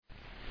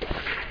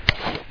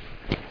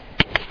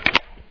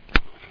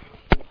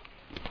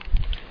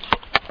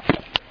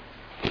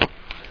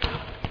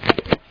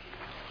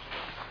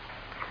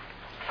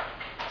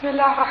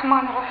الله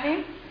الرحمن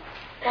الرحيم،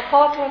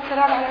 والصلاة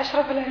والسلام على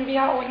أشرف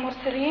الأنبياء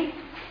والمرسلين.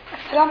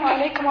 السلام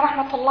عليكم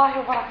ورحمة الله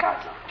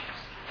وبركاته.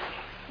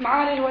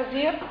 معالي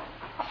الوزير،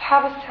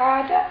 أصحاب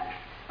السعادة،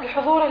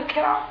 الحضور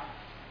الكرام،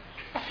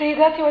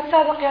 السيداتي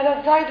والسادة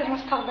قيادات زايد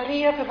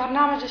المستقبلية في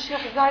برنامج الشيخ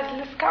زايد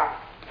للإسكان،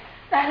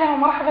 أهلا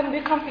ومرحبا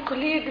بكم في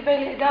كلية دبي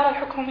للإدارة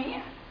الحكومية.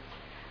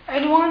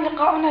 عنوان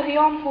لقاؤنا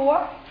اليوم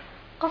هو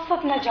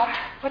قصة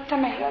نجاح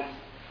والتميز.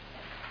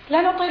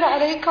 لا نطيل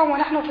عليكم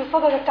ونحن في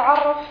صدد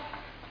التعرف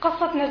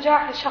قصة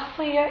نجاح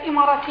لشخصية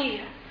إماراتية،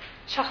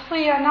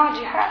 شخصية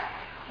ناجحة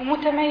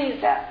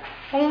ومتميزة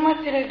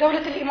وممثلة لدولة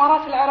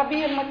الإمارات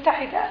العربية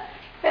المتحدة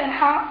في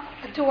أنحاء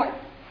الدول،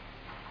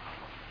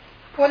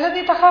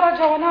 والذي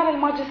تخرج ونال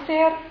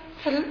الماجستير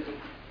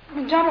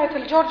من جامعة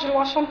الجورج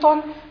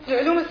واشنطن في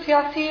العلوم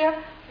السياسية،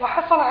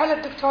 وحصل على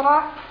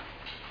الدكتوراه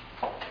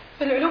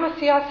في العلوم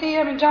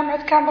السياسية من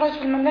جامعة كامبريدج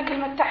في المملكة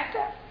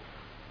المتحدة.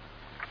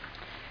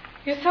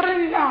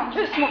 يسرني الآن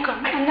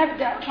باسمكم أن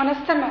نبدأ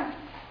ونستمع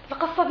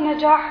لقصة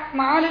نجاح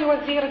معالي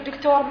الوزير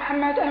الدكتور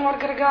محمد أنور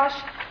قرقاش،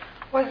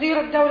 وزير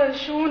الدولة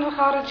للشؤون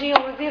الخارجية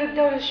ووزير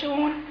الدولة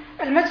للشؤون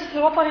المجلس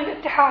الوطني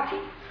الاتحادي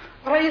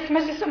ورئيس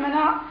مجلس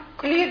أمناء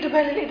كلية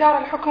دبي للإدارة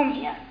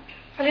الحكومية.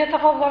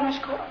 فليتفضل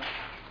مشكورا.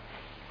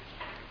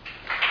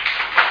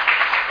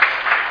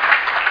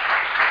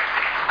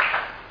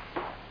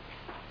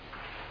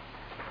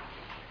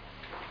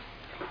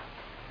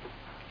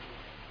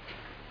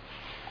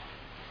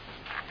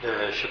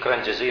 شكرا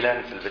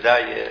جزيلا. في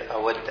البداية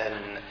أود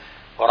أن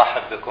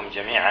أرحب بكم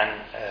جميعا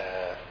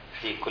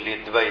في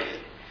كلية دبي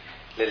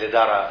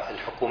للإدارة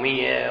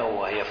الحكومية،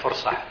 وهي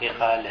فرصة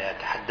حقيقة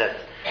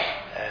لأتحدث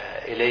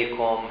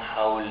إليكم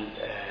حول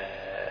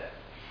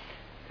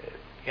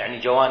يعني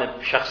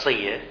جوانب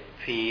شخصية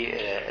في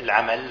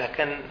العمل،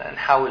 لكن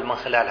نحاول من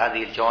خلال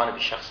هذه الجوانب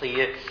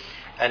الشخصية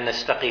أن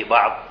نستقي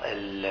بعض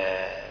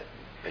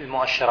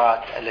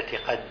المؤشرات التي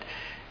قد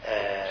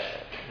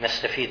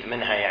نستفيد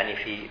منها يعني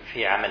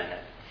في عملنا.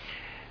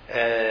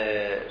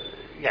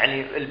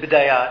 يعني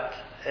البدايات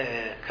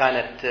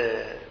كانت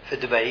في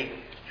دبي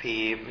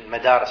في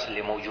المدارس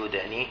اللي موجودة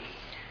هنا،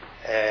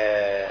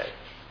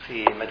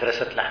 في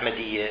مدرسة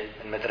الأحمدية،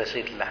 من مدرسة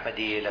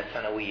الأحمدية إلى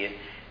الثانوية،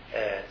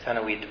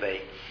 ثانوي دبي.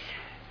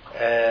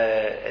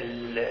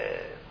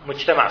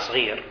 المجتمع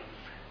صغير،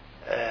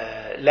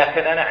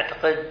 لكن أنا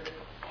أعتقد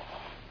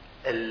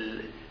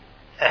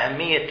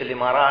أهمية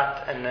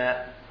الإمارات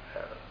أن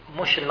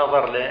مش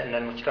النظر لأن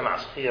المجتمع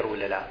صغير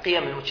ولا لا،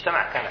 قيم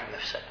المجتمع كانت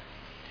نفسها.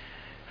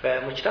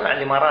 فمجتمع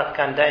الإمارات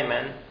كان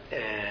دائما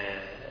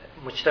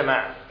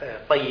مجتمع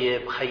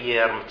طيب،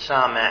 خير،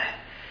 متسامح،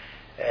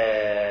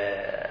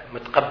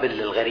 متقبل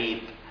للغريب.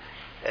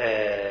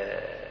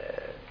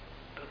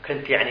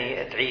 كنت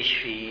يعني تعيش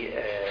في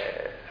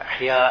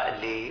أحياء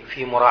اللي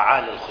في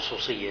مراعاة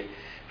للخصوصية،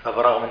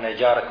 فبرغم أن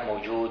جارك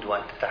موجود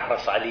وأنت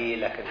تحرص عليه،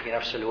 لكن في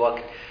نفس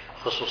الوقت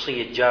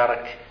خصوصية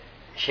جارك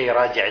شيء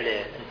راجع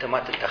له، أنت ما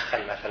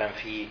تتدخل مثلا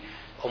في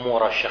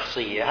أموره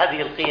الشخصية.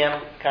 هذه القيم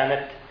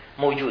كانت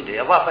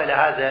موجودة. إضافة إلى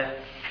هذا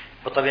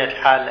بطبيعة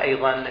الحال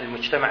أيضا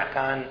المجتمع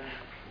كان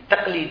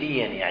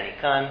تقليديا، يعني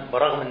كان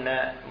برغم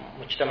أنه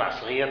مجتمع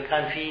صغير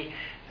كان في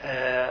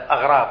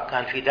أغراب،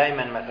 كان في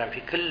دائما مثلا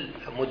في كل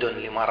مدن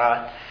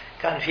الإمارات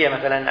كان فيها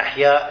مثلا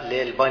أحياء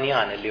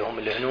للبانيان اللي هم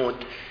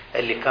الهنود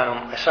اللي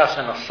كانوا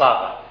أساسا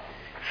الصاغة.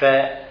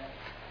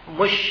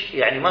 فمش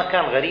يعني ما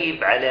كان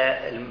غريب على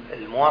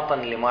المواطن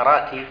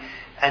الإماراتي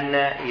أن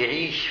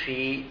يعيش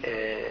في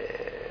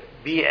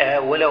بيئة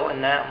ولو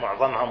أن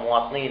معظمها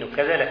مواطنين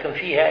وكذا، لكن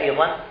فيها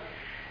أيضا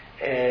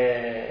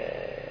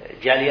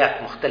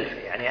جاليات مختلفة.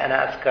 يعني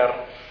أنا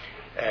أذكر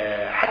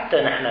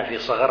حتى نحن في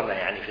صغرنا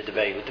يعني في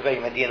دبي، ودبي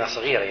مدينة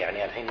صغيرة،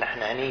 يعني الحين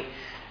نحن هني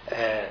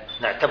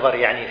نعتبر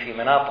يعني في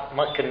مناطق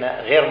ما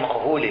كنا غير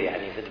مأهولة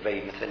يعني في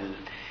دبي مثل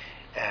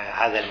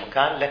هذا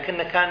المكان،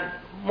 لكن كان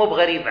مو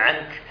بغريب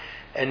عنك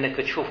أنك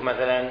تشوف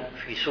مثلا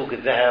في سوق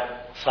الذهب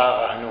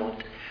صاغة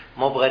هنود،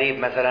 مو بغريب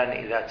مثلا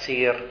إذا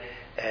تسير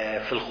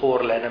في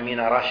الخور، لأن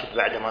مينا راشد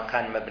بعد ما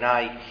كان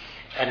مبناي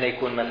أن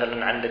يكون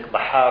مثلا عندك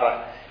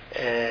بحارة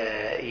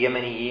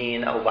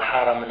يمنيين أو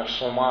بحارة من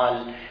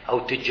الصومال أو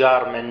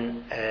تجار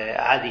من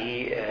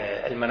هذه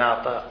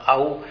المناطق،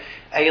 أو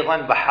أيضا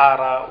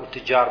بحارة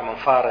وتجار من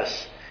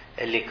فارس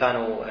اللي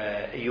كانوا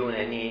يجون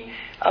هني،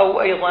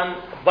 أو أيضا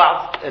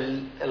بعض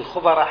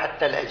الخبراء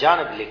حتى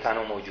الأجانب اللي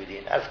كانوا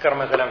موجودين. أذكر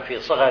مثلا في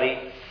صغري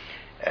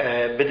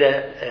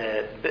بدأ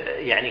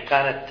يعني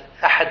كانت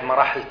أحد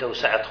مراحل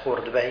توسعة خور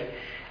دبي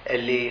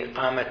اللي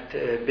قامت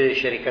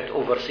بشركة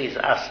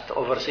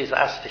أوفرسيز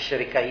أست.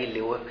 الشركة هي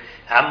اللي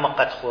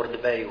عمقت خور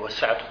دبي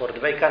ووسعت خور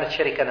دبي، كانت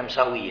شركة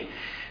نمساوية.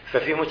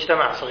 ففي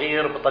مجتمع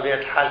صغير بطبيعة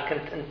الحال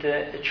كنت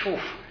أنت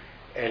تشوف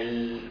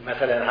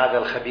مثلا هذا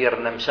الخبير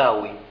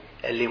النمساوي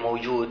اللي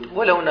موجود،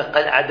 ولو أن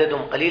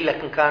عددهم قليل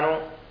لكن كانوا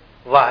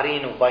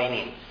ظاهرين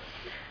وباينين.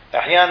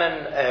 أحيانا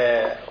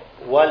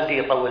والدي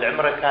يطول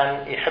عمره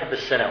كان يحب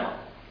السينما،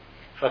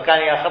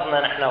 فكان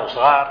ياخذنا نحن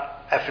وصغار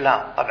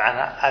أفلام.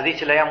 طبعا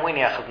هذيك الأيام وين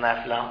ياخذنا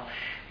أفلام؟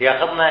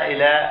 ياخذنا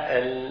إلى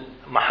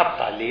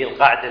المحطة اللي هي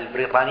القاعدة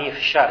البريطانية في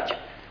الشارجة،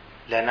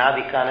 لأن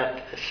هذه كانت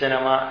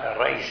السينما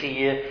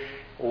الرئيسية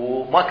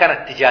وما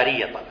كانت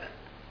تجارية طبعا،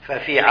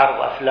 ففي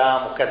عرض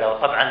أفلام وكذا.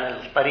 وطبعا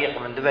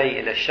الطريق من دبي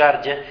إلى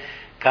الشارجة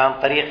كان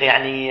طريق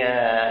يعني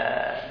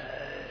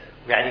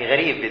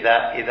غريب،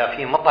 إذا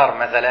في مطر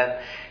مثلا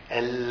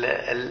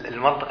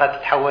المنطقة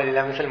تتحول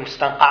إلى مثل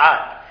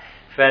مستنقعات.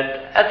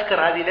 فأذكر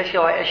هذه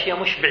الأشياء، وهي أشياء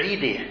مش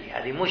بعيدة، يعني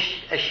هذه مش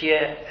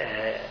أشياء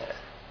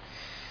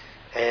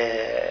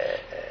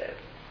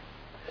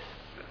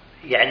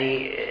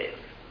يعني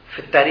في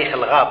التاريخ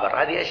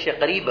الغابر، هذه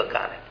أشياء قريبة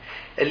كانت.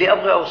 اللي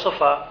أبغى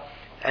أوصفها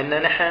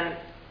أن نحن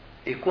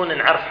يكون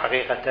نعرف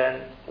حقيقة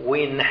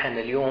وين نحن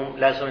اليوم.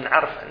 لازم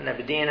نعرف أن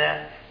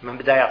بدينا من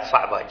بدايات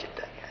صعبة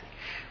جدا يعني،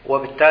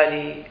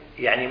 وبالتالي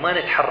يعني ما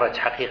نتحرج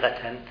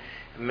حقيقة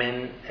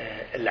من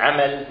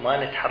العمل،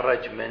 ما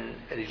نتحرج من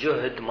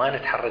الجهد، ما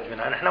نتحرج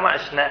منها. نحن ما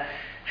عشنا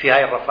في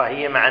هاي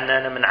الرفاهية، مع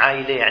أننا من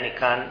عائلة يعني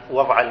كان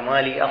وضع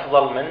المالي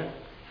أفضل من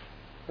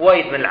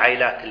وايد من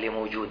العائلات اللي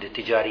موجودة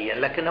تجاريا،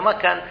 لكن ما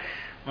كان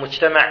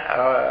مجتمع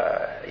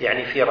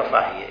يعني في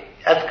رفاهية.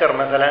 أذكر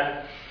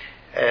مثلا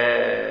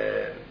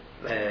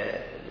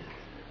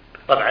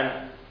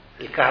طبعا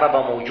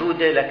الكهرباء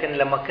موجودة، لكن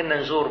لما كنا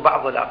نزور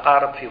بعض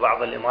الأقارب في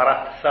بعض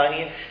الإمارات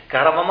الثانية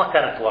الكهرباء ما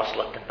كانت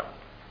واصلة لنا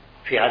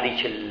في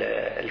هذه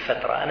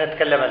الفترة. أنا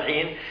أتكلم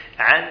الحين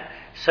عن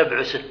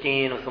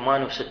 67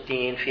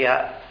 و68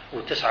 فيها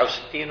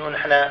و69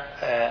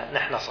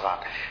 ونحن صغار.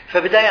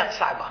 فبدايات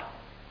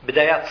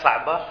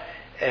صعبة،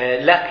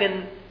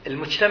 لكن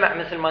المجتمع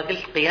مثل ما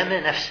قلت قيمه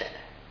نفسه،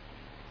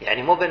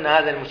 يعني مو بأن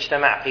هذا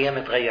المجتمع قيمه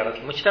تغيرت.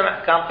 المجتمع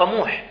كان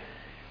طموح،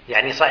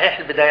 يعني صحيح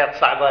البدايات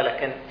صعبة،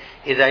 لكن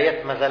إذا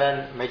جت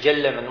مثلا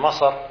مجلة من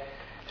مصر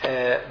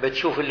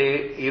بتشوف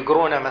اللي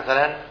يقرونه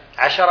مثلا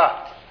عشرات،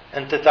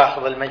 أنت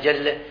تأخذ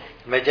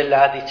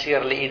المجلة هذه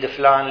تصير لإيد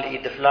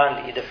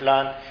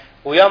فلان.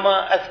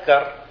 وياما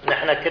أذكر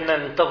نحن كنا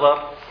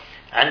ننتظر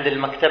عند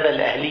المكتبة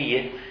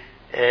الأهلية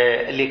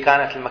اللي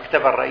كانت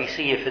المكتبة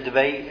الرئيسية في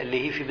دبي،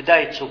 اللي هي في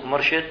بداية سوق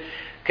مرشد.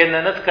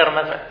 كنا نذكر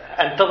مثلا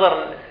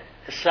انتظر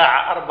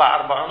الساعة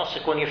 4:45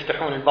 يكون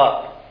يفتحون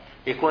الباب،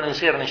 يكون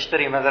نصير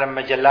نشتري مثلا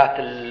مجلات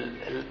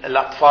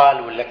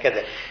الأطفال ولا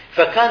كذا.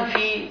 فكان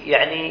في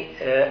يعني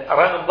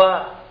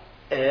رغبة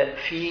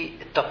في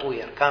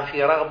التطوير، كان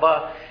في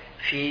رغبة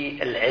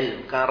في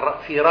العلم، كان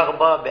في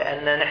رغبة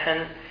بأن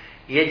نحن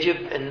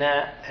يجب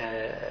أن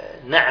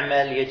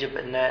نعمل، يجب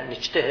أن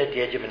نجتهد،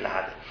 يجب أن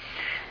هذا.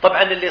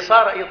 طبعا اللي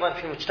صار أيضا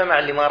في مجتمع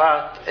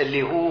الإمارات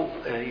اللي هو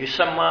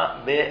يسمى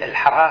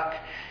بالحراك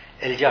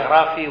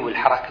الجغرافي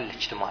والحراك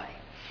الاجتماعي.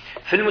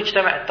 في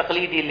المجتمع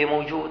التقليدي اللي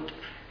موجود،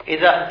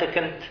 إذا أنت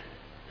كنت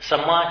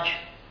سماج،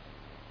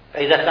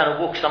 إذا كان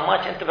أبوك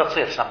سماج أنت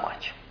بتصير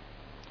سماج.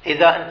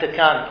 إذا أنت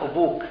كان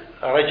أبوك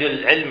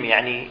رجل علم،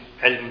 يعني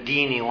علم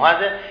ديني،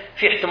 وهذا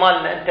في احتمال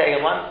أن أنت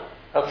أيضا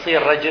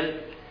تصير رجل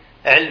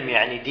علم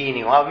يعني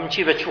ديني. وهذا من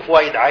شيء بتشوف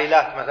وايد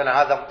عائلات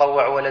مثلا هذا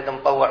مطوع ولد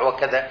مطوع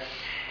وكذا.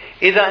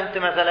 إذا أنت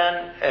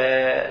مثلا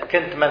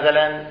كنت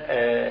مثلا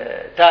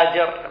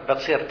تاجر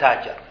بتصير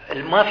تاجر.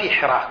 ما في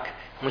حراك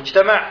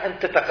مجتمع،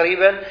 أنت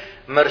تقريبا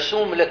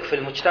مرسوم لك في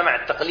المجتمع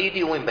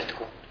التقليدي وين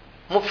بتكون،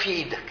 مو في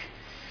إيدك.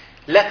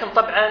 لكن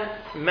طبعا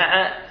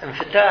مع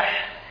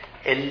انفتاح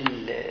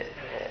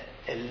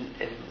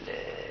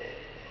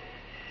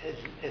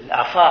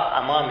الآفاق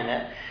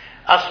أمامنا،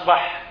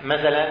 أصبح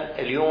مثلا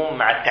اليوم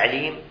مع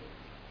التعليم،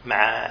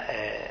 مع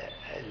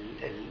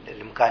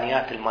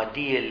الإمكانيات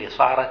المادية اللي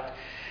صارت،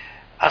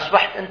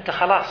 أصبحت أنت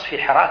خلاص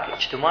في حراك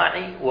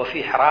اجتماعي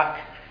وفي حراك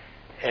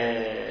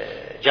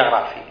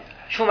جغرافي.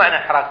 شو معنى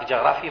حراك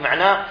جغرافي؟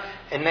 معناه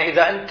أن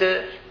إذا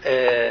أنت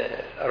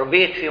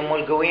ربيت في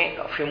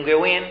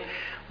مقاوين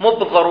مو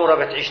بالضرورة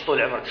بتعيش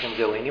طول عمرك في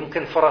مقاوين.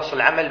 يمكن فرص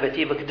العمل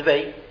بتجيبك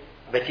دبي،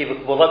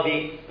 بتجيبك أبو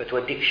ظبي،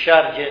 بتوديك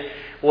الشارجة.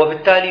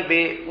 وبالتالي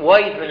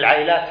بوايد من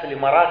العائلات في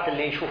الإمارات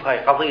اللي نشوف هاي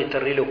قضية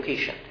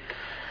الريلوكيشن،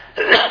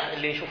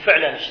 اللي نشوف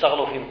فعلا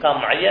اشتغلوا في مكان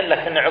معين،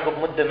 لكن عقب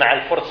مدة مع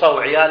الفرصة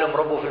وعيالهم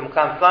ربوا في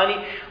المكان الثاني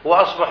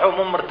وأصبحوا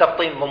مو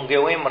مرتبطين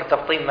بمقاوين،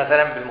 مرتبطين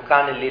مثلا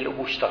بالمكان اللي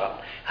الأبو اشتغل.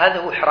 هذا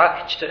هو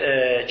حراك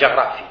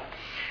جغرافي.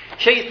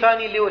 شيء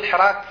ثاني اللي هو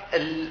الحراك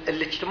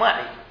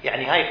الاجتماعي،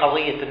 يعني هاي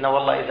قضية إنه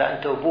والله إذا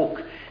أنت أبوك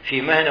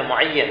في مهنة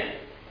معينة،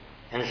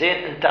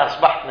 إنزين أنت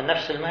أصبحت من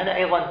نفس المهنة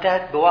أيضا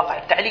انتهت بواقع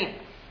التعليم.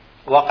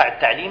 واقع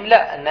التعليم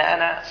لا، أن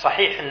أنا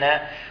صحيح أن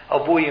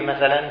أبوي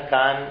مثلا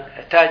كان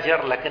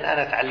تاجر، لكن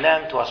أنا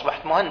تعلمت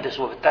وأصبحت مهندس،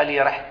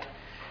 وبالتالي رحت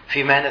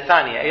في مهنة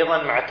ثانية أيضا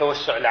مع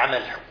توسع العمل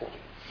الحكومي.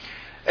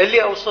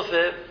 اللي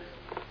أوصفه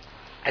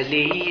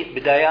اللي هي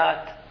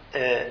بدايات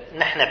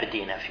نحن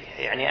بدينا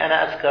فيها. يعني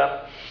أنا أذكر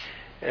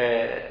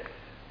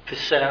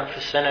في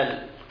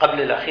السنة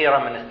قبل الأخيرة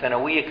من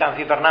الثانوية كان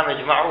في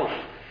برنامج معروف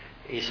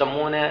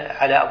يسمونه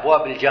على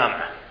أبواب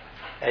الجامعة،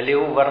 اللي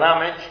هو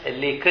برنامج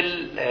اللي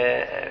كل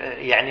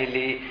يعني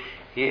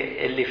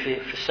اللي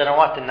في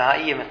السنوات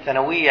النهائية من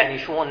الثانوية يعني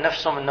يشوفون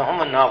نفسهم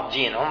أنهم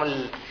الناضجين.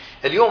 هم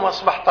اليوم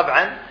أصبح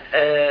طبعا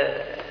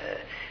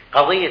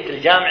قضية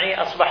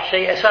الجامعي أصبح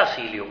شيء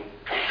أساسي اليوم.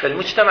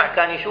 فالمجتمع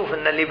كان يشوف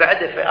أن اللي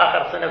بعده في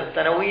آخر سنة في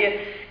الثانوية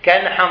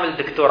كان حامل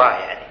دكتوراه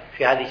يعني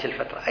في هذه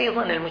الفترة.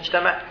 أيضا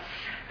المجتمع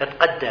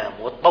تقدم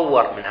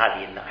وتطور من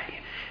هذه الناحية،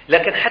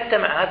 لكن حتى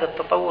مع هذا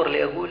التطور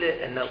اللي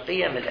أقوله أن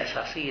القيم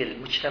الأساسية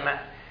للمجتمع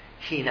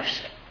هي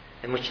نفسها.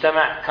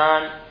 المجتمع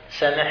كان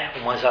سمح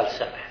وما زال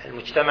سمح،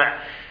 المجتمع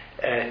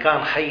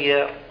كان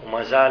خير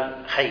وما زال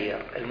خير،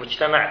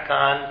 المجتمع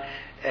كان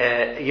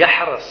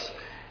يحرص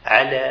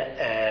على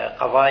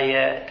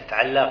قضايا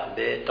تتعلق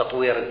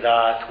بتطوير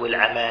الذات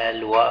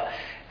والعمل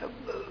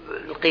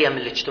والقيم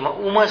الاجتماعية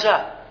وما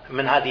زال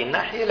من هذه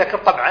الناحية، لكن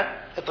طبعا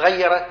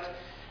تغيرت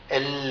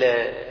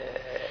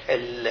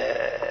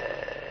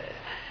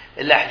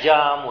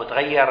الأحجام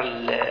وتغير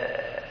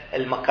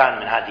المكان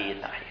من هذه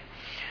الناحية.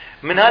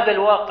 من هذا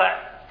الواقع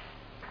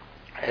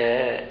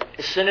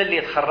السنة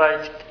اللي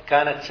تخرجت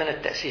كانت سنة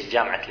تأسيس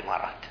جامعة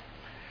الإمارات،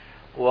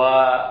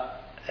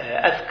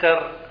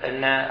 وأذكر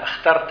أن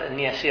اخترت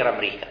أني أسير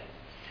أمريكا،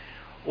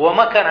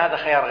 وما كان هذا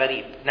خيار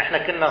غريب. نحن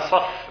كنا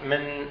صف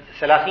من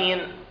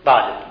 30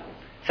 طالب،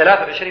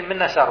 23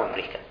 منا ساروا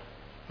أمريكا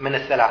من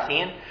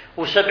 30،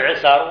 و7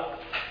 ساروا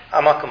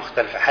أماكن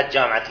مختلفة، حد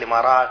جامعة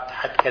الإمارات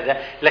حد كذا.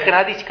 لكن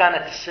هذه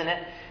كانت السنة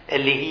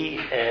اللي هي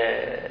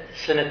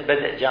سنة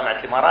بدء جامعة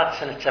الإمارات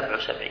سنة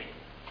 77.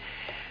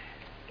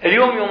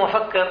 اليوم يوم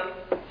أفكر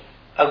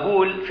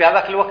أقول، في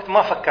هذاك الوقت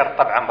ما فكرت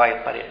طبعا بهذه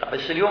الطريقة،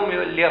 بس اليوم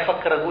اللي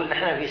أفكر أقول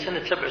نحن في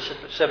سنة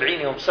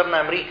 77 يوم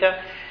صرنا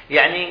أمريكا،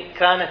 يعني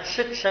كانت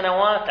 6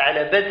 سنوات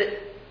على بدء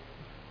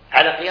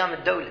على قيام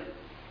الدولة،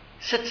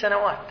 6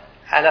 سنوات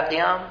على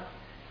قيام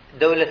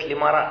دولة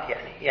الإمارات،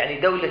 يعني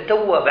دولة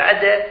توه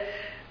بعد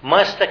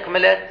ما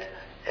استكملت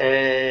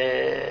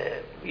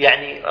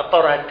يعني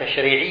أطرها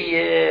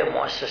التشريعية،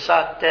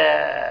 مؤسسات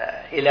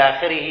إلى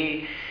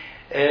آخره.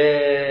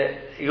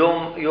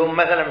 يوم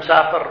مثلا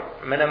مسافر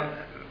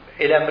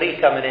إلى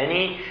أمريكا من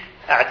هني،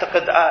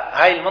 أعتقد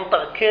هاي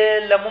المنطقة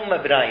كلها مو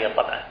مبناية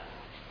طبعا.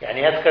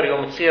 يعني أذكر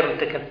يوم تصير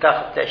أنت كنت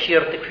تأخذ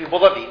تأشيرتك في أبو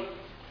ظبي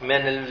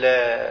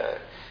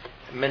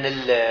من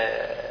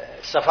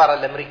السفارة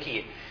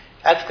الأمريكية،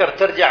 أذكر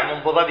ترجع من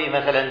أبو ظبي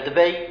مثلا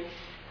دبي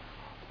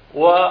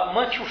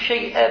وما تشوف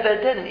شيء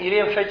أبدا،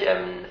 إلين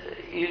فجأة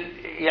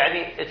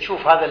يعني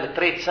تشوف هذا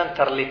التريد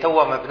سنتر اللي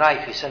توه مبناي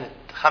في سنة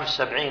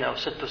 75 أو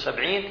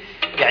 76،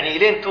 يعني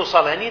إلين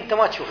توصل هني أنت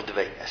ما تشوف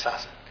دبي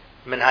أساسا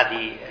من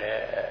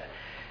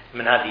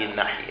هذه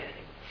الناحية.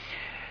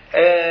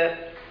 يعني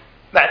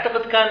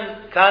بعتقد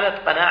كانت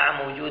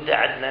قناعة موجودة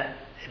عندنا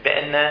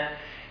بأن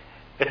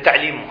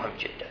التعليم مهم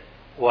جدا،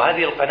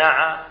 وهذه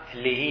القناعة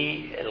اللي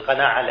هي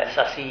القناعة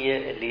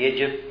الأساسية اللي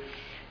يجب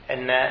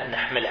أن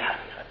نحملها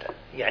حقيقة.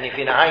 يعني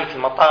في نهاية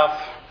المطاف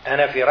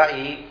أنا في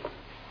رأيي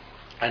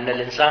أن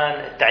الإنسان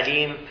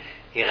التعليم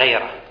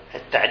يغيره،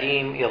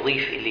 التعليم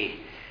يضيف إليه،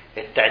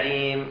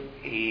 التعليم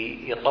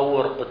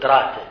يطور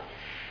قدراته،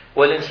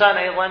 والإنسان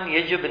أيضا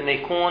يجب أن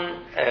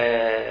يكون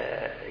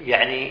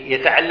يعني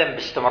يتعلم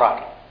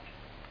باستمرار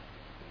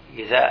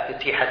إذا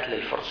اتيحت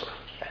للفرصة.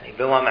 يعني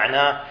بما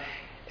معناه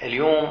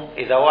اليوم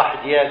إذا واحد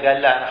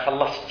قال لا أنا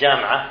خلصت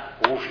جامعة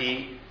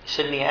وفي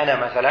سني أنا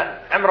مثلا،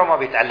 عمره ما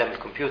بيتعلم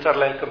الكمبيوتر،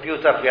 لأن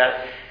الكمبيوتر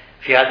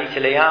في هذه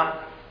الأيام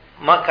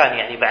ما كان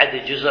يعني بعد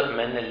جزء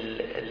من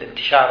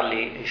الانتشار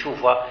اللي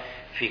نشوفه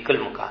في كل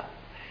مكان.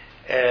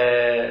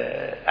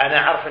 أنا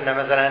أعرف أن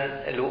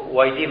مثلا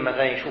الوايدين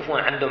مثلا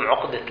يشوفون عندهم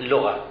عقدة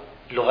اللغة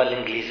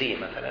الإنجليزية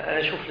مثلا. أنا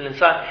أشوف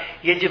الإنسان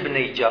يجب أن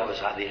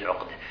يتجاوز هذه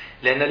العقدة،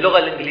 لأن اللغة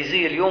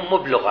الإنجليزية اليوم مو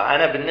بلغة.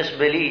 أنا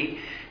بالنسبة لي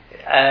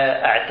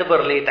أعتبر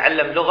اللي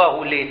يتعلم لغة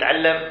هو اللي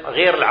يتعلم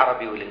غير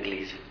العربي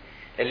والإنجليزي.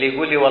 اللي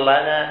يقول لي والله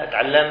أنا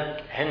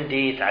تعلمت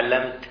هندي،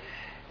 تعلمت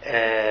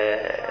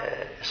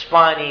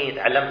إسباني،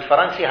 تعلمت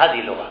فرنسي،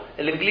 هذه لغة.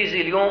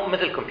 الإنجليزي اليوم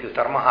مثل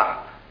الكمبيوتر،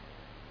 مهارة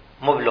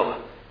مو بلغة،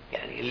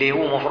 يعني اللي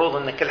هو مفروض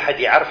أن كل حد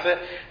يعرفه،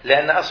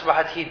 لأن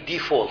أصبحت هي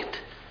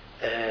الديفولت،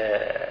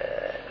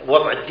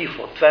 وضع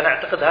الديفولت. فأنا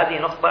أعتقد هذه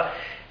نقطة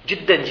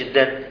جدا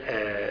جدا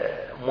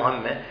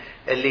مهمة،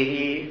 اللي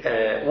هي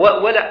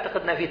ولا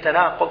أعتقد أن في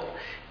تناقض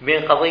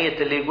بين قضية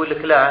اللي يقول لك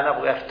لا أنا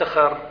أبغى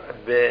أفتخر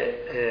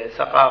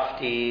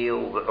بثقافتي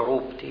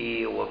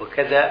وبعروبتي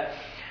وبكذا،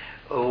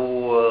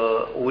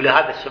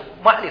 ولهذا السبب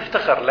ما عليه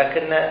افتخر،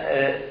 لكن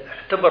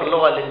اعتبر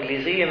اللغة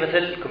الإنجليزية مثل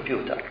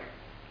الكمبيوتر،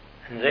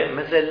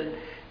 مثل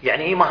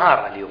يعني هي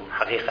مهارة اليوم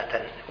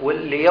حقيقة.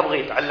 واللي يبغى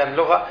يتعلم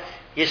لغة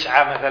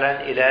يسعى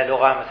مثلا إلى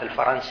لغة مثل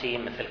فرنسي،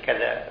 مثل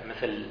كذا،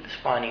 مثل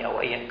إسباني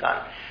أو أيا كان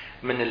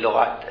من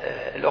اللغات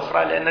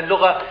الأخرى، لأن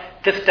اللغة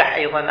تفتح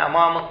أيضا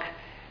أمامك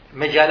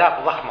مجالات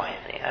ضخمة.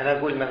 يعني أنا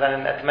أقول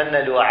مثلا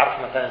أتمنى لو أعرف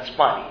مثلا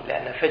إسباني،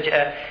 لأن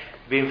فجأة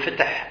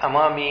بينفتح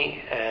أمامي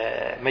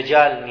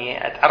مجال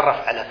أني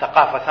أتعرف على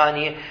ثقافة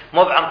ثانية،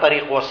 مو عن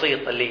طريق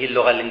وسيط اللي هي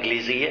اللغة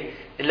الإنجليزية،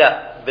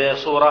 لا،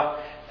 بصورة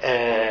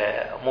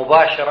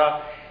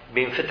مباشرة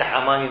بينفتح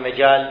أمامي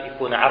مجال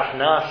يكون أعرف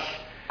ناس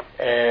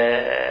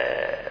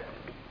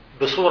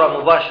بصورة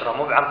مباشرة،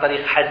 مو عن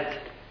طريق حد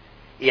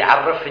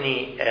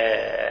يعرفني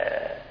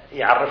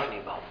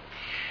بهم.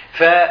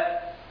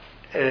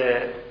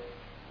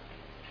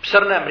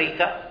 صرنا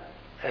أمريكا،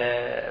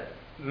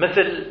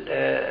 مثل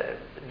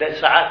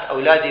ساعات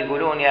أولادي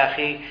يقولون يا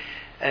أخي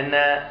أن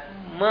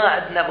ما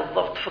عندنا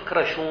بالضبط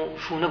فكرة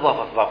شو نبغى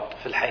بالضبط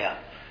في الحياة.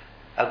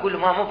 أقول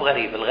ما مو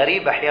بغريب،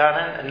 الغريب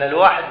أحيانا أن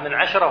الواحد من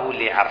 10 هو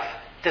اللي يعرف،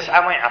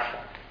 9 ما يعرفون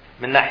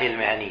من الناحية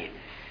المهنية.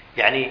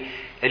 يعني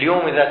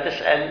اليوم إذا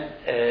تسأل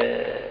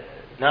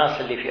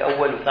ناس اللي في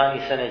أول وثاني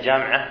سنة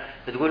جامعة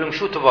بتقول لهم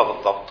شو تبغى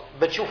بالضبط،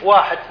 بتشوف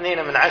 1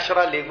 2 من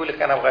 10 اللي يقول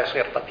لك أنا أبغى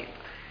أصير طبيب،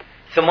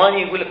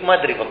 8 يقول لك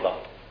ما أدري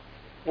بالضبط.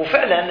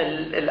 وفعلا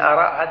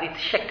الآراء هذه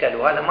تتشكل،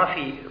 وهذا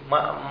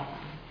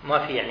ما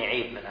في يعني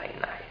عيب من هاي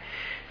الناحية.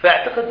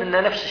 فأعتقد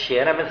أن نفس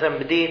الشيء. أنا مثلا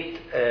بديت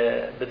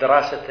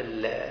بدراسة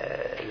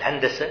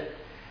الهندسة،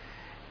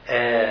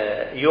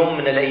 يوم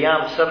من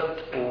الأيام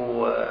صرت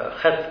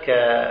وخذت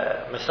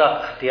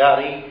كمساق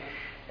اختياري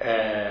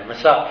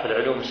مساق في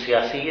العلوم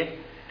السياسية.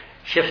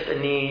 شفت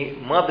أني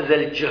ما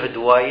بذلت جهد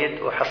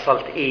وايد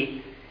وحصلت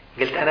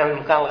قلت أنا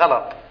بالمكان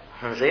الغلط.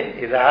 زين،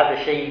 إذا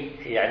هذا شيء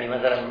يعني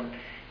مثلا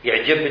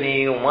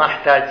يعجبني وما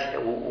أحتاج،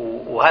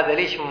 وهذا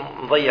ليش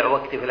مضيع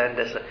وقتي في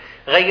الهندسة،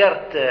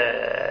 غيرت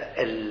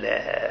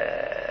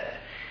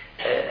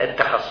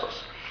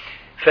التخصص.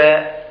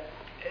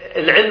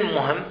 فالعلم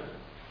مهم،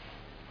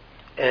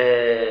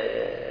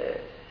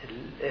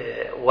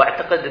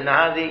 واعتقد ان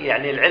هذه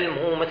يعني العلم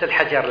هو مثل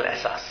حجر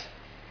الاساس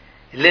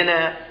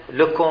لنا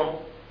لكم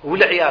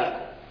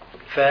ولعيالكم.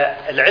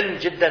 فالعلم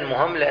جدا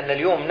مهم، لان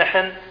اليوم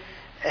نحن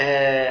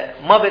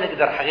ما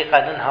بنقدر حقيقة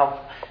ننهض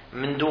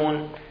من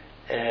دون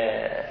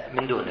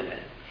العلم.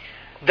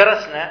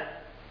 درسنا،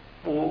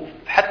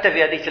 وحتى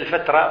في هذيك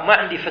الفترة ما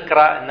عندي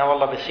فكرة انه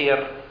والله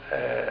بصير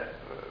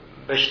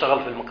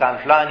بشتغل في المكان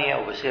الفلاني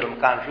او بصير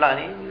المكان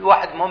الفلاني.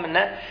 الواحد مهم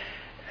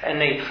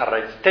انه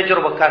يتخرج.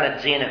 تجربة كانت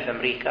زينة في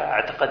امريكا.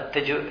 اعتقد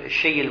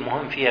الشيء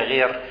المهم فيها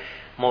غير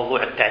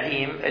موضوع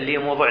التعليم اللي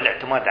هو موضوع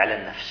الاعتماد على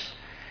النفس.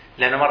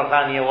 لأن مرة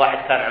ثانية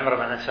واحد كان عمره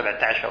مثلا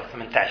 17 أو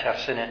 18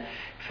 سنة،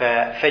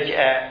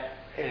 ففجأة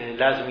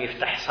لازم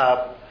يفتح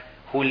حساب،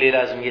 هو اللي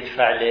لازم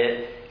يدفع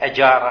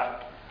لأجارة،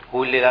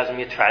 هو اللي لازم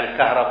يدفع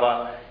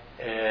الكهرباء،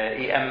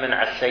 يأمن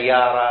على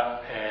السيارة،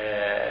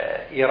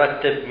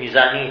 يرتب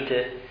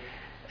ميزانيته.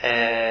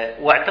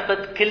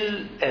 واعتقد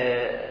كل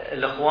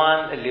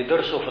الإخوان اللي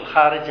درسوا في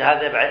الخارج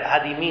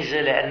هذه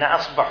ميزة، لأن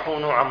أصبحوا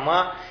نوعا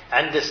ما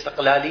عنده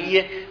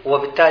استقلالية،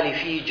 وبالتالي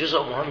في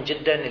جزء مهم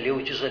جدا اللي هو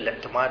جزء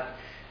الاعتماد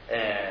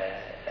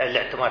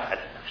على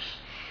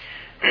النفس.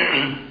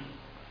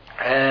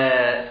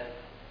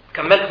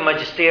 كملت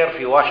ماجستير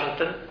في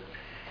واشنطن.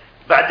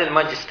 بعد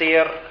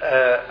الماجستير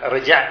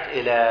رجعت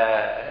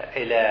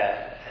إلى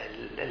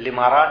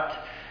الإمارات.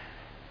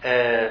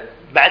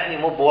 بعدني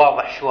مو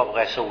بواضح شو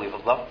أبغى أسوي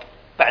بالضبط،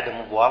 بعده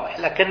مو بواضح،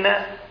 لكن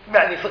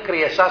يعني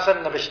فكري أساسا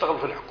أنه بشتغل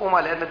في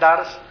الحكومة لأنه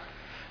دارس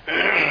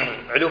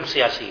علوم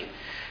سياسية.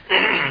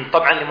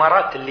 طبعا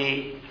الإمارات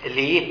اللي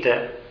جيت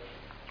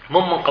مو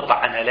منقطع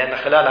عنها، لأن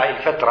خلال هاي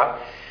الفترة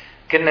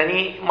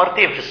كنني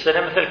مرتين في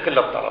السنة مثل كل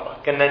الطلبة،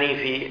 كنني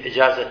في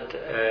إجازة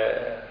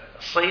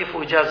الصيف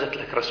وإجازة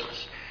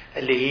الكريسماس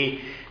اللي هي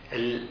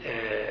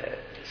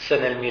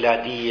السنة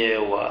الميلادية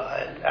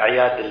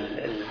والأعياد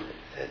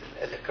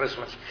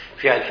الكريسماس،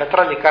 في هاي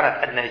الفترة اللي كانت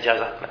عندنا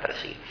إجازات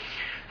مدرسية.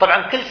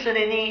 طبعا كل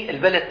سنة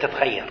البلد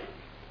تتغير،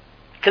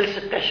 كل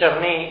 6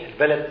 أشهر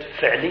البلد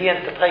فعليا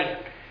تتغير.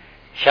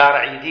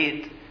 شارع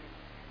جديد،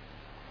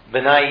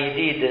 بناية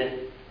جديدة،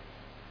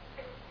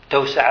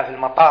 توسعة في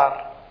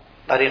المطار،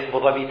 طريق أبو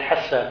ظبي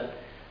يتحسن،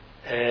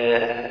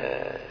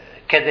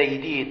 كذا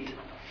جديد،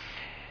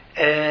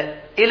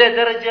 إلى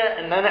درجة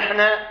أن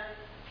نحن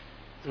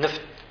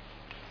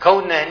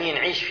كوننا هني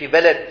نعيش في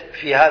بلد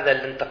في هذا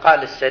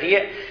الانتقال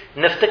السريع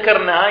نفتكر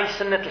أن هاي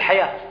سنة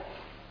الحياة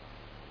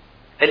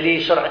اللي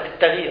سرعة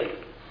التغيير.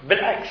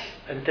 بالعكس،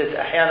 أنت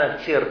أحيانا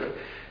تصير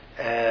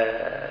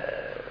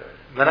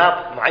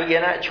مناطق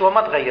معينة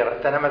تشوفها ما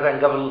تغيرت. أنا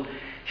مثلا قبل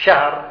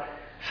شهر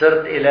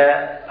صرت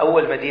إلى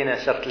أول مدينة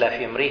صرت لها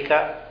في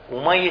أمريكا،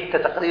 وميتها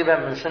تقريبا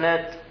من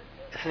سنة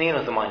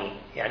 82،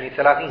 يعني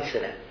 30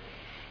 سنة،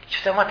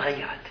 شفتها ما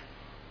تغيرت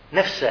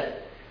نفسها.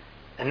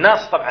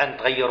 الناس طبعا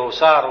تغيروا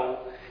وصاروا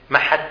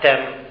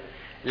محتم،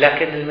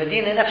 لكن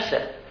المدينة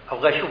نفسها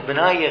أبغى أشوف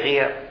بناية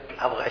غير،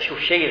 أبغى أشوف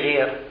شيء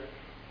غير.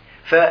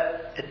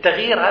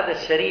 فالتغيير هذا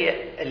السريع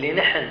اللي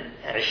نحن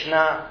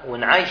عشناه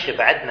ونعيشه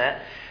بعدنا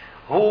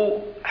هو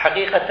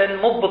حقيقة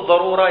مو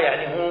بالضرورة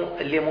يعني هو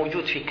اللي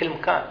موجود في كل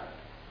مكان،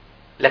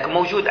 لكن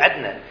موجود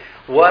عندنا.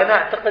 وأنا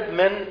أعتقد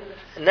من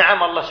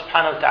نعم الله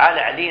سبحانه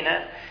وتعالى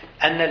علينا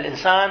أن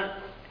الإنسان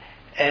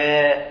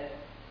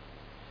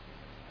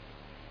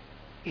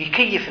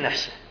يكيف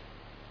نفسه.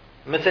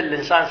 مثل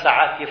الإنسان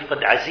ساعات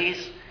يفقد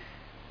عزيز،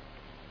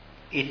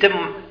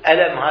 يتم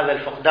ألم هذا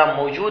الفقدان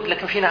موجود،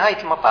 لكن في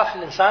نهاية المطاف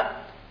الإنسان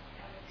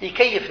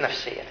يكيف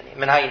نفسه. يعني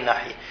من هاي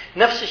الناحية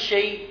نفس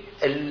الشيء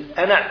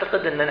أنا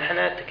أعتقد أن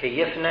نحن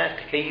تكيفنا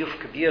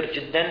تكيف كبير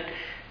جدا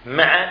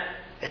مع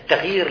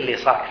التغيير اللي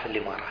صار في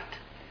الإمارات.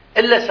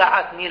 إلا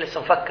ساعات نجلس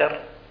نفكر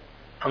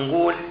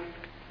نقول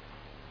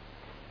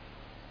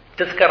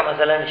تذكر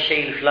مثلا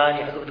الشيء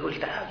الفلاني، تقول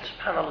تعال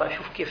سبحان الله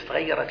شوف كيف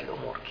تغيرت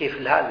الأمور،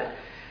 كيف هذا.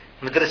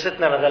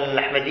 مدرستنا مثلا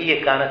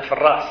الأحمدية كانت في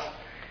الرأس،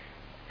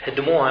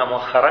 هدموها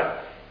مؤخرا،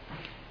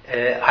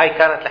 هاي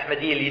كانت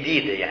الأحمدية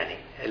الجديدة، يعني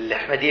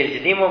الأحمدية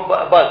القديمة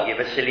باقية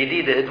بس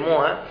الجديدة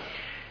هدموها.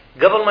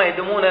 قبل ما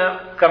يهدمونا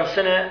كم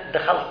سنة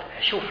دخلت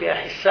أشوف يا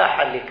أخي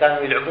الساحة اللي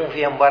كانوا يلعبون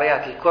فيها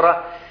مباريات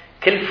الكرة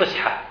كل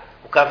فسحة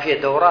وكان فيها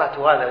دورات،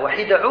 وهذا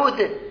وحيدة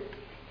عودة.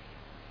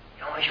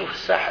 يوم أشوف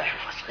الساحة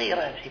أشوفها صغيرة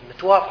الحين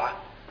متواضعة،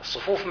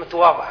 الصفوف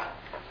متواضعة.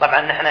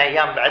 طبعا نحن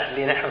أيام بعد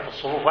اللي نحن في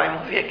الصفوف هاي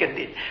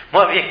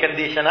ما فيها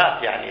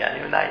كنديشنات يعني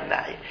من هاي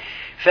الناحية.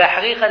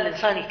 فحقيقة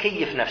الإنسان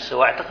يكيف نفسه،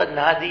 وأعتقد أن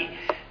هذه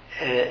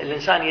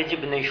الإنسان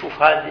يجب أن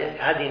يشوف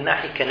هذه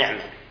الناحية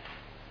كنعمة.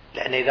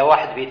 لأن إذا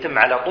واحد بيتم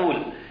على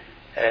طول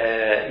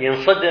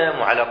ينصدم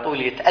وعلى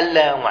طول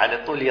يتألم وعلى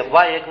طول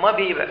يتضايق،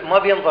 ما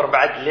بينظر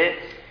بعد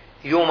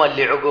ليوم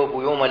اللي عقب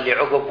ويوم اللي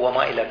عقب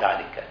وما إلى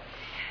ذلك.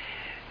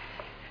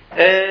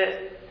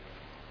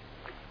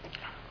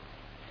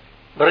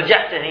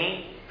 رجعت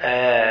هني،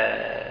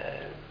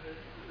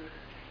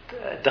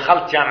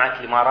 دخلت جامعة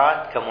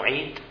الإمارات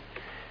كمعيد.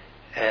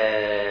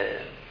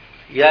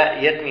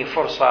 جتني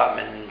فرصة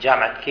من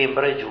جامعة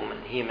كامبريدج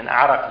هي من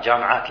أعرق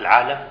جامعات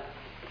العالم،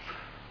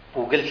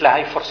 وقلت له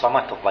هاي فرصة ما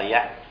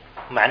تضيع،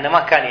 مع أنه ما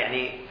كان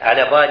يعني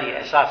على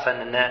بالي أساسا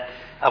أن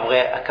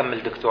أبغى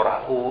أكمل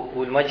دكتوراه.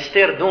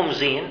 والماجستير دوم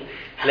زين،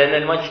 لأن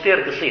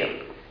الماجستير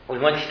قصير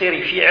والماجستير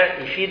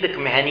يفيدك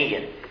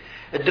مهنيا.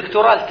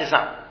 الدكتوراه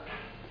التزام،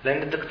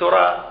 لأن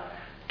الدكتوراه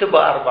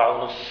تبقى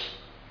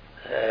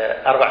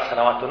 4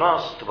 سنوات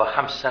ونص، تبقى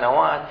 5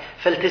 سنوات،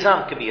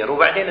 فالتزام كبير.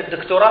 وبعدين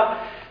الدكتوراه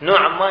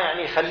نوعا ما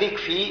يعني يخليك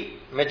في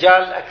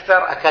مجال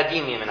أكثر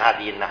أكاديمي من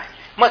هذه الناحية.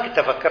 ما كنت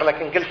أفكر،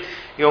 لكن قلت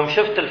يوم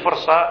شفت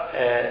الفرصة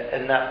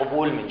أن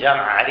قبول من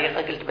جامعة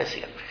عريقة قلت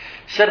بسير.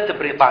 سرت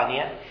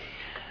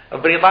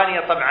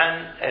بريطانيا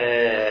طبعا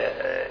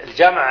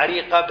الجامعة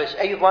عريقة، بس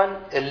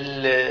أيضا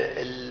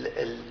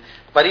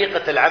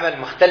طريقة العمل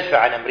مختلفة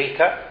عن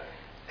أمريكا.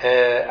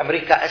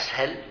 أمريكا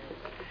أسهل،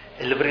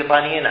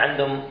 البريطانيين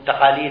عندهم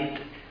تقاليد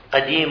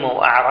قديمة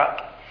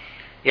وأعرق.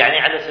 يعني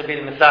على سبيل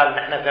المثال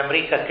نحن في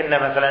أمريكا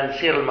كنا مثلا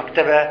نسير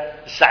المكتبة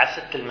الساعة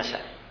 6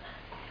 المساء،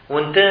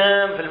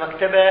 ونتم في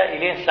المكتبة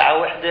إلين الساعة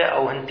 1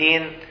 أو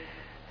 2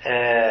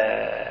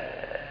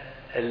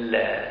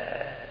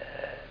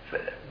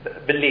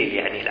 بالليل،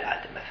 يعني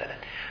العادة مثلا.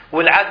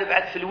 والعادة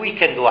بعد في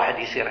الويكند واحد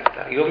يصير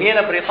أكثر.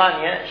 يومينا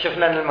بريطانيا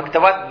شفنا أن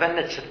المكتبات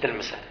بنت 6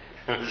 المساء.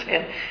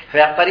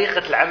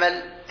 فطريقة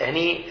العمل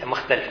هني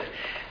مختلفة.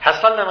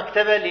 حصلنا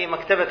مكتبة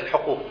لمكتبة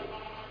الحقوق،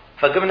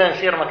 فقمنا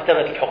نصير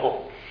مكتبة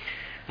الحقوق.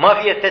 ما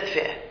فيها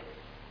تدفئة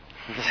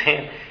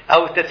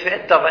أو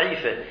تدفئتها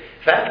ضعيفة.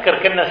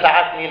 فأذكر كنا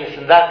ساعات نجلس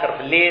نذاكر في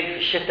الليل في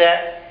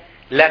الشتاء،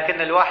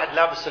 لكن الواحد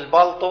لابس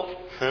البالطو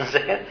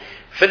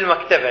في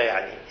المكتبة،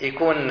 يعني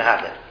يكون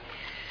هذا.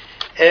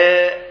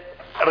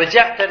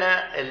 رجعت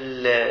أنا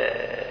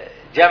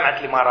جامعة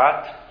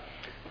الإمارات،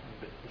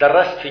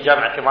 درست في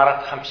جامعة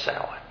الإمارات 5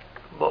 سنوات.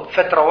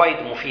 فترة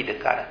وايد مفيدة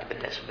كانت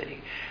بالنسبة لي.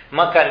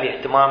 ما كان لي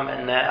اهتمام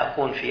أن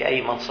أكون في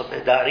أي منصب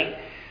إداري،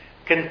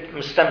 كنت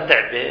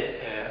مستمتع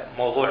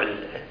بموضوع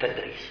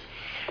التدريس.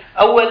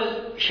 أول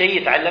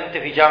شيء تعلمته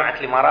في جامعة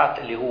الإمارات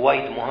اللي هو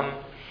وايد مهم،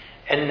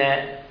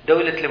 أن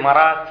دولة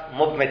الإمارات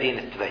مو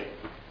بمدينة دبي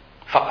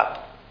فقط.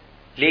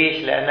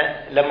 ليش؟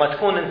 لأن لما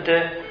تكون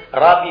أنت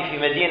رابي في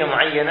مدينة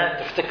معينة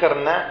تفتكر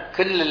أن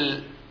كل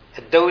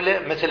الدولة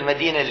مثل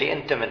مدينة اللي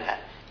أنت منها،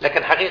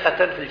 لكن حقيقة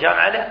في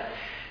الجامعة لا.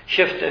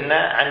 شفت أن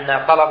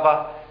عندنا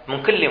طلبة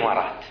من كل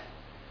الإمارات،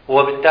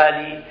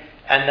 وبالتالي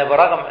أن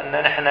برغم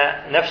أن نحن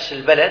نفس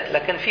البلد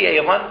لكن في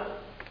أيضا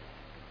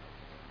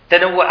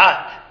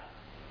تنوعات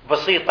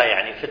بسيطة،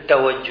 يعني في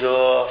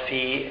التوجه،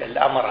 في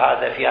الأمر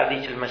هذا، في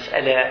هذه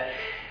المسألة.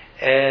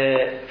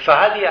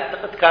 فهذه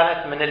أعتقد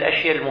كانت من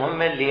الأشياء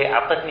المهمة اللي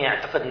أعطتني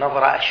أعتقد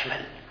نظرة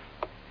أشمل.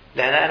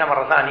 لأن أنا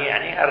مرة ثانية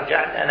يعني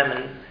أرجع، أنا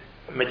من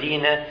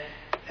مدينة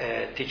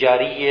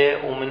تجارية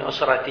ومن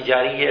أسرة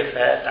تجارية،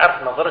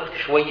 فتعرف نظرتك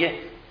شوية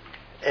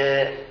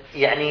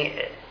يعني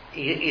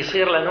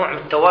يصير له نوع من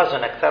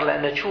التوازن أكثر،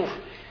 لأن تشوف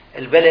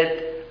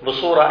البلد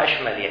بصورة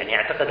أشمل. يعني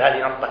أعتقد هذه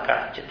نقطة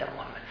كانت جدا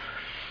مهمة.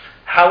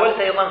 حاولت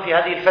أيضا في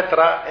هذه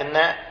الفترة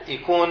أن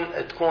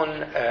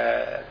تكون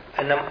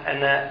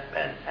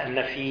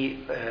أن في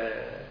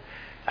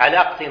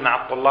علاقتي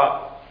مع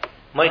الطلاب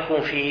ما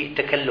يكون في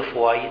تكلف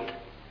وايد.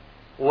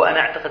 وأنا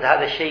أعتقد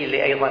هذا الشيء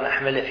اللي أيضا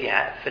أحمله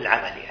في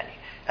العمل، يعني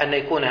أن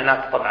يكون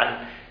هناك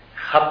طبعا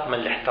خط من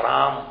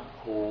الاحترام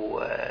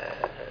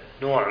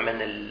ونوع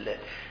من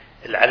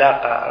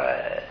العلاقة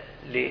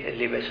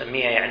اللي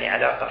بسميها يعني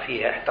علاقة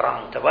فيها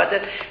احترام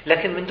متبادل،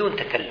 لكن من دون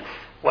تكلف.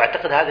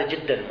 وأعتقد هذا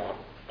جدا مهم،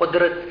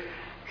 قدرة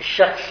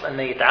الشخص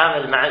أنه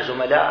يتعامل مع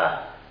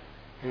زملائه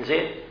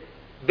إنزين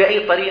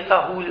بأي طريقة.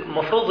 هو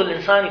المفروض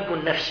الإنسان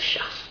يكون نفس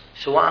الشخص،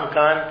 سواء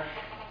كان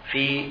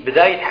في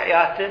بداية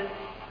حياته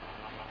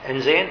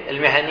إنزين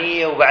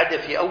المهنية وبعدها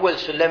في أول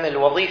سلم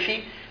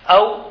الوظيفي،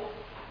 أو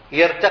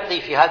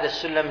يرتقي في هذا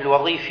السلم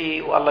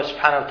الوظيفي والله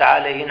سبحانه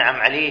وتعالى ينعم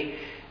عليه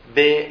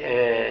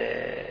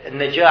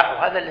بالنجاح.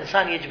 وهذا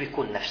الإنسان يجب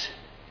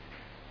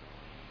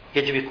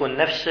يكون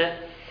نفسه.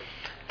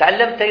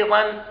 تعلمت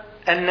أيضا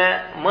أن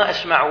ما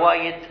أسمع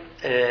وايد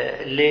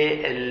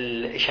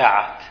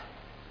للإشاعات،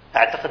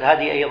 أعتقد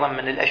هذه أيضا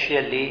من الأشياء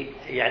اللي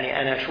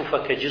يعني أنا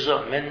أشوفها كجزء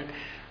من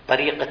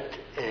طريقة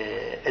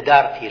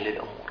إدارتي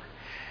للأمور.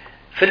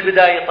 في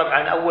البداية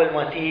طبعا أول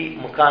ما تي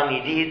مكان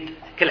جديد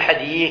كل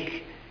حد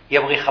يجيك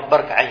يبغي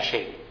يخبرك عن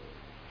شيء،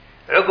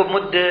 عقب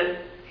مدة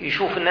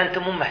يشوف أن أنت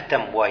مو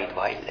مهتم وايد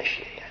بهاي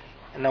الأشياء، يعني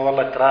أنه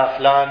والله ترى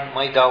فلان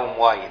ما يداوم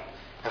وايد،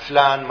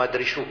 فلان ما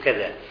أدري شو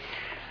كذا.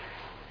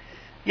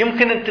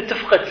 يمكن أنت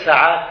تفقد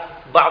ساعات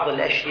بعض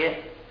الأشياء،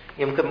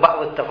 يمكن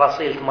بعض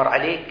التفاصيل تمر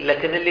عليك،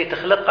 لكن اللي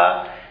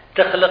تخلقها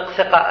تخلق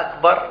ثقة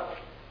أكبر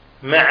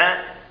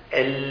مع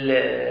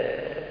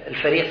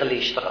الفريق اللي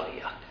يشتغل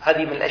وياك.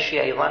 هذه من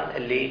الأشياء أيضا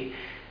اللي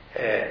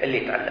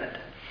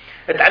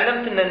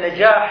تعلمت أن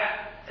النجاح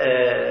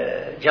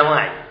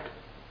جماعي.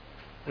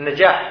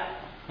 النجاح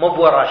مو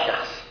بوراء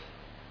شخص،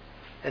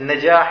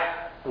 النجاح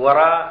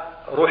وراء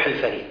روح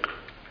الفريق.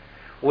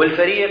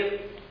 والفريق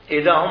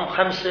إذا هم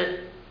 5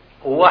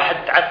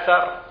 وواحد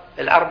تعثر،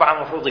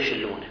 4 مفروض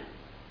يشلونه،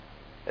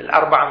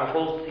 4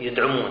 مفروض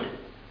يدعمونه،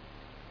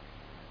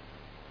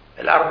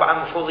 4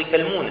 مفروض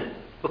يكلمونه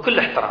بكل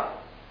احترام.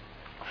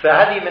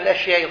 فهذه من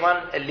الأشياء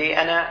أيضا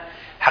اللي أنا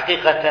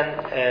حقيقة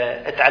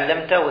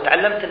اتعلمتها،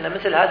 وتعلمت أن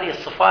مثل هذه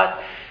الصفات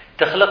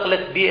تخلق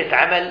لك بيئة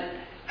عمل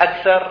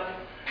أكثر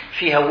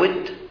فيها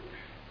ود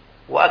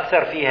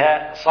وأكثر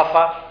فيها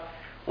صفا،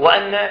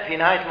 وأن في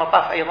نهاية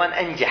المطاف أيضا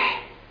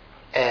أنجح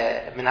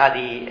من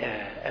هذه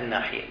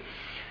الناحية.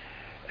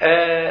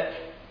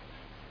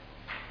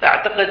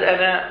 أعتقد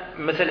أنا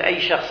مثل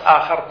أي شخص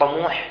آخر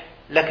طموح،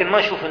 لكن ما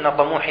أشوف أن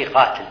طموحي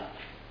قاتل،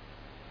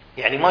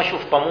 يعني ما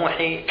أشوف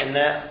طموحي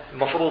أنه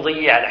مفروض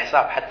يجي على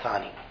حساب حد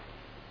ثاني.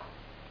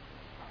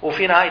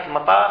 وفي نهاية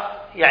المطاف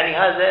يعني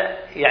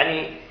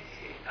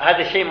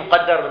هذا شيء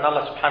مقدر من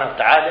الله سبحانه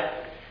وتعالى،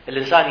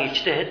 الإنسان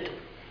يجتهد،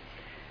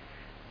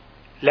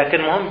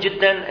 لكن مهم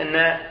جدا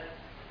أن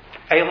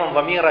أيضا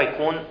ضميره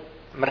يكون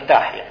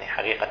مرتاح، يعني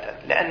حقيقة،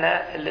 لأن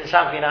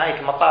الإنسان في نهاية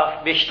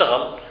المطاف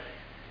بيشتغل،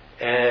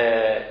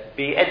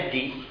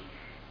 بيأدي،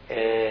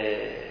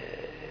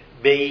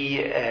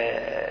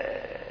 بيقوم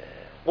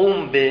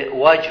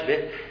بواجبه،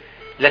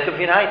 لكن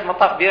في نهاية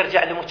المطاف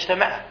بيرجع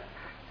لمجتمعه،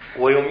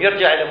 ويوم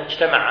يرجع إلى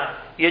مجتمعه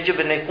يجب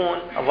أن يكون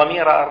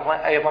ضميره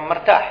أيضا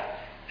مرتاح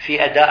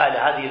في أداء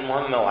لهذه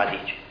المهمة وهذه.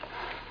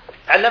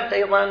 تعلمت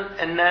أيضا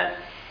أن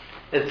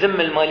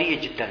الذمة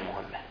المالية جدا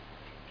مهمة،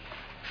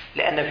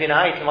 لأن في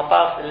نهاية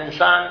المطاف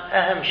الإنسان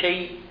أهم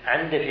شيء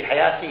عنده في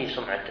حياته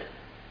سمعته،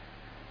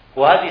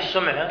 وهذه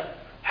السمعة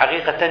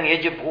حقيقة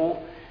يجب هو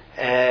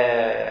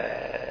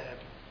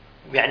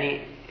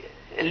يعني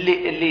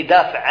اللي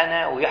يدافع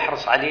عنها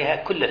ويحرص عليها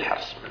كل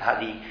الحرص من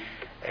هذه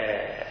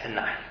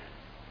الناحية.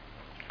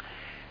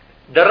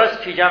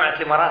 درست في جامعة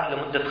الإمارات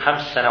لمدة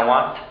 5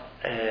 سنوات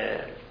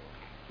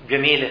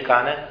جميلة،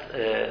 كانت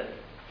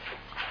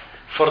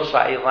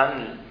فرصة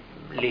أيضا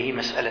اللي هي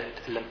مسألة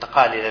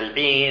الانتقال إلى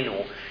العين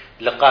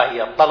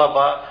ولقاء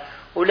الطلبة.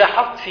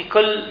 ولاحظت في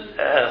كل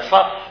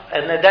صف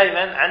أن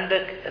دائما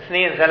عندك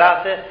 2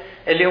 3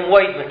 اللي هم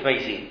وايد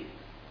متميزين،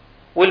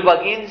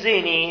 والباقيين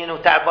زينين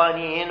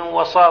وتعبانين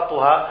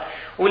ووساطها.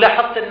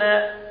 ولاحظت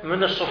أن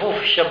من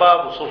الصفوف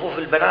الشباب وصفوف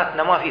البنات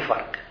أن ما في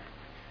فرق.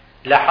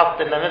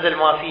 لاحظت أن مثل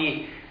ما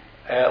في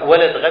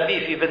ولد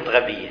غبي في بنت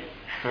غبية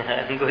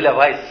نقولها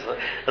بهاي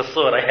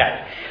الصورة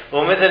يعني،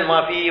 ومثل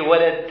ما في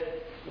ولد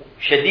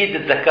شديد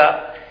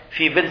الذكاء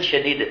في بنت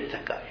شديدة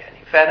الذكاء يعني.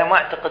 فأنا ما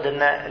أعتقد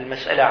أن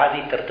المسألة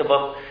هذه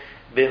ترتبط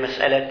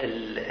بمسألة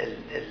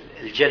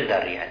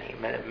الجندر، يعني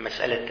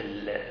مسألة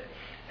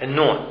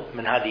النوع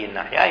من هذه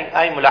الناحية.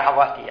 هاي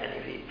ملاحظاتي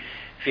يعني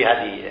في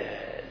هذه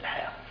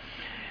الحياة.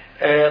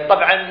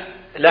 طبعا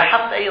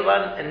لاحظت أيضا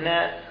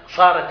أن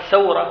صارت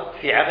ثورة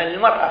في عمل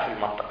المرأة في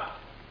المنطقة،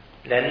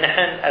 لأن نحن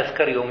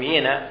أذكر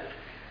يومينا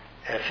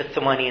في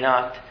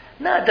الثمانينات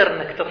نادر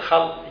أنك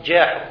تدخل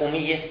جهة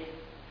حكومية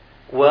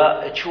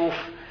وتشوف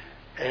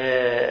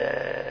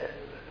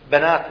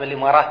بنات من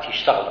الإمارات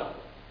يشتغلوا،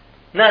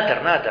 نادر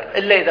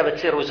إلا إذا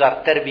بتصير وزارة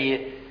التربية،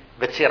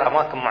 بتصير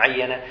أماكن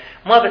معينة،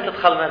 ما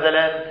بتدخل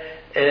مثلا.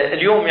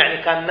 اليوم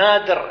يعني كان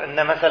نادر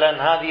أن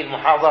مثلا هذه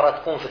المحاضرة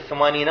تكون في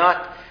الثمانينات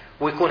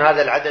ويكون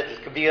هذا العدد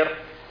الكبير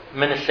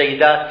من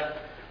السيدات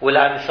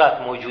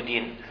والآنسات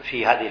موجودين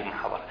في هذه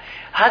المحاضرة.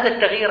 هذا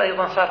التغيير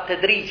أيضا صار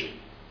تدريجي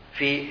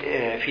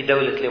في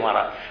دولة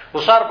الإمارات،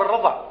 وصار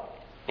بالرضا،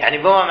 يعني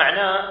بما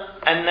معناه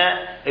أن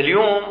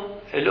اليوم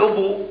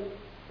الأبو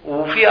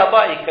وفي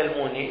آباء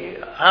يكلموني،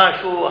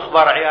 ها شو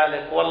أخبار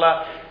عيالك؟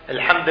 والله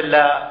الحمد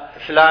لله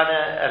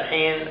فلانة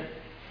الحين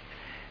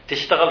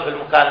تشتغل في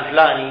المكان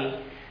الفلاني،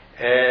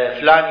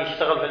 فلان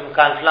يشتغل في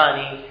المكان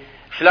الفلاني،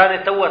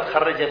 فلانة توها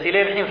تخرجت،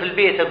 لين الحين في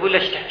البيت أقول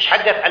ليش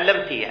حقا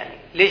تعلمتي، يعني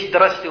ليش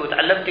درستي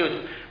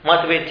وتعلمتي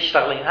وما تبين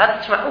تشتغلين؟ هذا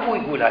تسمع هو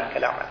يقول هذا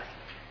الكلام هذا.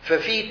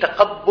 ففي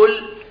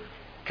تقبل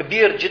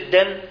كبير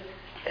جدا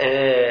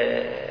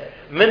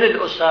من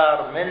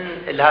الأسر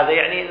من هذا،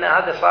 يعني أن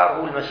هذا صار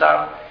هو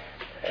المسار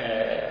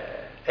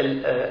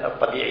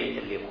الطبيعي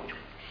اللي موجود.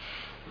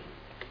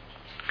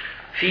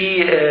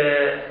 في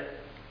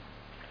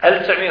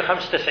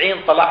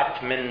 1995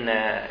 طلعت من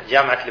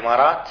جامعة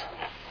الإمارات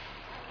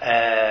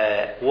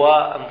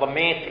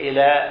وانضميت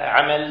إلى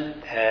عمل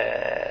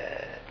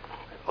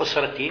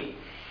أسرتي،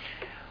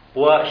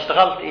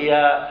 واشتغلت.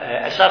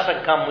 أساسا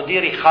كان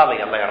مديري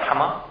خالي الله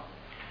يرحمه،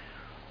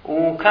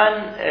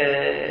 وكان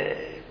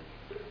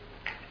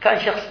كان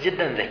شخص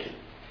جدا ذكي.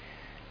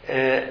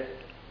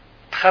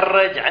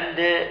 تخرج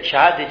عنده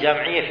شهادة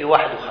جامعية في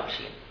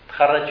 51،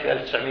 تخرج في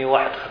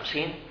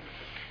 1951،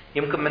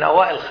 يمكن من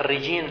أوائل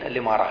خريجين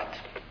الإمارات.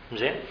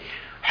 زين،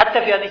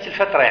 حتى في هذه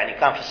الفترة يعني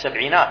كان في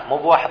السبعينات، مو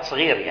بواحد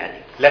صغير يعني،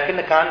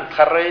 لكنه كان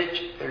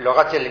تخرج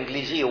لغته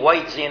الإنجليزية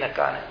وايد زينة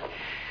كانت.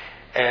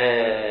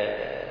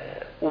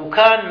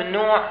 وكان من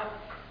نوع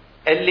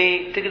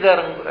اللي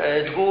تقدر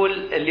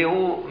تقول اللي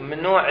هو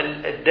من نوع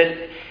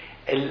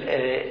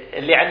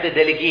اللي عنده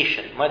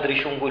ديليجيشن، ما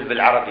أدري شو نقول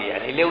بالعربي،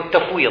 يعني اللي هو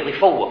التفويض،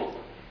 يفوض.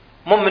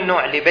 مو من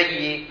النوع اللي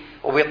بيجي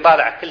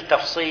وبيطالع كل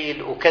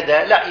تفصيل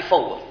وكذا، لا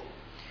يفوض.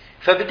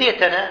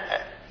 فبديت أنا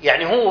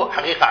يعني، هو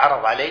حقيقة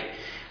عرض علي،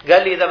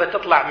 قال لي إذا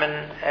بتطلع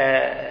من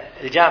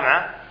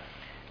الجامعة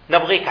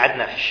نبغيك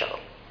عندنا في الشغل.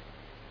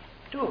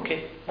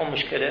 اوكي، مو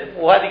مشكلة.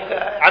 وهذه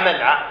عمل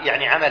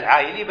يعني عمل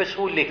عائلي، بس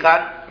هو اللي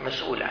كان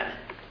مسؤول عنه.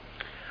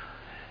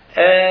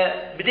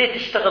 بديت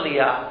اشتغل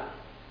اياه،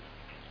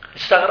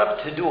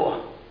 استغربت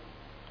هدوءه،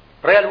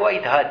 ريال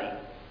وايد هادي.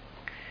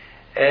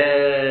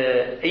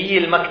 اي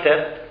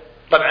المكتب،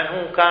 طبعا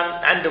هو كان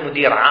عنده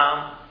مدير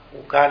عام،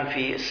 وكان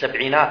في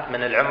السبعينات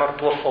من العمر،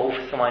 توفى في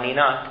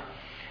الثمانينات.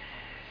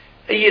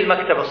 اي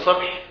المكتب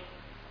الصبح،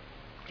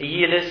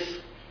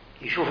 يجلس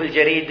يشوف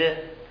الجريدة،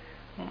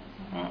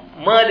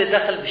 ما له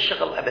دخل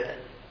بالشغل أبدا،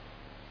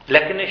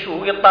 لكنه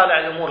شو يطالع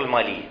الأمور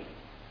المالية،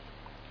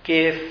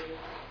 كيف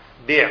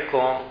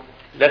بيعكم،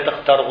 لا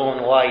تقترضون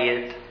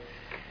وايد،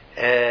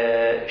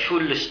 شو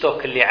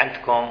الستوك اللي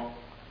عندكم.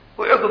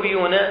 وعقب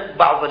يونا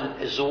بعض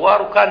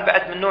الزوار، وكان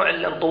بعد من نوع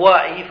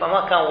الانطوائي،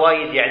 فما كان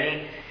وايد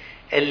يعني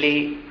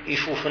اللي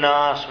يشوف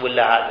ناس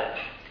ولا هذا.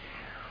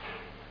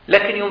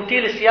 لكن يوم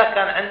تجلس يا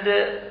كان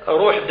عنده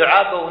روح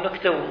دعابة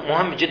ونكتة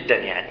مهم جدا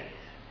يعني.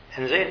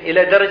 إنزين،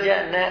 إلى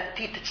درجة أن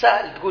تيجي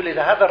تتساءل تقول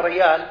إذا هذا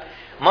الرجال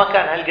ما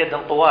كان هالقد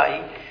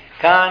انطوائي،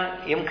 كان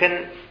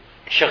يمكن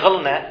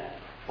شغلنا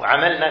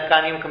وعملنا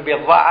كان يمكن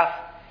بيتضاعف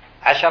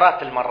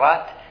عشرات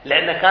المرات،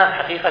 لأنه كان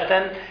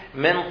حقيقة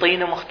من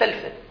طينة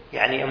مختلفة.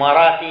 يعني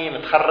إماراتي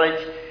متخرج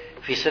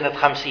في سنة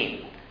 50،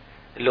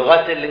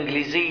 اللغة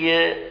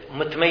الإنجليزية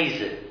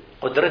متميزة،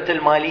 قدرته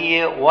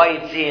المالية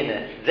وايد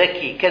زينة،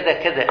 ذكي كذا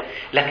كذا،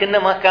 لكنه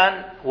ما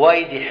كان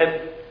وايد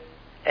يحب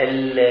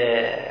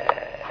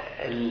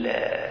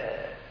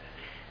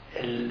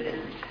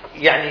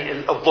يعني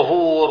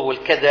الظهور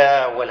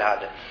والكذا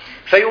والهذا.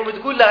 فيوم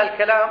تقول له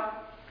الكلام،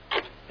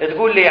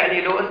 تقول لي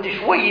يعني لو أنت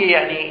شوية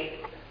يعني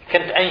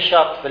كنت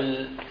أنشط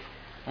في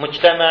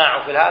المجتمع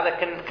وفي هذا،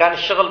 كان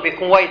الشغل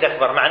بيكون وايد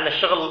أكبر، مع أن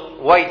الشغل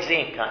وايد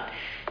زين كان.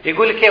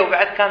 يقول لك إيه،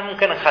 وبعد كان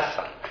ممكن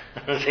نخسر.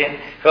 زين،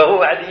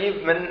 فهو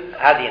عديب من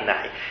هذه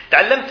الناحية.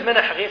 تعلمت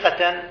منه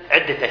حقيقة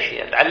عدة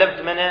أشياء.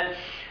 تعلمت منه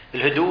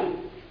الهدوء،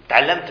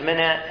 تعلمت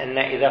منه أن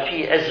إذا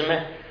في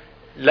أزمة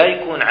لا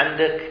يكون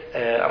عندك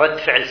رد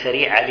فعل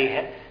سريع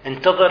عليها،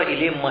 انتظر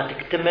إلين ما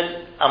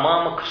تكتمل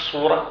أمامك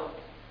الصورة.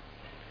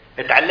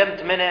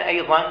 تعلمت منه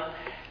أيضا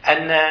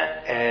أن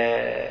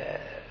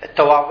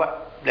التواضع،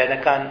 لأنه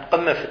كان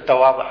قمة في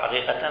التواضع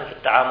حقيقة في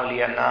التعامل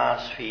مع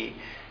الناس، في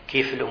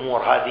كيف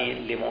الأمور هذه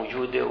اللي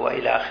موجودة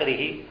وإلى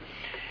آخره.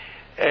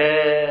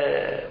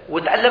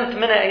 وتعلمت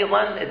منه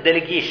أيضا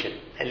الديليجيشن،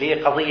 اللي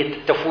هي قضية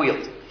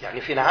التفويض.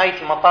 يعني في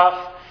نهاية المطاف،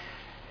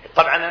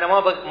 طبعا أنا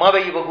ما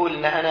بقول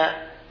أن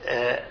أنا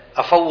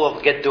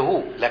أفوض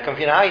قده، لكن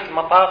في نهاية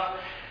المطاف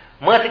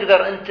ما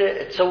تقدر أنت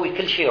تسوي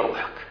كل شيء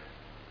روحك،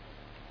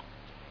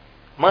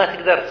 ما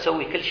تقدر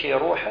تسوي كل شيء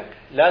روحك.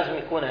 لازم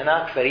يكون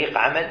هناك فريق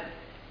عمل.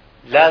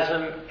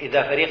 لازم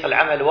إذا فريق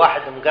العمل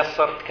واحد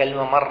مقصر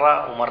تكلمه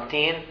مرة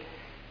ومرتين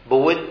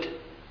بود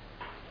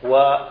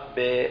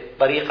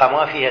وبطريقة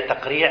ما فيها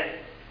تقريع،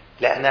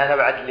 لأن أنا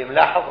بعد اللي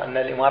ملاحظ أن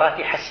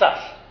الإماراتي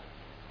حساس،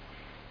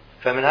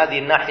 فمن هذه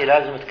الناحية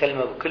لازم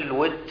تكلمه بكل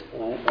ود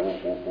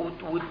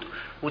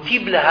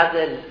وتجيب له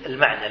هذا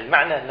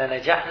المعنى أن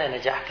نجاحنا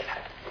نجاح كل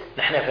حد،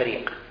 نحن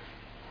فريق.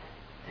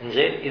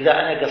 إنزين، إذا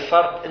أنا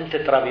قصرت أنت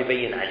ترى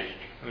بيبين عليك.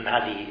 من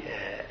هذه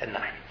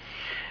الناحية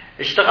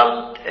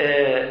اشتغلت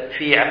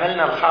في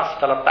عملنا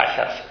الخاص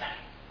 13 سنة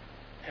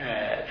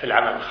في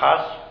العمل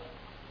الخاص.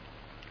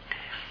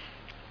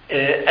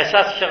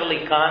 أساس شغلي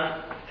كان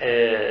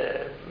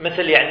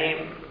مثل يعني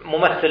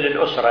ممثل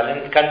الأسرة،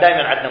 لأن كان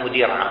دائما عندنا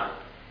مدير عام،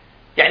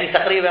 يعني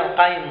تقريبا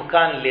قايم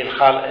مكان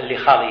اللي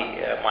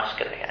خالي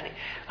ماسكنه. يعني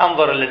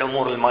أنظر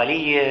للأمور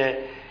المالية،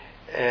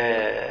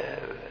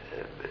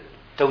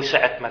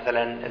 توسعة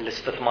مثلا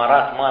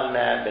الاستثمارات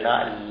مالنا،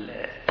 بناء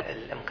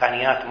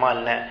الإمكانيات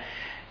مالنا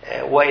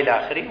وإلى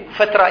آخره.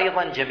 وفترة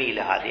أيضا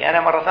جميلة هذه.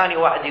 أنا مرة ثانية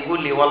واحد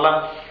يقول لي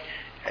والله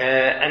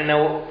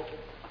أنه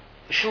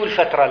شو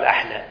الفترة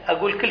الأحلى؟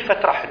 أقول كل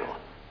فترة حلوة،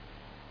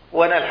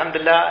 وأنا الحمد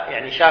لله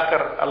يعني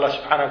شاكر الله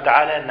سبحانه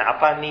وتعالى أن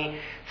أعطاني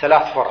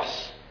 3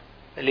 فرص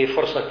لي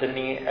فرصة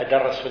أني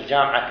أدرس في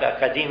الجامعة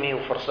كأكاديمي،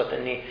 وفرصة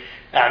أني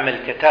أعمل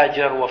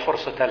كتاجر،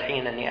 وفرصة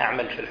الحين أني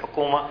أعمل في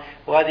الحكومة،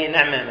 وهذه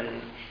نعمة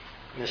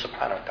من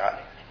سبحانه وتعالى.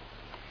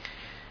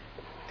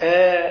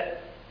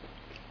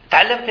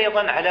 تعلمت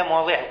أيضا على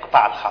مواضيع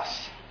القطاع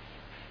الخاص.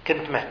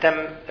 كنت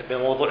مهتم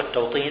بموضوع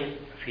التوطين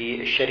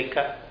في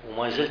الشركة،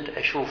 وما زلت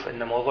أشوف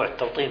أن موضوع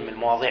التوطين من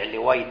المواضيع اللي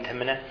وايد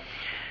تهمنا.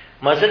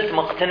 ما زلت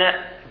مقتنع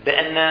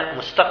بأن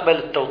مستقبل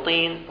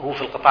التوطين هو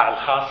في القطاع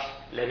الخاص،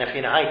 لأن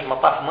في نهاية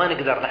المطاف ما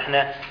نقدر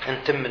نحن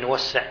نتم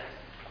نوسع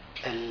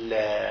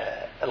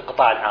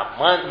القطاع العام.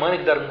 ما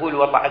نقدر نقول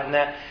والله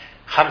عندنا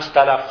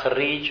 5000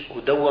 خريج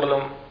ودور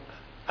لهم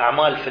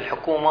أعمال في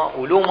الحكومة،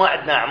 ولو ما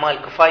عندنا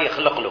أعمال كفاية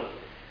خلق لهم.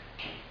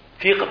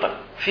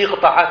 في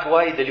قطاعات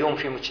وايد اليوم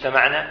في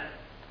مجتمعنا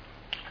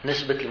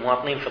نسبة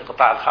المواطنين في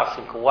القطاع الخاص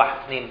يمكن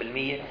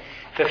 1-2%،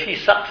 ففي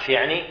سقف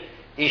يعني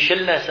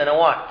يشلنا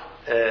سنوات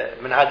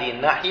من هذه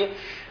الناحية.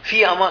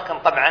 في أماكن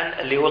طبعا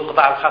اللي هو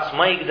القطاع الخاص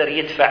ما يقدر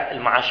يدفع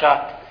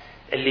المعاشات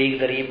اللي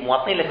يقدر يجيب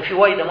مواطنين، لكن في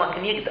وايد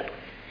أماكن يقدر.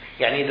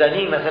 يعني إذا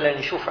ني مثلا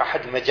نشوف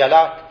أحد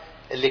المجالات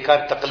اللي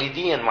كانت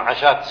تقليديا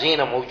معاشات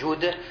زينة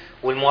موجودة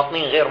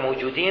والمواطنين غير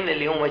موجودين،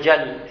 اللي هو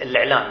مجال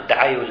الإعلان،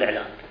 الدعاية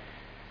والإعلان.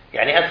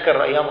 يعني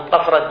أذكر أيام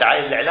الطفرة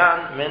الدعاية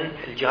والإعلان من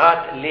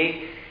الجهات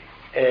اللي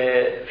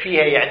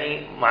فيها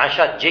يعني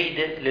معاشات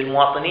جيدة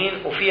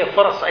للمواطنين وفيها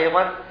فرص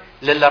أيضا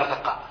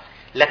للارتقاء،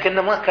 لكن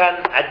ما كان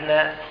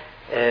عندنا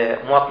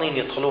مواطنين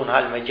يدخلون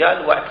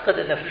هالمجال. وأعتقد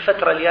أن في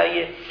الفترة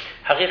الجاية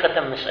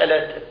حقيقة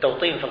مسألة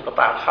التوطين في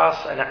القطاع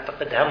الخاص أنا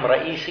أعتقد هم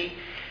رئيسي،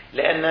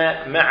 لأن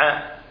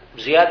مع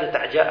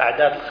زيادة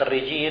أعداد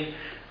الخريجين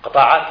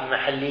القطاعات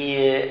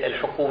المحلية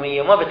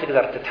الحكومية ما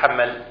بتقدر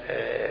تتحمل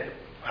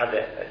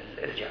هذا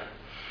الجانب.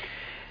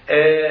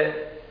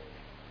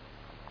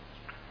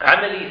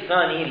 عملي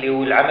الثاني اللي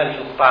هو العمل في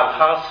القطاع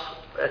الخاص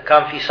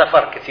كان في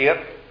سفر كثير،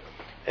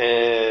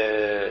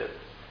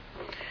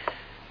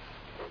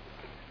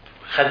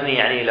 خذني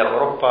يعني إلى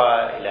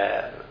أوروبا،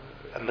 إلى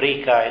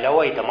أمريكا، إلى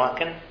وايد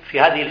أماكن. في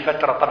هذه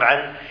الفترة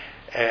طبعا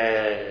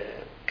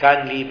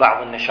كان لي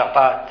بعض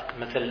النشاطات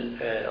مثل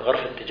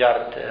غرفة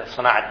تجارة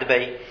صناعة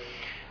دبي،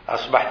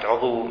 أصبحت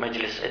عضو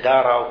مجلس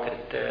إدارة،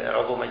 وكنت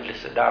عضو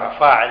مجلس إدارة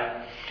فاعل.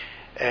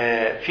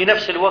 في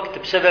نفس الوقت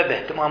بسبب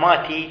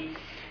اهتماماتي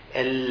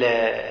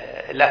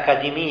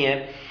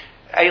الأكاديمية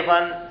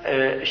أيضا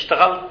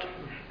اشتغلت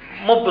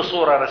مو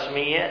بصورة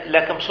رسمية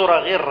لكن بصورة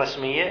غير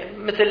رسمية،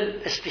 مثل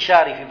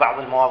استشاري في بعض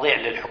المواضيع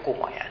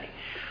للحكومة. يعني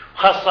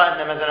خاصة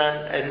أن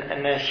مثلا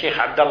أن الشيخ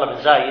عبد الله بن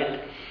زايد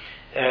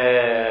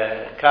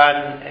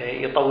كان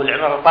يطول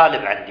عمره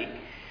طالب عندي،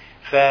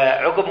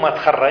 فعقب ما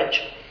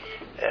تخرج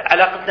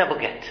علاقتنا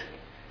بقت.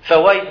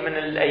 فوايد من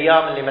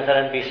الأيام اللي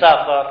مثلا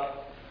بيسافر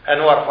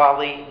أنور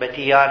فاضي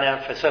بتيانا،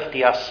 فصرت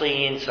يا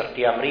الصين، صرت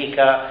يا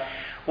أمريكا،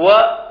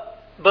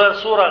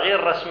 وبصورة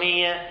غير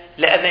رسمية،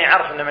 لأنه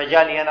يعرف أن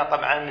مجالي أنا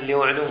طبعا اللي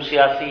هو علوم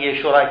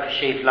سياسية، شو رأيك في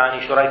الشيء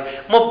الفلاني، شو رأيك،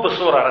 مو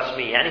بصورة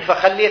رسمية يعني.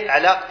 فخليت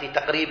علاقتي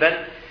تقريبا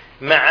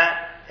مع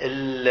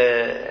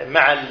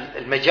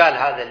المجال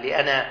هذا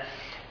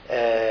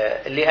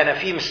اللي أنا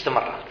فيه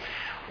مستمرة،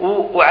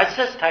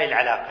 وعززت هاي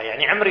العلاقة.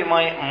 يعني عمري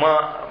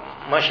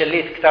ما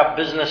شليت كتاب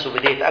بزنس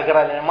وبديت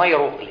أقرأ، لأن ما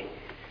يروق لي.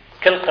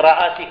 كل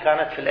قراءاتي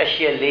كانت في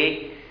الأشياء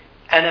اللي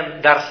أنا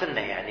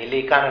دارسنها، يعني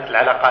اللي كانت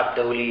العلاقات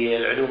الدولية،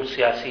 العلوم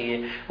السياسية،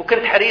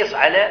 وكنت حريص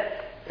على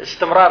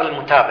استمرار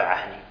المتابعة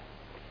هنا.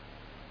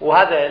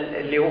 وهذا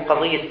اللي هو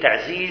قضية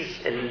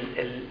تعزيز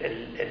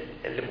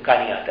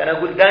الإمكانيات. أنا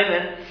أقول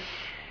دائما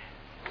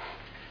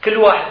كل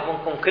واحد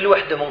منكم، كل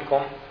وحدة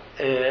منكم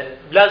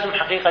لازم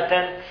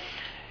حقيقة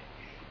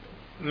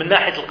من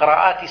ناحية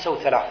القراءات يسوي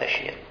 3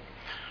 أشياء.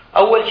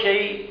 أول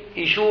شيء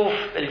يشوف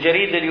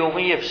الجريدة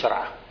اليومية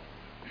بسرعة،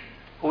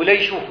 ولا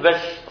يشوف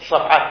بس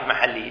الصفحات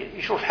المحلية،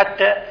 يشوف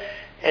حتى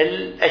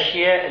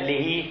الأشياء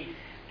اللي هي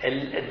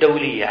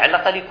الدولية، على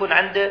الأقل يكون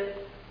عنده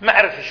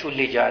معرفة شو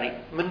اللي جاري،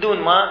 من دون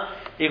ما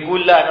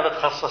يقول لا أنا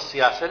بتخصص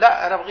سياسة،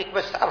 لا أنا بغيك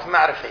بس تعرف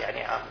معرفة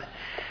يعني عامة.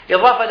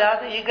 إضافة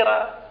لهذا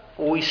يقرأ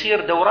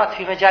ويصير دورات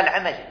في مجال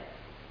عمله،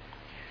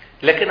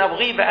 لكن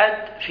أبغيه بعد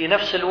في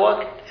نفس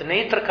الوقت أنه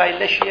يترك هاي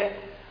الأشياء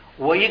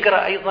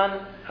ويقرأ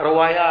أيضا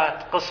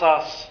روايات،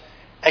 قصص،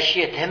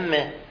 أشياء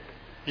تهمه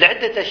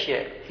لعدة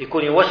أشياء،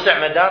 يكون يوسع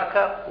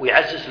مداركه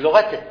ويعزز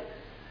لغته.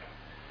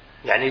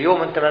 يعني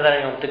اليوم أنت مثلا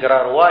يوم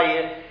تقرأ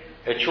رواية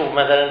تشوف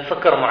مثلا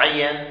فكر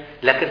معين،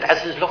 لكن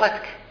تعزز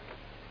لغتك.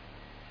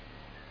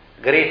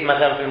 قريت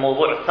مثلا في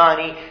الموضوع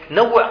الثاني،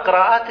 نوع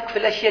قراءاتك في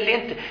الأشياء اللي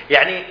أنت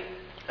يعني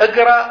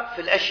اقرأ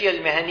في الأشياء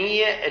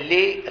المهنية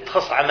اللي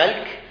تخص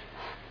عملك،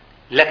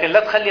 لكن لا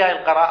تخلي هاي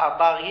القراءة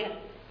طاغية،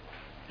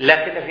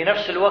 لكن في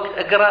نفس الوقت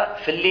اقرأ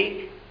في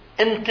اللي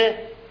أنت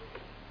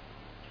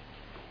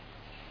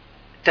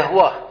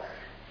تهواه.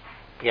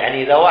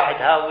 يعني إذا واحد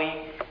هاوي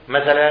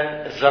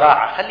مثلا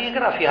الزراعة، خليه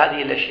يقرأ في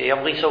هذه الأشياء،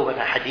 يبغي يسوي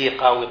مثلا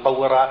حديقة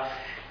ويطورها.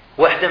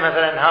 واحدة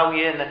مثلا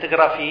هاوية أن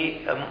تقرأ في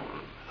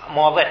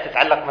مواضيع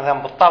تتعلق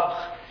مثلا بالطبخ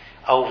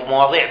أو في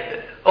مواضيع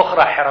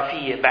أخرى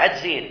حرفية، بعد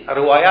زين،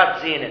 روايات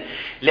زينة،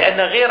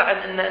 لأن غير عن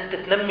أن أنت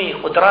تنمي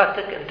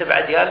قدراتك، أنت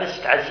بعد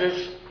جالس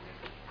تعزز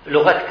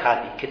لغتك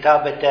هذه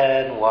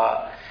كتابة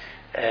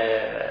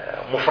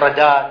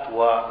ومفردات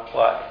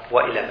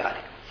وإلى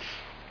ذلك.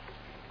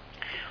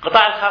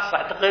 القطاع الخاص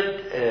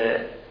أعتقد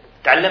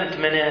تعلمت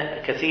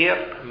منه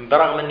كثير،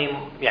 برغم أني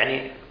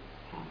يعني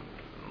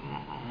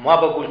ما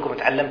بقول لكم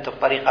تعلمت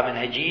بطريقة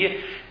منهجية،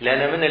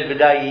 لأن من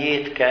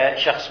البدايات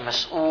كشخص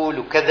مسؤول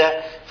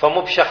وكذا،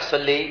 فمو بشخص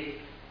اللي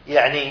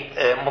يعني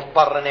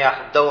مضطر أن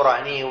يأخذ دورة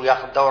هني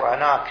ويأخذ دورة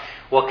هناك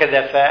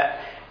وكذا،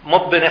 فمو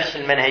بنفس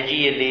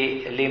المنهجية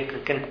اللي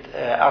يمكن كنت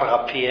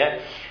أرغب فيها.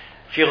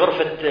 في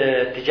غرفة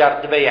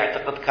تجارة دبي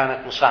أعتقد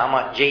كانت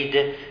مساهمات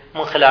جيدة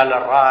من خلال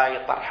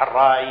الرأي، طرح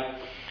الرأي.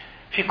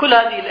 في كل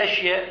هذه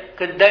الأشياء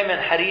كنت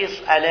دائما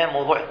حريص على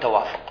موضوع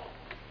التوافق.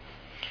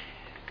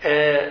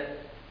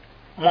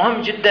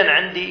 مهم جدا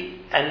عندي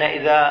أن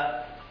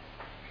إذا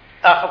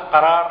أخذ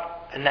قرار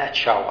أن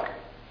أتشاور.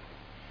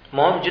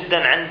 مهم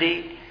جدا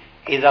عندي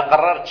إذا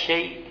قررت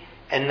شيء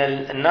أن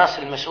الناس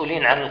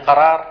المسؤولين عن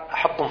القرار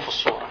أحطهم في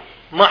الصورة.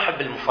 ما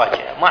أحب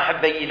المفاجأة، ما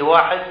أحب أجي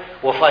لواحد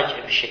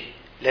وفاجئ بشيء،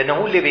 لأنه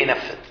هو اللي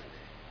بينفذ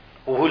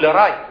وهو له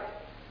رأي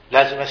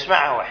لازم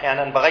أسمعه،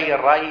 وأحيانا بغير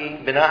رأيي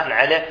بناء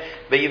على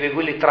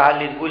بيقول لي ترى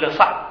اللي تقوله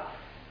صعب،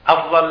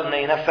 أفضل أنه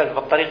ينفذ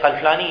بالطريقة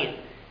الفلانية.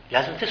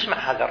 لازم تسمع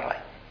هذا الرأي،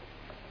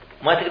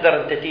 ما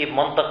تقدر أنت تجيب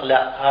منطق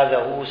لا هذا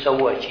هو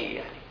سوى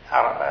شيء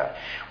يعني.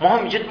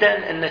 مهم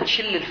جدا أن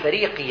تشل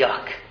الفريق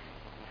إياك،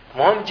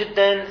 مهم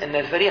جدا أن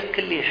الفريق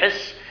كله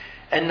يحس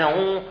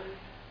أنه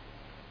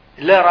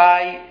له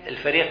رأي،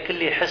 الفريق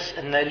كله يحس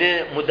أنه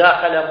له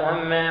مداخلة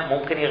مهمة،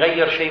 ممكن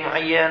يغير شيء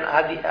معين.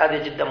 هذا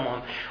جدا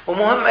مهم.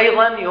 ومهم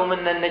أيضا يوم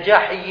أن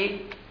النجاح يجي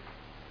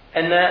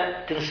أن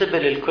تنسبه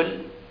للكل،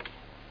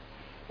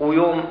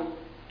 ويوم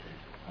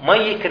ما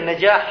يجيك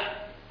النجاح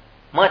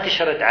ما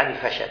تشرد عن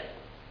الفشل،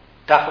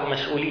 تأخذ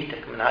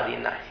مسؤوليتك من هذه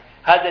الناحية.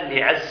 هذا اللي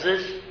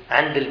يعزز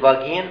عند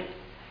الباقين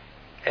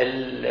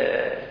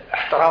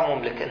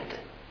احترامهم لك أنت،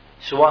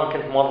 سواء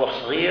كنت موظف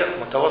صغير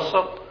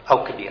متوسط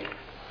أو كبير.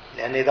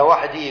 لأن إذا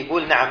واحد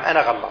يقول نعم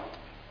أنا غلط،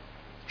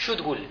 شو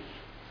تقول؟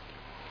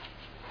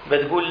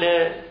 بتقول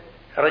له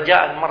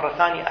رجاء مرة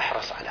ثانية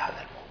أحرص على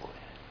هذا الموضوع.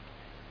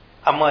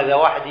 أما إذا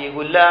واحد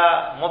يقول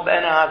لا مو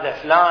بأنا، هذا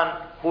فلان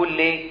هو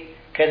اللي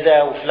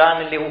كذا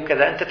وفلان اللي هو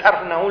كذا، أنت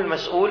تعرف أنه هو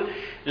المسؤول،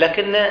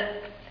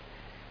 لكنه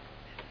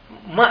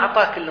ما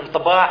أعطاك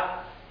الانطباع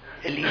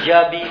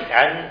الإيجابي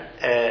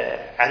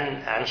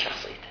عن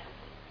شخصيته.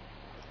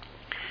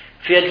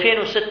 في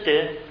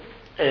 2006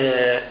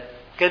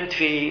 كنت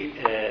في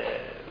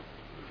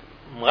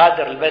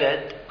مغادر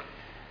البلد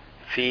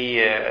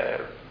في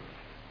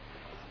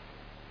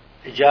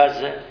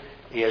إجازة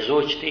هي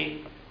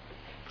زوجتي،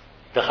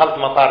 دخلت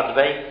مطار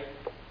دبي،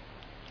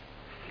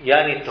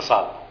 يعني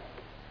اتصال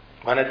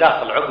وأنا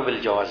داخل عقب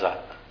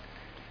الجوازات.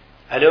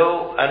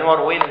 ألو أنور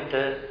وين أنت؟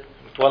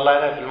 قلت والله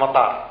أنا في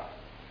المطار.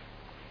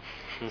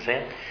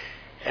 زين.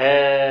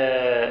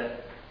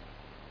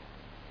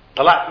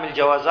 طلعت من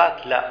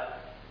الجوازات؟ لا.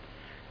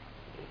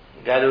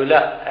 قالوا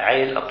لا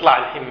عيل اطلع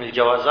الحين من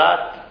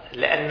الجوازات،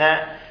 لأن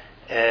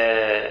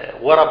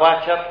ورا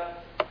باكر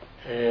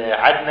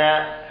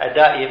عدنا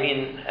أداء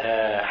يمين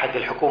حق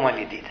الحكومة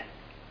الجديدة.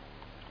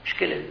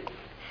 مشكلة.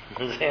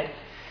 زين.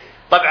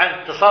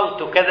 طبعا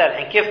اتصلت وكذا،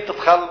 الحين كيف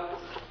تدخل؟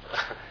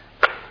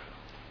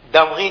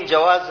 دامغين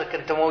جوازك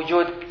أنت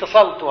موجود،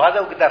 اتصلت وهذا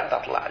وقدرت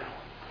أطلع له.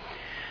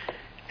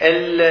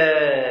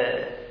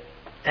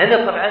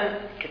 هنا طبعا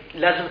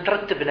لازم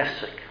ترتب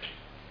نفسك.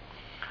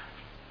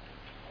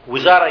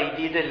 وزارة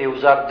جديدة اللي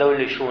وزارة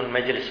الدولة شؤون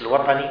المجلس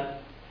الوطني،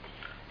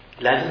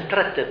 لازم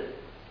ترتب.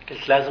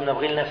 قلت لازم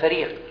نبغي لنا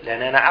فريق،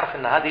 لأن أنا أعرف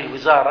أن هذه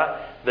الوزارة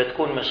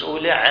بتكون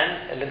مسؤولة عن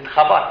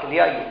الانتخابات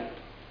الجاية.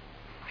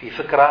 في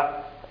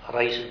فكرة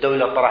رئيس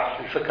الدولة طرح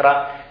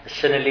الفكرة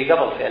السنة اللي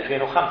قبل في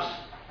 2005،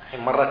 الحين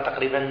مرت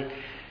تقريبا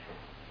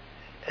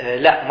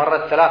لا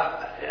مرت 3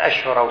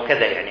 أشهر أو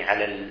كذا يعني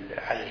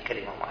على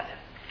الكلمة مالها.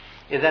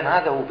 إذن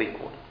هذا هو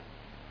بيكون.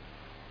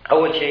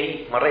 أول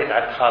شيء مريت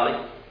عند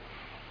خالي،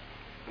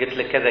 قلت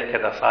له كذا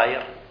كذا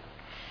صاير،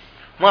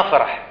 ما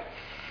فرح.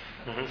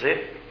 زين،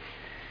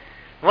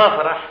 ما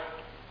فرح.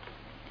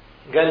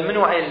 قال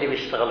منو عيل اللي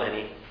بيشتغل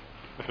هني؟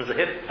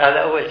 زين، هذا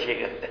أول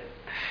شيء قلت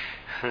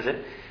له.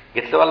 زين،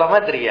 قلت له والله ما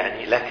أدري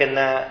يعني، لكن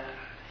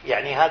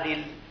يعني هذه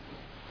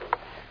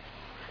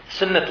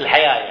سنة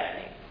الحياة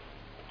يعني.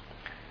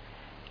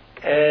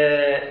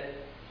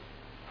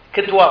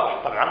 كنت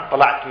واضح طبعا،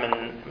 طلعت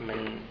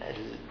من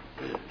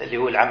اللي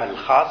هو العمل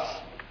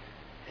الخاص،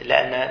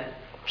 لأن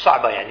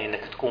صعبة يعني أنك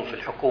تكون في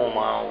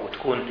الحكومة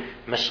وتكون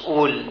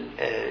مسؤول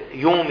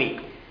يومي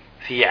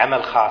في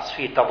عمل خاص،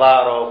 في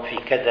تضارب، في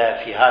كذا،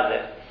 في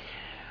هذا.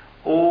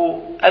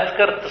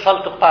 وأذكر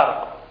اتصلت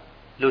بطارق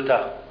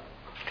لوتا،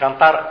 كان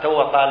طارق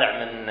توه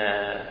طالع من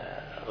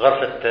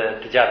غرفة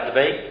تجارة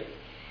دبي،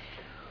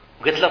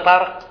 وقلت له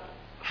طارق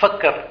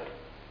فكر.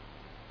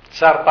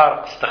 صار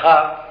طارق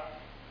استخار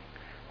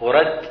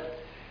ورد،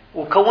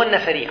 وكونا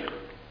فريق.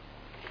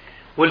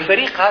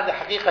 والفريق هذا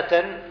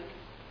حقيقة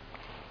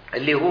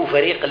اللي هو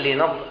فريق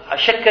اللي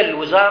شكل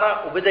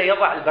الوزارة وبدأ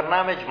يضع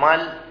البرنامج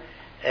مال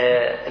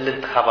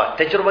الانتخابات.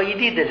 تجربة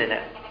جديدة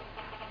لنا.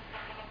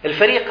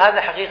 الفريق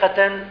هذا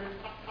حقيقة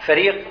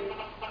فريق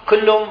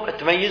كلهم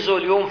تميزوا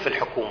اليوم في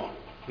الحكومة،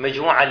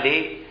 مجموعة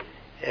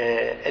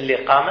اللي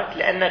قامت،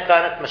 لأنها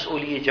كانت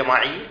مسؤولية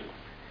جماعية،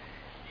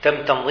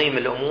 تم تنظيم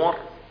الأمور.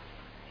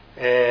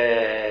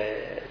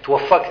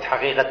 توفقت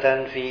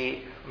حقيقة في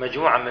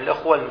مجموعة من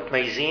الأخوة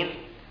المتميزين،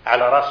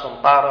 على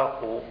رأسهم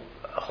طارق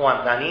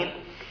وأخوان ثانيين،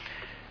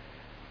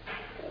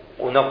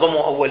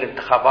 ونظموا أول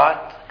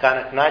انتخابات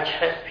كانت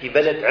ناجحة في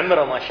بلد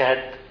عمره ما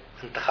شهد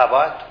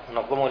انتخابات،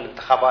 ونظموا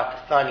الانتخابات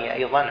الثانية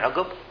أيضا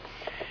عقب،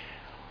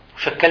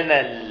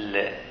 وشكلنا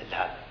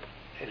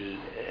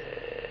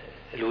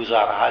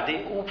الوزارة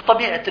هذه.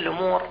 وبطبيعة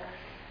الأمور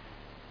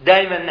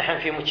دائما نحن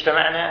في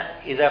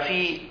مجتمعنا إذا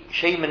في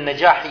شيء من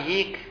نجاح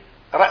يجيك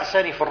رأسا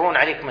يفرون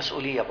عليك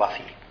مسؤولية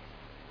إضافية،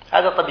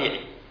 هذا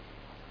طبيعي،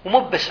 ومو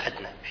بس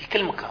عندنا، في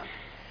كل مكان.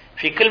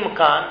 في كل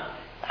مكان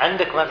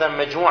عندك مثلا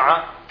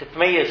مجموعة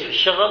تتميز في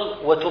الشغل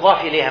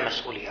وتضاف إليها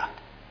مسؤوليات.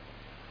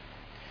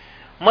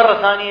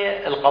 مرة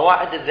ثانية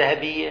القواعد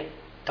الذهبية: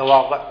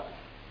 تواضع،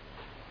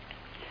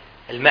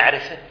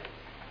 المعرفة،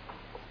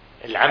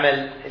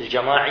 العمل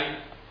الجماعي،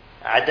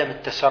 عدم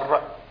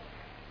التسرع.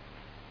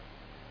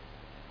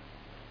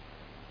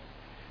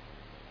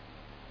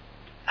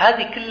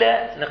 هذه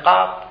كلها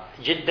نقاط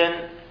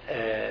جدا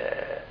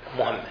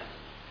مهمة.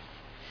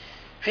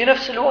 في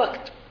نفس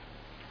الوقت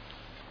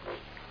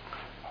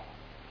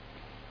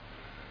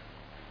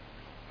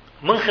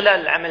من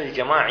خلال العمل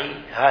الجماعي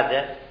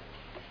هذا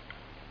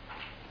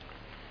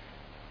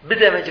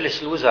بدأ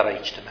مجلس الوزراء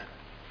يجتمع.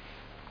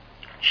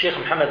 الشيخ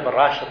محمد بن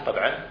راشد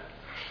طبعا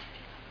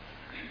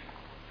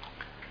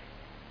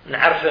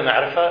نعرفه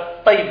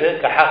معرفة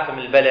طيبة كحاكم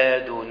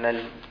البلد،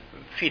 وأن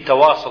في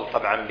تواصل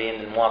طبعا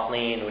بين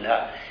المواطنين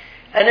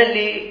أنا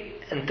اللي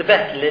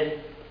انتبهت له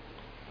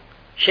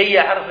شيء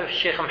أعرفه في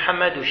الشيخ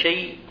محمد،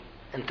 وشيء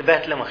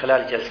انتبهت له من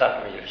خلال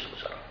جلسات مجلس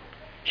الوزراء.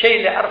 شيء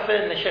اللي أعرفه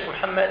أن الشيخ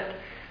محمد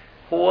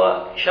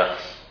هو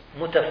شخص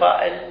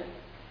متفائل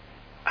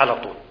على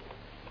طول،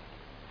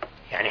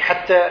 يعني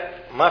حتى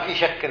ما في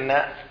شك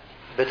أن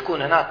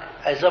بتكون هناك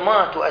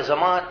أزمات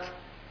وأزمات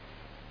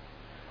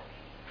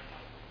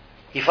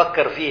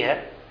يفكر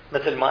فيها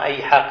مثل ما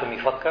أي حاكم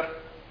يفكر،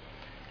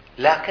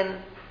 لكن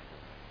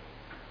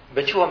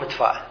بتشوفه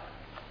متفائل.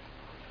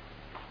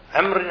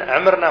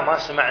 عمرنا ما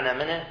سمعنا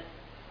منه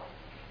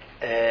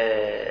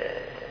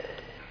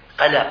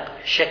قلق،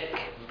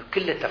 شك،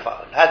 بكل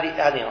التفاؤل.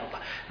 هذه نقطة.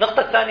 النقطة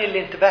الثانية اللي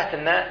انتبهت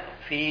لنا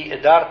في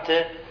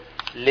إدارته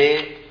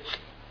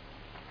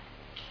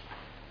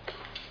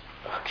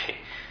أوكي،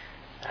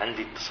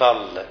 عندي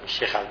اتصال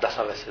الشيخ عبد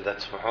الحصر، بس إذا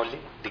تسمحوا لي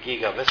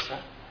دقيقة بس.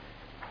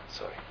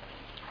 سوري،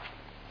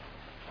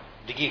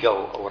 دقيقة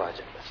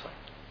وراجع بس.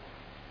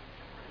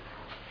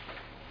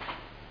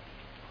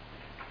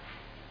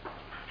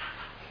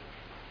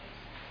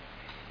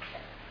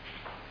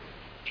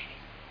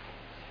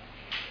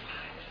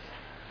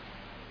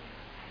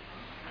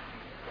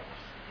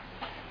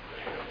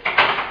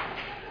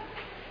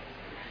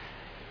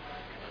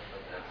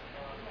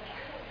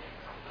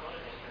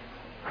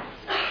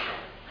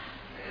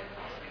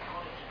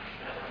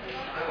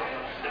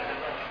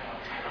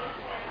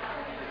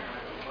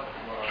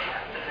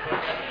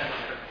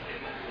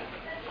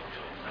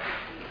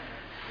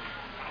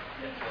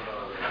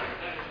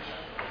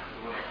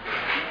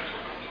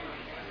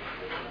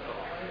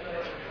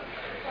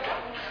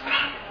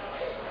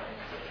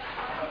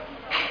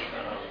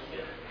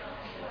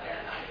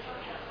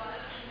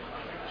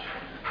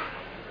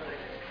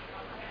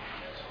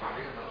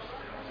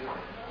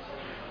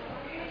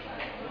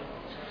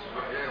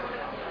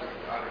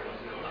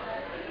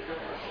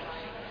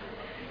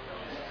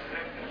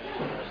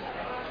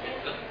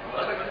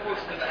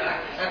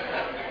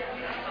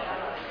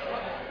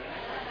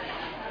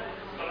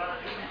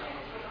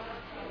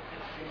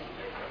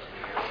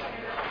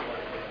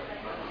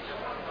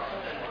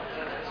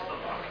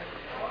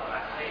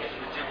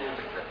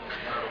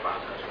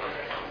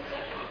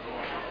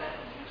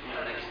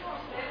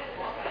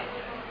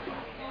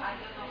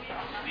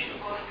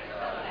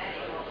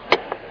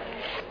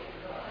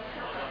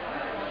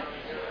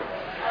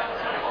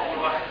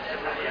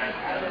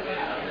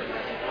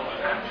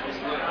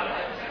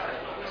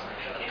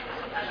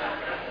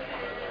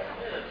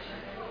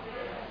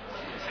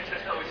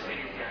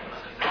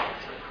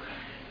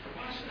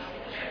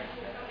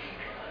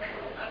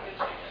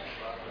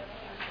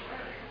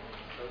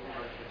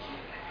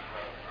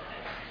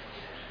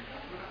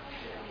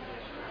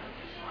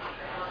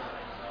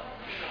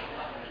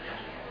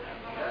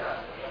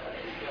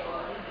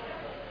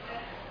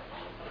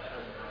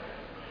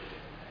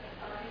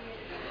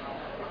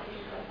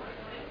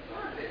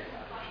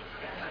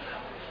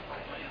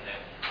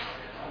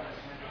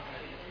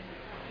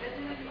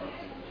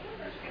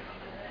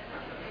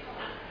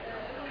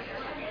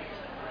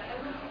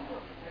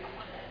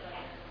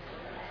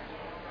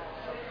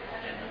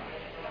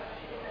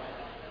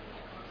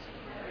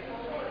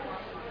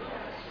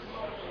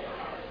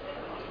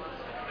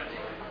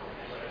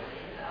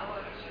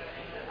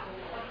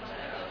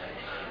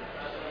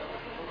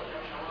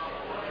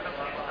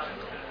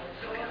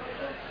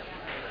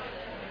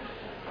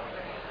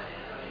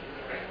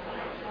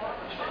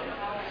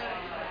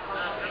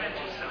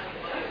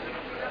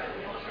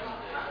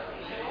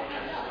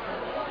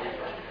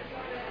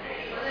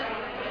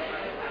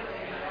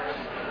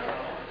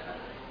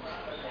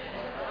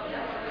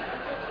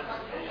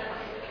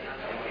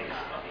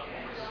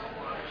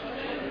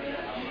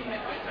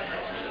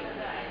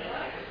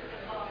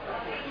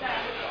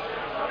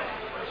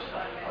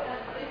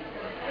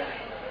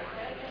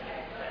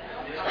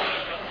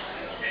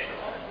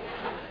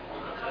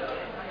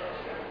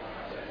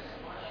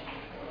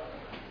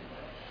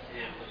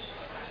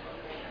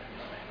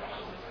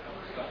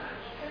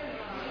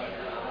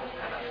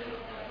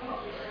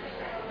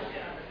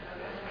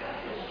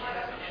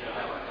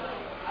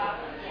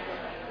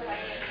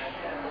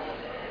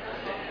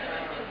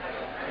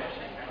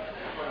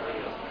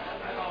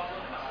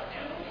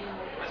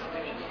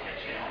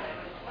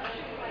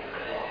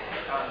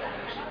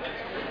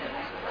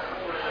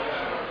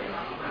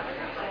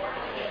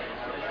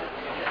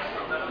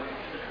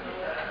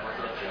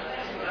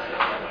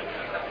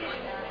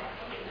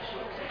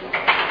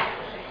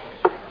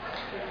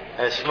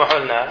 اسمحوا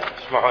لنا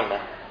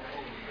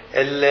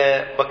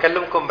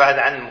بكلمكم بعد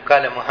عن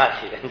مكالمة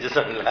هاتفية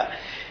جزاكم الله.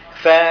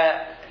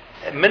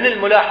 فمن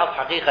الملاحظ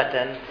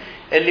حقيقة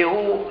اللي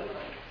هو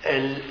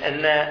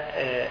أن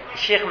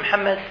الشيخ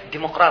محمد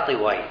ديمقراطي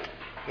وايد.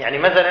 يعني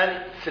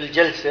مثلا في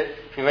الجلسة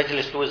في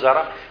مجلس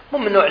الوزراء مو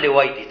من النوع اللي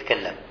وايد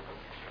يتكلم.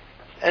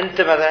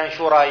 أنت مثلا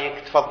شو رأيك،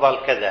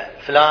 تفضل كذا،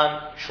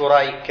 فلان شو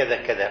رأيك كذا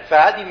كذا.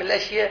 فهذه من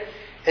الأشياء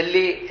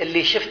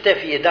اللي شفتها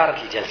في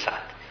إدارة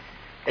الجلسات.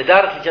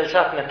 إدارة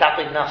الجلسات أن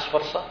تعطي الناس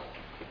فرصة،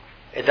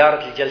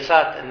 إدارة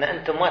الجلسات أن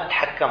أنت ما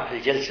تتحكم في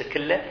الجلسة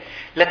كلها،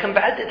 لكن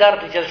بعد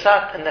إدارة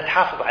الجلسات أن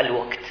تحافظ على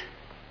الوقت.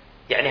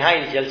 يعني هاي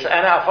الجلسة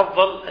أنا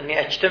أفضل أني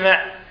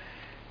أجتمع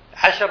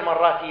 10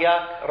 مرات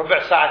إياك ربع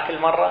ساعة كل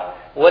مرة،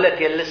 ولا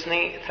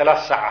تجلسني 3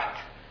 ساعات،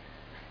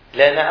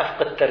 لأن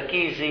أفقد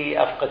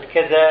تركيزي، أفقد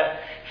كذا.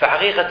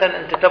 فحقيقة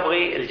أنت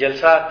تبغي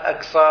الجلسات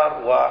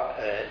أكثر.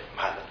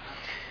 وهذا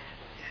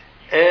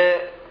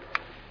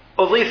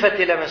أضيفت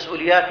إلى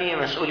مسؤولياتي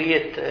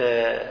مسؤولية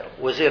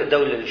وزير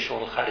دولة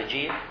للشؤون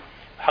الخارجية.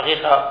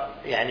 حقيقة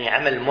يعني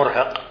عمل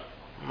مرهق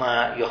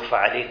ما يخفى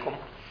عليكم.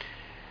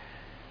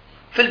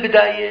 في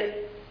البداية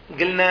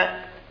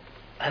قلنا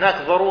هناك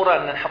ضرورة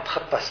أن نحط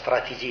خطة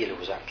استراتيجية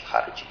لوزارة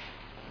الخارجية.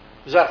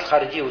 وزارة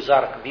الخارجية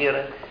وزارة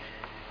كبيرة،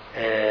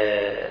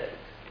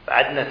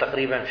 عندنا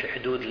تقريبا في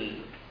حدود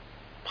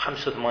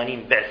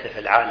 85 بعثة في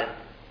العالم.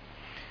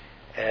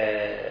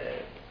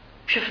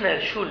 شفنا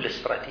شو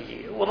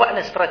الاستراتيجية، وضعنا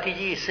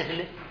استراتيجية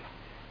سهلة،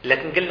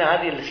 لكن قلنا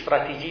هذه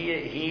الاستراتيجية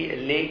هي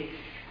اللي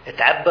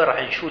تعبر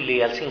عن شو اللي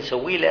جالسين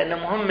نسويه، لأنه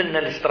مهم أن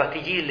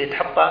الاستراتيجية اللي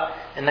تحطها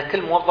أن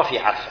كل موظف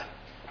يعرفها،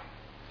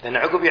 لأن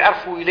عقب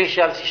يعرفوا ليش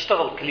جالس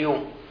يشتغل كل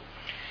يوم.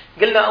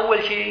 قلنا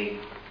أول شيء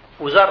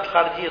وزارة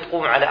الخارجية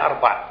تقوم على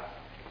 4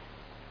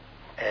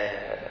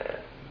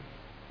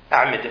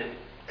 أعمدة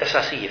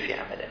أساسية في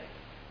عملها.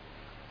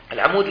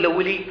 العمود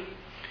الأولي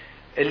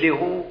اللي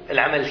هو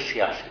العمل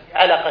السياسي،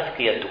 علاقتك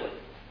ويا الدول،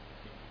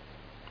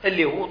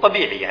 اللي هو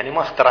طبيعي، يعني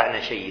ما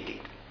اخترعنا شيء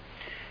جديد.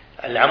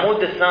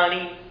 العمود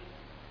الثاني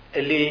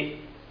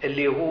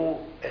اللي هو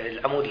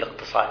العمود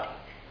الاقتصادي.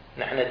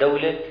 نحن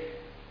دولة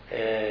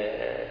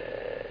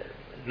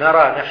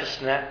نرى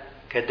نفسنا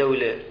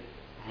كدولة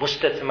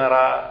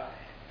مستثمرة،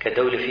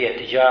 كدولة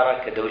فيها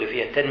تجارة، كدولة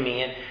فيها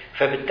تنمية.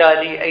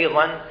 فبالتالي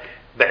أيضا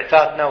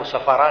بعثاتنا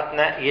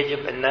وسفاراتنا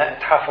يجب أن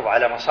تحافظ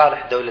على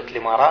مصالح دولة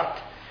الإمارات،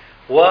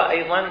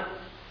 وأيضا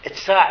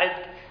تساعد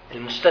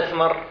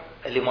المستثمر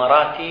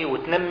الإماراتي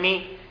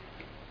وتنمي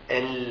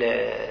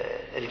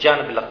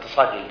الجانب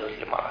الاقتصادي لدولة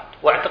الإمارات.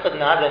 واعتقد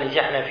أن هذا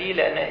نجحنا فيه،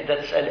 لأن إذا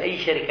تسأل أي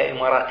شركة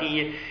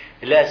إماراتية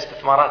لها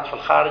استثمارات في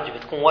الخارج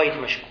بتكون وايد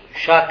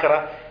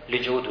شاكرة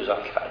لجهود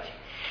وزارة الخارجية.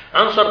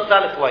 عنصر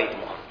ثالث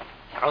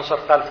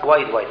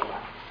وايد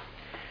مهم.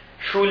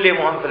 شو اللي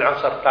مهم في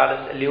العنصر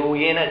الثالث؟ اللي هو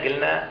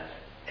قلنا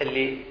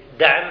اللي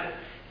دعم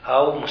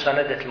أو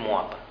مساندة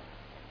المواطن.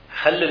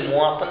 خلي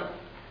المواطن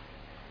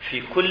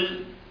في كل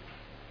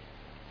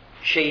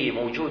شيء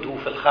موجود هو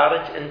في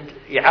الخارج أنت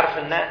يعرف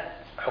أنه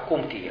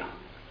حكومتي إياه.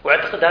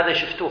 واعتقد هذا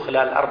شفتوه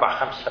خلال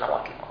 4-5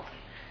 سنوات الماضية،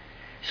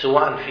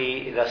 سواء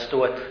إذا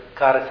استوت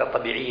كارثة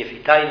طبيعية في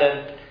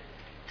تايلاند،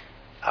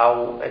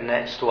 أو أن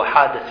استوى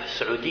حادث في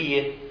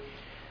السعودية،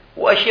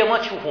 وأشياء ما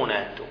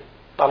تشوفونها أنتم،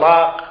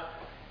 طلاق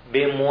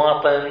بين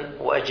مواطن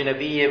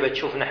وأجنبية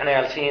بتشوف نحن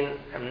جالسين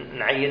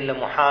نعين له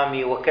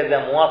محامي وكذا،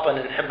 مواطن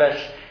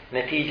انحبس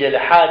نتيجة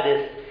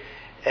لحادث،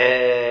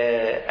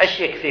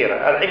 أشياء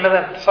كثيرة. الحين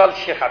مثلا اتصال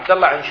الشيخ عبد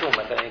الله عنشوم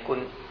مثلا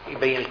يكون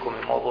يبين لكم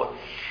الموضوع.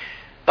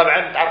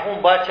 طبعا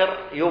تعرفون باكر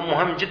يوم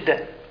مهم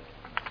جدا،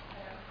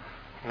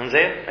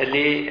 زين،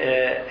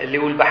 اللي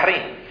هو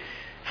البحرين.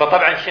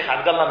 فطبعا الشيخ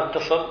عبد الله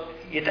متصل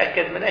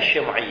يتأكد من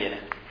أشياء معينة.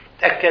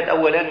 تأكد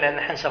أولا لأن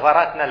نحن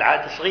سفاراتنا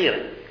العادة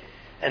صغيرة،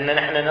 أن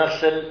نحن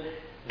نرسل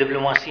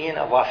دبلوماسيين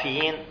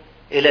إضافيين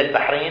إلى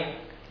البحرين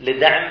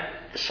لدعم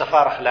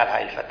السفارة خلال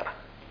هاي الفترة.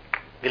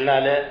 قلنا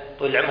له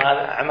طول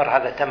عمر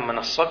هذا تم من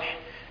الصبح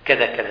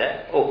كذا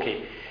كذا،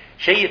 أوكي.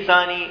 شيء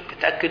ثاني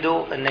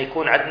تأكدوا أن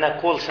يكون عندنا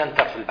كول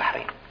سنتر في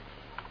البحرين،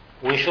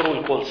 وينشروا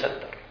الكول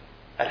سنتر.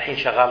 الحين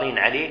شغالين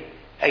عليه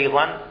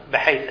أيضا،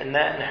 بحيث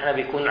أن نحن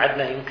بيكون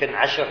عندنا يمكن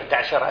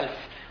 10-11 ألف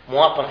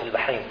مواطن في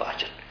البحرين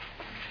باكر.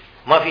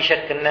 ما في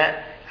شك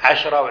أن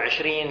 10 أو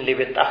 20 اللي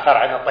بيتأخر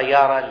عن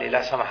الطيارة، اللي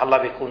لا سمح الله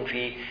بيكون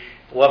في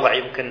وضع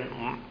يمكن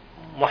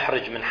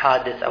محرج من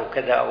حادث أو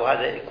كذا أو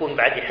هذا، يكون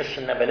بعد يحس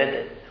أن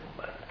بلده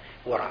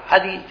وراء.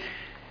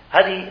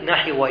 هذه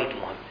ناحية وايد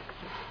مهمة.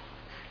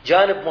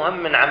 جانب مهم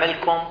من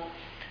عملكم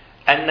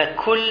أن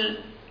كل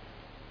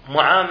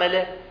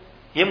معاملة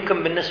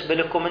يمكن بالنسبة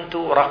لكم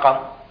أنتم رقم،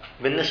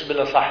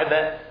 بالنسبة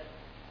لصاحبه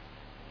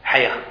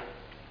حياة.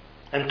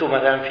 أنتم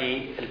مثلا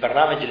في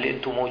البرنامج اللي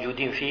أنتم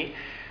موجودين فيه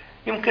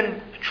يمكن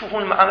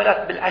تشوفون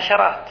المعاملات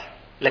بالعشرات،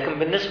 لكن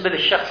بالنسبة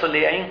للشخص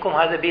اللي يعينكم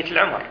هذا بيت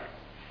العمر.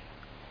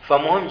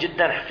 فمهم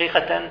جدا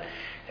حقيقة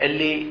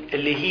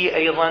اللي هي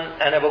أيضا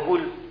أنا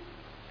بقول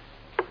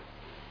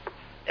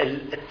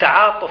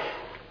التعاطف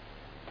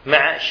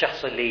مع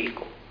الشخص اللي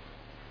يجيكم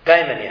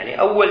دائما. يعني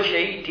أول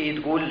شيء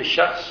تيجي تقول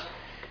للشخص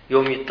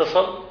يوم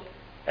يتصل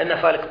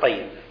أن فالك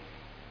طيب،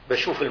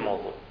 بشوف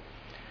الموضوع،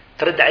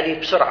 ترد عليه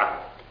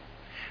بسرعة.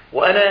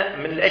 وأنا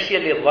من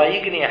الأشياء اللي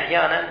تضايقني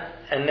أحيانا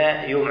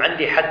أن يوم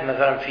عندي حد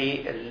مثلا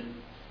في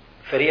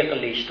الفريق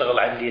اللي يشتغل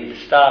عندي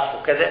الستاف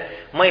وكذا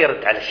ما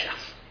يرد على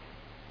الشخص،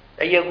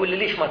 أي أقول له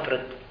ليش ما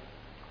ترد؟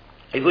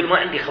 يقول ما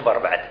عندي خبر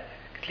بعد.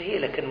 قلت له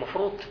لكن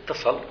المفروض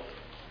تتصل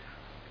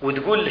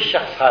وتقول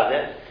للشخص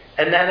هذا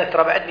أن أنا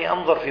ترى بعدني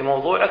أنظر في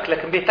موضوعك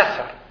لكن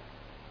بيتأخر.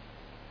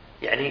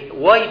 يعني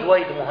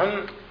وايد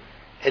مهم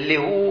اللي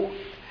هو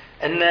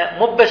أن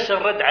مو بس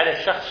نرد على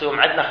الشخص يوم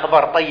عندنا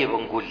خبر طيب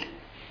نقول له،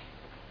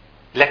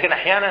 لكن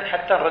أحيانا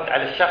حتى نرد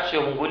على الشخص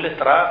يوم نقول له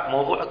ترى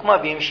موضوعك ما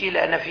بيمشي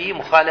لأن فيه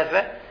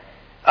مخالفة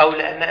أو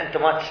لأن أنت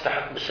ما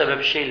تستحق بسبب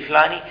الشيء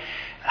الفلاني.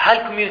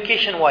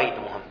 هالكوميونيكيشن وايد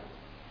مهم.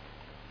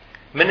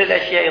 من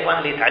الأشياء أيضا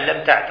اللي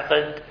تعلمتها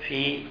أعتقد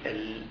في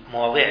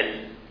المواضيع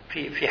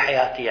في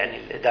حياتي يعني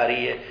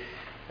الإدارية،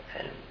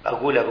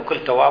 أقولها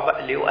بكل تواضع،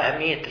 اللي هو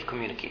أهمية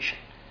الكوميونيكيشن.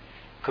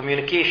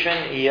 الكوميونيكيشن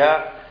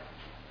هي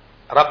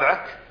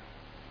ربعك،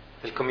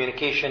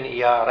 الكوميونيكيشن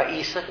هي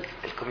رئيسك،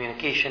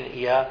 الكوميونيكيشن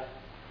هي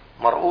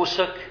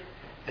مرؤوسك،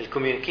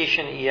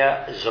 الكوميونيكيشن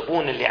هي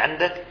الزبون اللي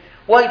عندك.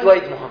 وايد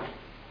مهم.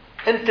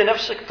 أنت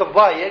نفسك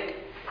تتضايق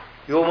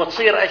يوم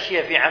تصير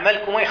أشياء في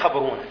عملك وما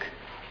يخبرونك،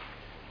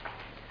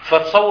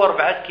 فتصور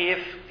بعد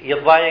كيف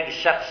يتضايق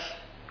الشخص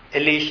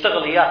اللي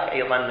يشتغل إياك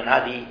أيضا من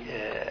هذه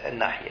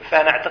الناحية.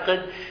 فأنا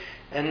أعتقد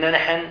أن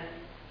نحن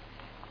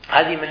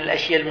هذه من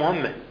الأشياء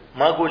المهمة.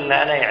 ما أقول أن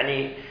أنا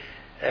يعني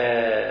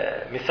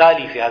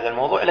مثالي في هذا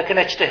الموضوع، لكن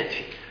أجتهد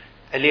فيه،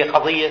 اللي هي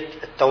قضية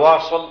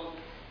التواصل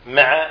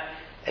مع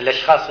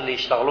الأشخاص اللي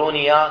يشتغلون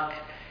إياك.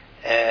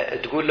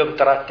 تقول لهم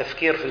ترى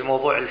التفكير في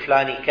الموضوع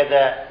الفلاني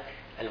كذا،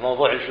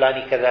 الموضوع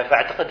الفلاني كذا.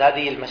 فأعتقد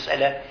هذه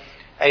المسألة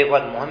أيضا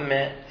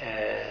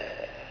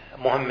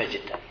مهمة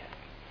جدا.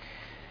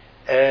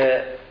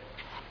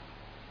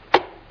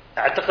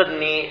 أعتقد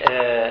أني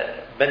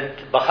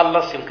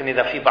بخلص يمكن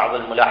إذا في بعض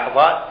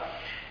الملاحظات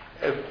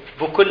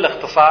بكل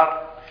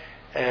اختصار.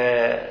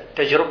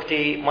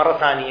 تجربتي مرة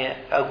ثانية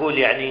أقول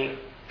يعني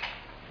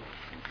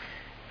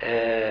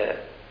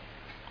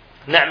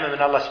نعمة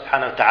من الله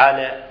سبحانه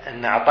وتعالى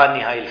أن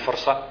أعطاني هاي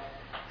الفرصة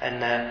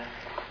أن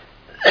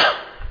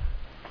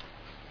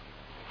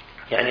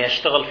يعني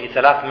أشتغل في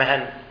 3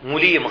 مهن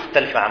مولية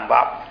مختلفة عن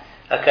بعض: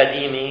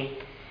 أكاديمي،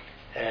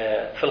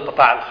 في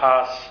القطاع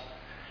الخاص،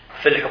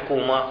 في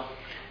الحكومة.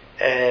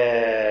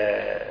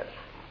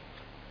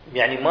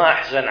 يعني ما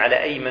أحزن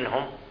على أي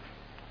منهم.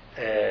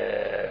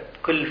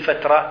 كل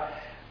فترة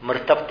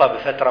مرتبطة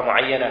بفترة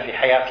معينة في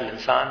حياة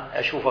الإنسان،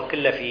 أشوفها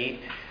كلها في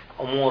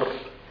أمور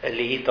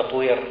اللي هي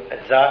تطوير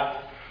الذات.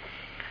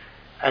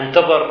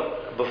 أنتظر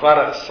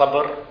بفارغ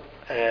الصبر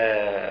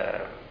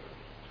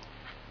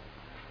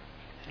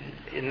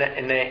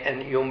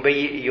إن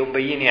يوم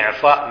بيني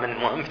إعفاء من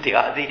مهمتي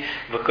هذه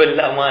بكل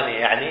أمانة،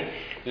 يعني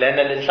لأن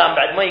الإنسان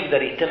بعد ما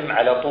يقدر يتم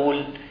على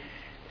طول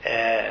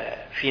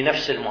في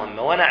نفس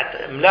المهمة.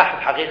 وأنا ملاحظ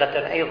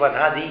حقيقة أيضا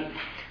هذه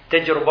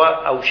تجربة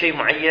أو شيء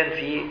معين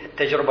في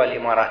التجربة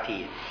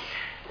الإماراتية.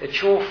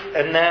 تشوف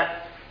أن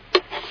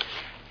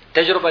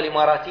التجربة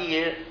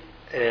الإماراتية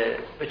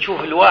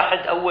تشوف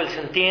الواحد أول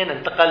 2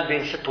 انتقل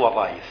بين 6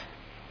 وظائف،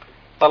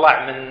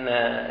 طلع من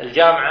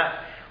الجامعة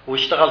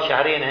واشتغل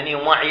 2 هني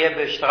وما عيب،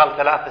 اشتغل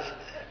 3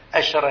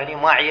 أشهر هني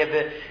ما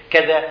عيب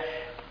كذا،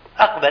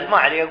 أقبل ما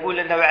عليه، أقول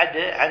إنه بعد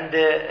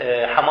عنده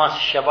حماس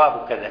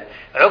الشباب وكذا.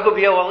 عقب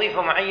هي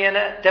وظيفة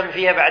معينة تم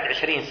فيها بعد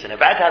 20 سنة،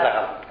 بعد هذا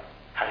غلط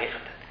حقيقة.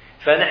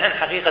 فنحن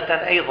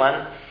حقيقة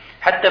أيضا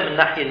حتى من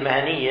الناحية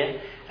المهنية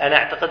أنا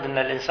أعتقد أن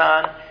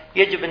الإنسان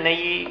يجب أن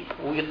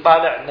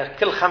ويطالع أن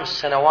كل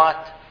 5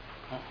 سنوات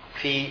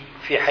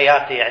في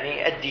حياته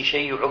يعني يؤدي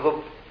شيء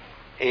وعقب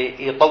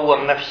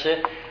يطور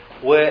نفسه.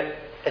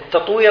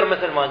 والتطوير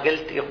مثل ما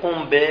قلت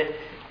يقوم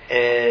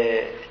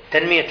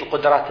بتنمية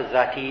القدرات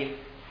الذاتية،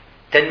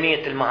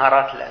 تنمية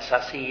المهارات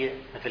الأساسية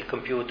مثل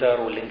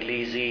الكمبيوتر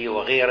والإنجليزي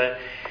وغيره.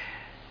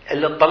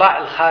 الاطلاع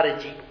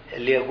الخارجي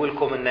اللي أقول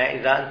لكم أنه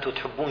إذا أنتم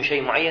تحبون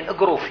شيء معين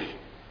اقروا فيه،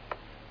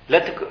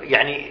 لا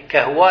يعني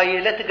كهواية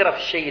لا تقرأ في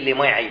الشيء اللي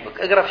ما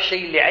يعيبك، اقرأ في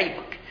الشيء اللي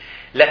يعيبك،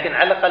 لكن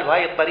على الأقل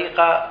بهاي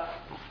الطريقة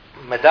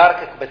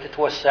مداركك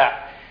بتتوسع،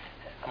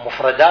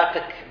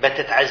 مفرداتك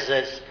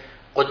بتتعزز،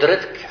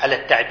 قدرتك على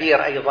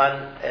التعبير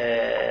أيضا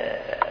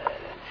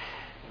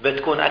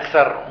بتكون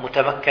أكثر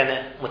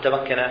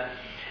متمكنة.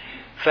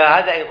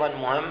 فهذا أيضا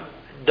مهم.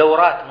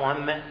 دورات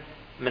مهمة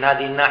من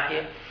هذه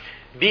الناحية.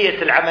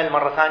 بيئة العمل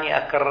مرة ثانية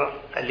أكرر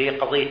اللي هي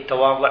قضية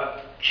التواضع،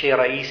 شيء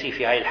رئيسي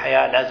في هاي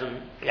الحياة، لازم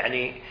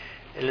يعني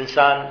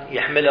الإنسان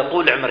يحمله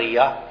طول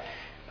عمره.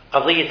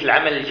 قضية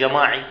العمل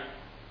الجماعي،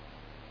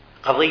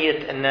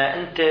 قضية أن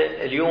أنت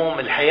اليوم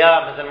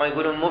الحياة مثل ما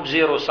يقولون مو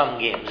بزيرو سم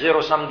جيم،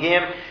 زيرو سم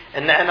جيم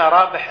أن أنا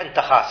رابح أنت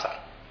خاسر.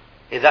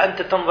 إذا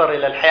أنت تنظر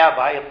إلى الحياة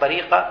بهاي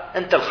الطريقة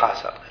أنت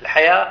الخاسر.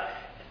 الحياة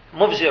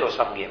مو بزيرو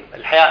سم جيم،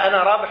 الحياة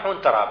أنا رابح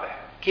وأنت رابح.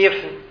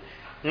 كيف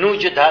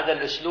نوجد هذا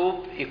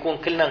الأسلوب يكون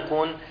كلنا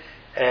نكون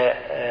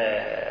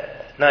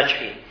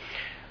ناجحين؟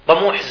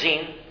 طموح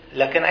زين،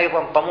 لكن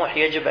أيضا طموح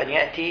يجب أن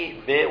يأتي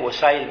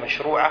بوسائل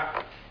مشروعة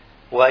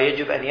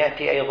ويجب أن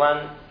يأتي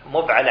أيضا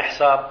مو على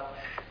حساب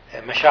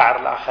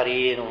مشاعر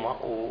الآخرين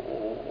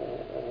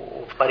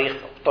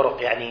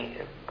وبطرق يعني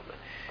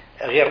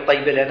غير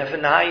طيبة، لأن في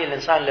النهاية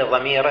الإنسان اللي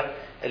ضميره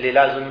اللي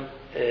لازم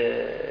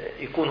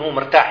يكون هو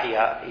مرتاح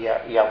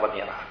يا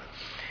ضميره.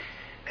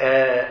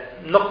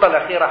 النقطة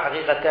الأخيرة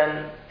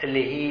حقيقة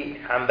اللي هي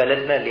عن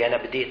بلدنا اللي أنا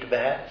بديت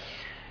بها،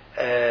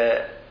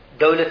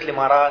 دولة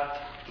الإمارات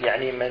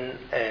يعني من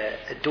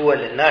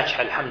الدول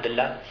الناجحة الحمد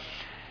لله،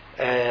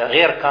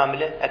 غير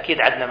كاملة،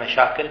 أكيد عندنا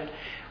مشاكل،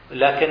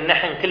 لكن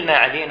نحن كلنا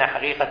علينا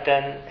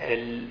حقيقة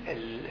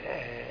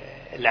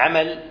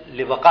العمل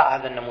لبقاء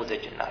هذا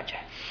النموذج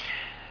الناجح.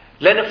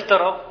 لا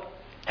نفترض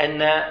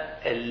أن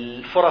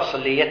الفرص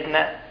اللي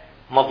يتنا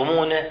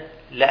مضمونة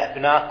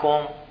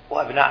لأبنائكم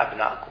وأبناء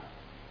أبنائكم.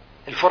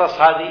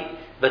 الفرص هذه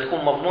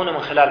بتكون مضمونة من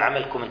خلال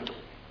عملكم أنتم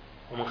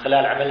ومن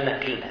خلال عملنا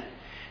كلنا.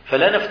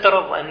 فلا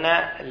نفترض أن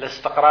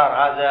الاستقرار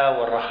هذا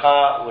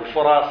والرخاء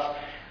والفرص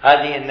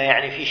هذه أن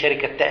يعني في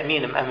شركة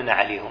تأمين مأمنة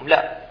عليهم،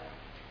 لا،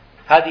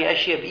 هذه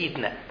أشياء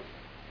بإيدنا،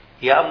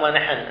 يا أما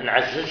نحن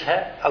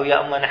نعززها أو يا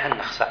أما نحن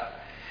نخسر.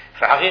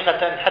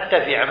 فحقيقة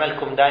حتى في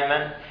عملكم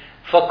دائما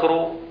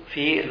فكروا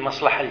في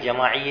المصلحة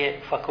الجماعية،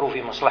 فكروا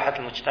في مصلحة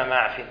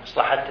المجتمع، في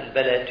مصلحة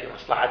البلد، في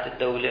مصلحة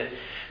الدولة،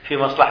 في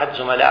مصلحة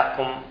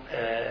زملائكم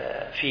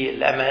في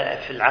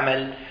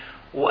العمل،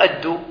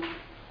 وأدوا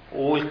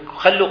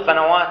وخلوا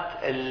قنوات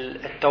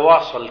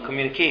التواصل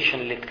الكوميونيكيشن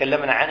اللي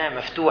تكلمنا عنها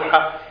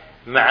مفتوحة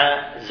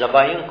مع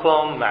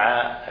زباينكم،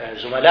 مع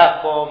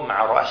زملائكم،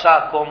 مع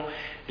رؤسائكم،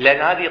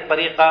 لأن هذه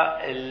الطريقة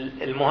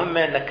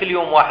المهمة أن كل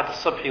يوم واحد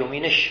الصبح يوم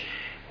ينش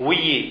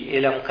ويجي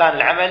إلى مكان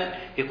العمل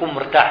يكون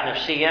مرتاح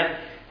نفسيا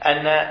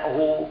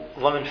أنه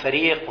ضمن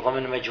فريق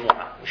وضمن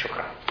مجموعة.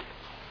 وشكرا.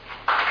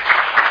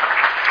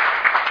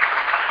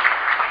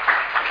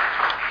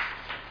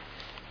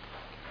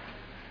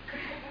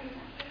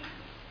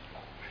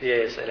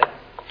 في أسئلة؟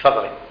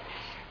 تفضلي.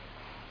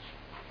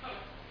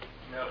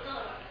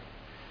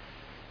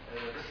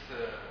 بس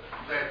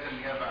بداية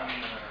النيابة عن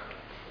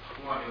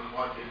إخواني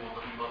وأخواتي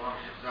الموظفين برنامج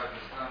الشيخ زايد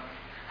الإسلام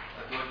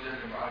أتوجه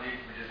لمعاليك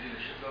بجزيل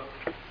الشكر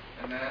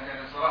أن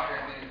يعني صراحة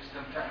يعني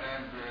استمتعنا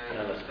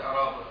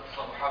باستعراض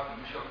صفحات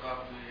المشرقة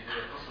في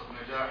قصة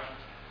نجاح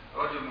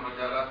رجل من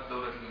رجالات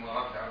دولة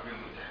الإمارات العربية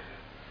المتحدة.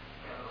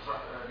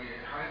 يعني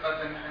حقيقة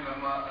نحن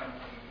لما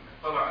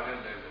نطلع على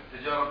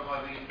التجارب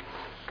هذه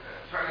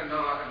فعلا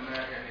نرى أن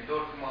يعني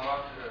دولة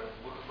الإمارات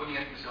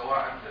بنيت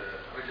بسواعد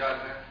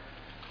رجالها،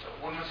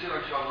 والمسيرة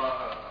إن شاء الله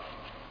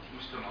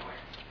مستمرة.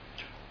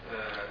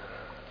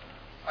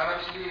 أنا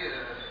بس لي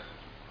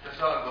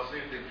تساؤل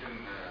بسيط، يمكن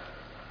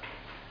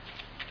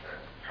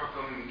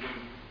حكم يمكن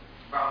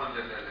بعض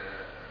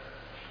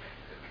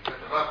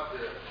الفترات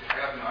في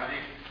حياة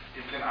معاليك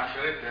يمكن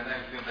عاشرتني، أنا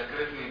يمكن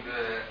ذكرتني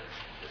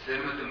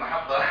بسينما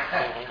المحطة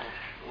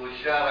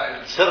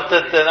والشارع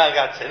صرت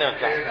قاعد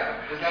سينما. نعم،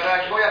 بس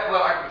أنا شوي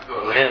أكبر عنك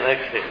الدور.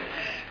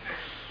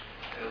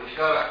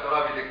 والشارع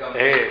الترابي اللي كان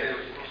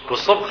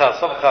والصبخة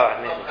الصبخة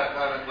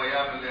كانت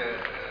بيام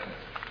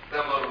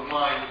التمر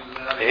والماي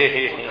كانت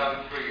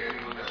شوي يعني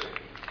متعبة.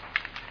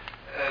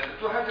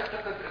 دكتور، هل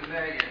تعتقد أن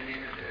يعني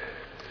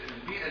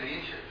البيئة اللي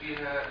ينشأ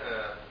فيها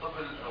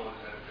الطفل أو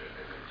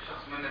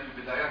الشخص منا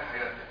في بدايات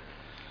حياته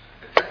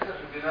تأثر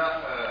في بناء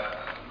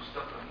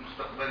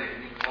مستقبله،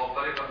 يعني أو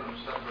طريقة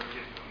المستقبل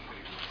كيف ممكن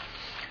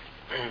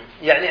يكون؟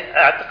 يعني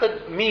أعتقد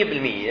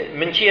 100%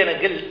 من شيء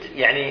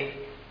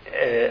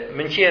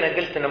أنا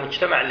قلت أن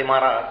مجتمع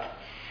الإمارات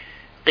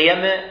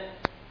قيمه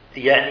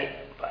يعني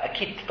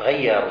أكيد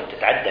تتغير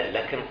وتتعدل،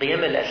 لكن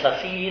قيمه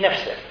الأساسية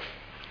نفسها.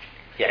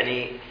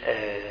 يعني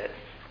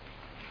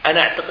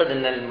أنا أعتقد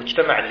أن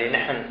المجتمع اللي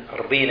نحن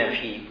ربينا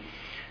فيه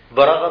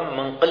برغم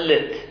من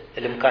قلة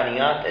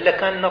الإمكانيات إلا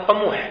كان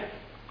طموح.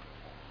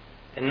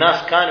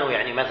 الناس كانوا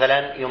يعني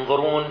مثلا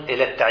ينظرون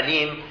إلى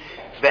التعليم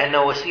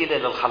بأنه وسيلة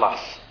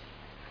للخلاص،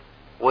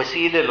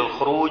 وسيلة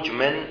للخروج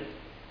من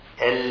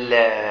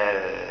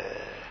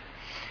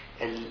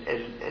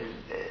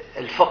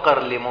الفقر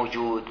اللي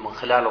موجود من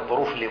خلال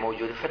الظروف اللي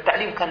موجودة.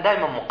 فالتعليم كان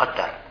دائما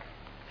مقدر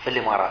في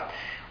الإمارات،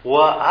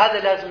 وهذا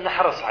لازم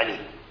نحرص عليه.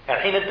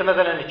 الحين أنت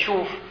مثلا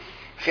تشوف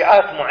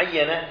فئات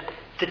معينة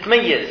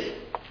تتميز.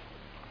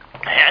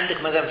 يعني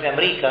عندك مثلا في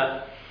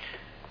أمريكا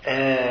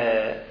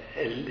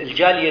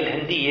الجالية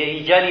الهندية هي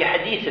جالية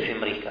حديثة في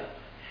أمريكا،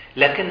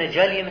 لكنها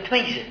جالية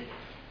متميزة.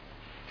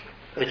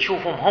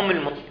 تشوفهم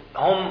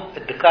هم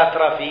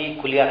الدكاترة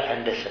في كليات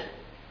الهندسة،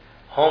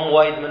 هم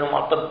وايد منهم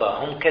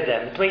أطباء، هم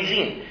كذا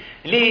متميزين.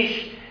 ليش؟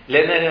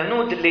 لأن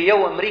الهنود اللي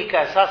يو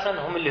أمريكا أساسا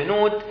هم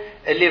الهنود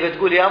اللي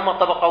بتقول يا أما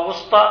طبقة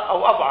وسطى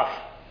أو أضعف.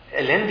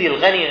 الهندي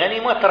الغني غني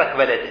ما ترك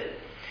بلده.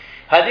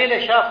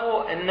 هذيلا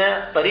شافوا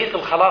أن طريق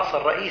الخلاص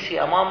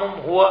الرئيسي أمامهم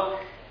هو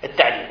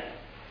التعليم.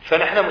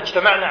 فنحن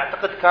مجتمعنا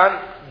أعتقد كان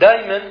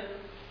دائما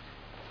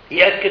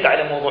يأكد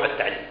على موضوع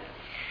التعليم.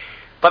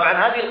 طبعا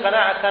هذه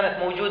القناعة كانت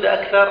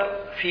موجودة أكثر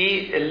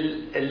في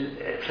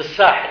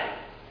الساحل،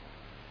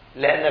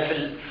 لأن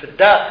في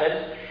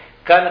الداخل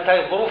كانت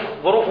هاي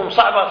ظروفهم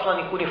صعبة أصلا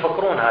يكون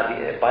يفكرون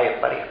بهاي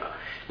الطريقة.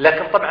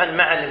 لكن طبعا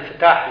مع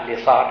الانفتاح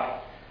اللي صار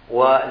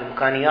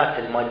والإمكانيات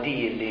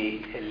المادية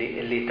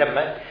اللي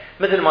تمت،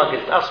 مثل ما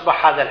قلت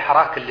أصبح هذا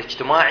الحراك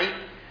الاجتماعي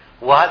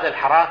وهذا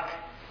الحراك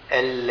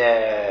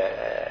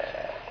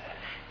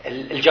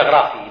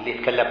الجغرافي اللي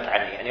تكلمت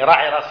عنه. يعني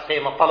راعي راس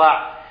خيمة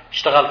طلع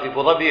اشتغل في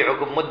ابو ظبي،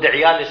 عقب مدة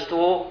عيال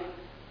استووا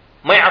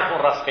ما يعرفون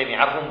راس خيمة،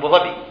 يعرفون ابو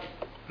ظبي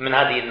من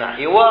هذه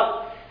الناحية،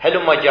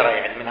 وهلما جرى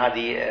يعني من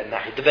هذه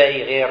الناحية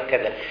دبي غير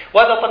كذا.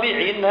 وهذا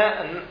طبيعي ان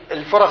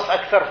الفرص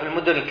اكثر في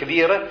المدن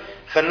الكبيرة،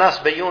 فالناس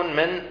بيون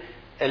من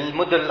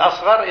المدن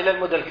الاصغر الى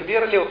المدن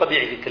الكبيرة اللي هو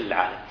طبيعي في كل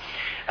العالم.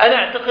 انا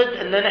اعتقد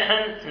ان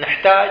نحن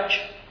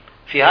نحتاج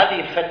في هذه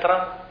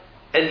الفترة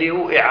اللي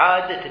هو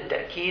اعادة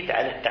التأكيد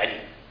على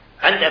التعليم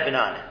عند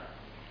ابنائنا.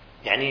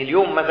 يعني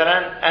اليوم مثلا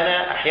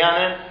انا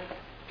احيانا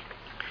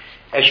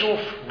اشوف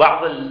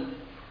بعض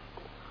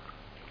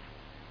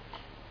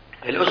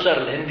الاسر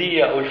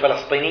الهندية او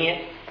الفلسطينية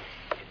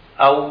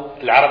او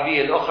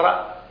العربية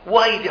الاخرى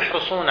وايد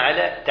يحرصون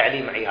على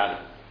تعليم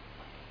عيالهم.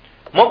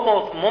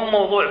 مو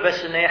موضوع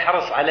بس انه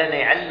يحرص على انه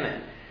يعلمه،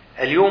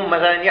 اليوم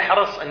مثلا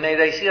يحرص انه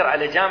اذا يصير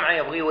على جامعة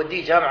يبغى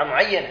يوديه جامعة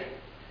معينة،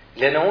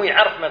 لانه هو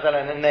يعرف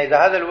مثلا انه اذا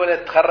هذا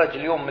الولد تخرج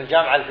اليوم من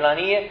الجامعة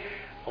الفلانية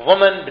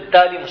ضمن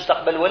بالتالي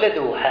مستقبل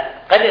ولده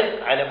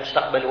وقلق على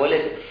مستقبل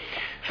ولده.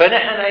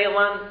 فنحن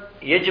ايضا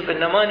يجب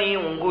ان ما ني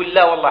ونقول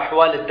لا والله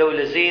احوال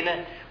الدولة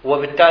زينة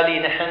وبالتالي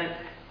نحن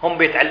هم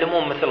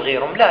بيتعلمون مثل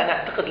غيرهم. لا،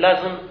 نعتقد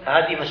لازم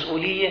هذه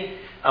مسؤولية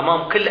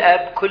امام كل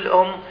اب كل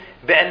ام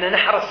بان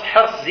نحرص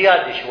حرص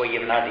زيادة شوية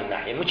من هذه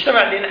الناحية.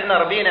 المجتمع اللي نحن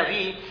ربينا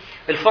فيه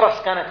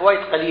الفرص كانت وايد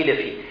قليلة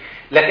فيه،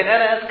 لكن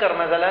انا اذكر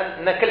مثلا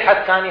ان كل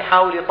حد كان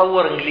يحاول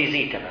يطور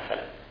انجليزيته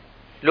مثلا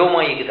لو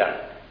ما يقدر.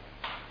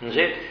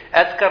 زين،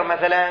 اذكر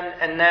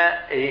مثلا ان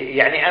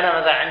يعني انا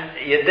مثلا عند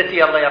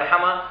يدتي الله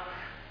يرحمها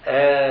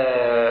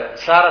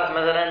صارت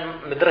مثلا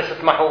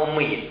مدرسة محو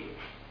أمية.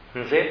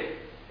 زين،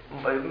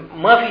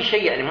 ما في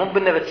شيء يعني مو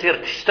بأنها بتصير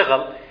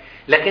تشتغل،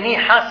 لكن هي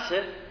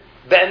حاسة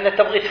بأن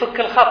تبغي تفك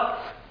الخط،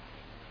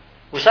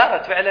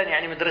 وصارت فعلا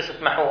يعني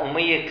مدرسة محو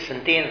أمية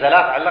 2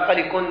 3 على الأقل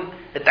يكون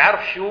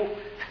تعرف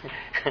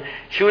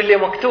شو اللي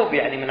مكتوب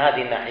يعني من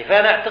هذه الناحية.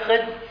 فأنا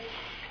أعتقد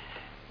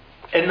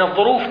أن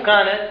الظروف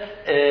كانت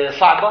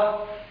صعبة،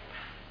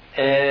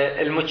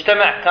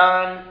 المجتمع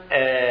كان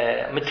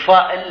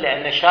متفائل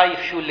لأنه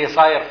شايف شو اللي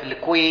صاير في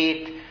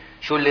الكويت،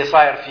 شو اللي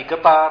صاير في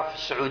قطر، في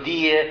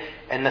السعودية،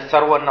 أن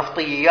الثروة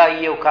النفطية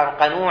جاية، وكان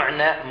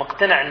قنوعنا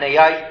مقتنع أنه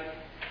جاي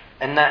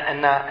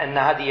أن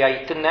هذه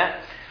جايتنا.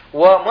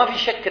 وما في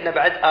شك أن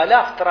بعد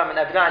آلاف ترى من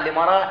أبناء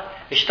الإمارات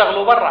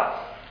اشتغلوا برا،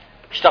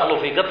 اشتغلوا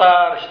في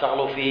قطر،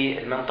 اشتغلوا في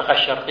المنطقة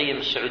الشرقية من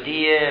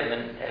السعودية،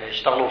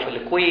 اشتغلوا في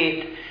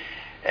الكويت،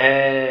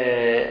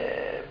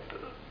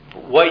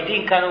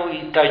 وايدين كانوا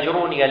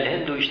يتاجرون يا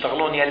الهند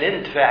ويشتغلون يا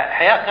الهند.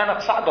 فالحياة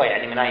كانت صعبة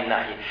يعني من هاي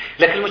الناحية،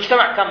 لكن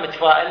المجتمع كان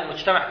متفائل،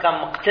 المجتمع كان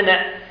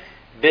مقتنع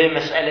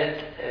بمسألة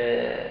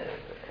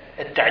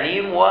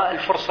التعليم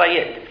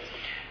والفرصيات.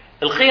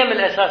 القيم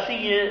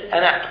الأساسية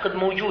أنا أعتقد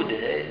موجودة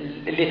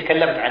اللي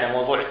تكلمت عنها،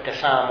 موضوع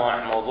التسامح،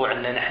 موضوع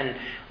أن نحن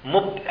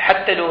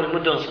حتى لو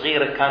المدن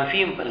صغيرة كان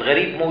في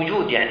الغريب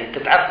موجود، يعني أنت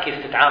تعرف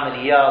كيف تتعامل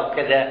إياه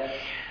وكذا.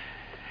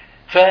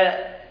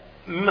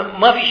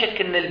 فما في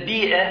شك أن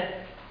البيئة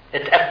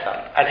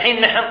تأثر.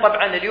 الحين نحن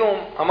طبعا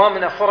اليوم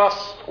أمامنا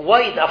فرص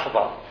وايد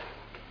أفضل.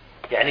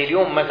 يعني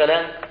اليوم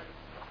مثلا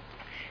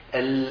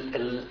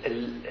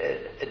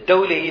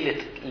الدولة هي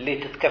اللي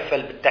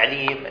تتكفل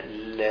بالتعليم،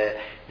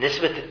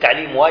 نسبة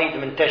التعليم وايد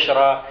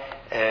منتشرة،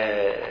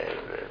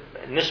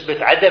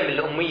 نسبة عدم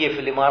الأمية في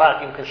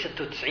الإمارات يمكن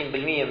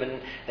 96% من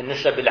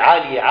النسب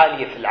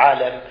عالية في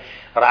العالم،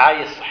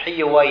 رعاية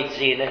صحية وايد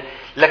زينة.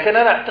 لكن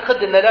أنا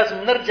أعتقد أن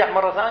لازم نرجع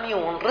مرة ثانية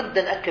ونرد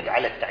نأكد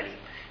على التعليم،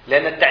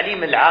 لأن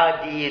التعليم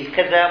العادي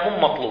الكذا مو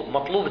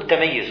مطلوب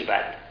التميز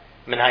بعد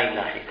من هاي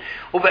الناحية.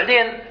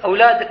 وبعدين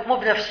أولادك مو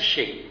بنفس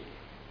الشيء،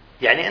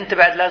 يعني أنت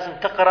بعد لازم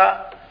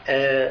تقرأ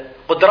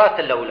قدرات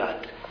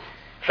الأولاد.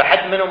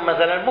 فحد منهم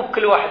مثلا مو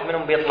كل واحد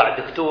منهم بيطلع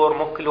دكتور،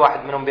 مو كل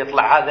واحد منهم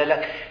بيطلع هذا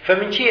لك.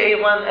 فمن شيء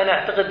أيضا أنا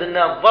أعتقد أن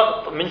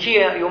الضغط من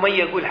شيء يومي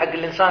يقول حق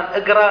الإنسان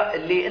اقرأ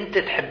اللي أنت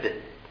تحبه،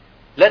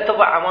 لا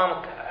تضع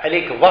أمامك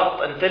عليك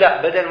ضغط. أنت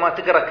لا، بدل ما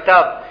تقرأ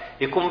كتاب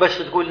يكون بس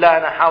تقول لا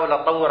أنا أحاول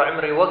أطور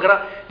عمري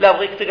وأقرأ، لا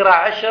أبغيك تقرأ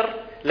 10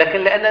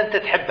 لكن لأن أنت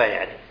تحبها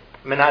يعني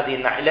من هذه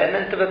الناحية، لأن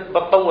أنت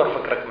بتطور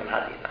فكرك من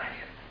هذه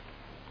الناحية.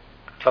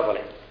 تفضلي.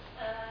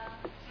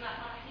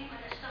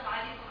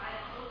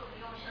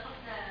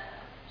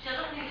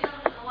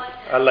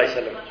 الله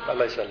يسلمك.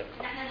 الله يسلمك.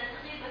 نحن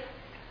نستقيم،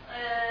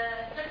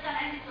 بس كان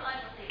عندي سؤال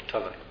بسيط.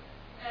 تفضل.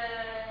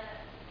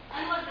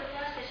 أنور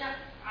دكتور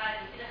كشخص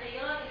عادي، إذا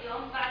خيرت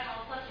اليوم بعد ما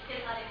وصلت كل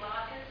هذه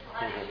المراكز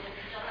وهذه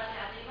الإنجازات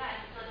العظيمة عند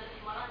مستوى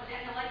الإمارات، اللي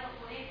احنا وايد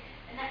مفروضين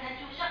إن احنا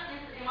نشوف شخص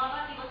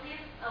إماراتي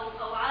بسيط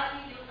أو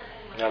عادي يوصل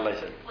للمركز. الله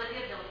يسلمك.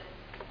 وزير دولة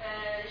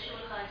للشؤون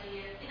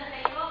الخارجية، إذا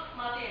خيروك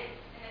ما بين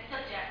إنك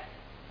ترجع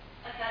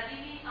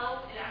أكاديمي أو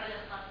العمل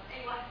الخاص،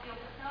 أي واحد فيهم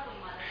تختار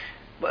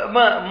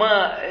ولماذا؟ ما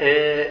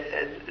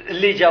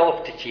اللي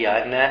جاوبتك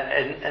اياه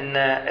ان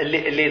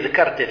اللي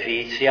ذكرته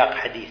في سياق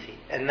حديثي،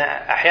 ان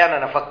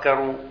احيانا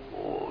افكر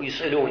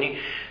ويسالوني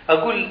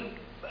اقول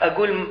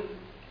أقول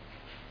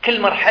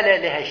كل مرحلة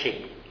لها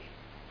شيء.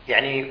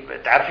 يعني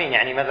تعرفين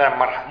يعني مثلا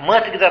ما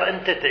تقدر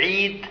أنت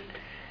تعيد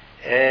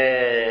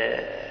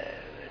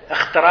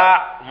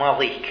اختراع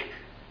ماضيك.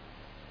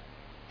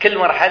 كل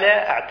مرحلة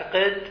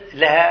أعتقد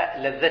لها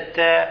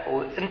لذتها،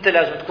 وأنت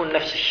لازم تكون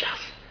نفس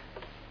الشخص.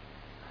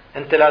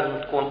 أنت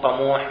لازم تكون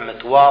طموح،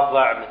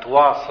 متواضع،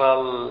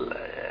 متواصل،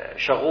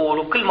 شغول،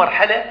 وكل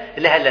مرحلة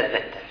لها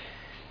لذتها.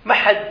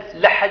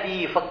 لا حد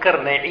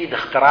يفكرنا يعيد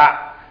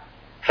اختراع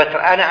فترة.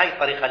 أنا هاي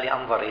الطريقة اللي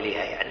أنظر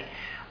إليها يعني.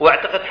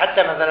 وأعتقد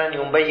حتى مثلا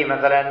يوم بي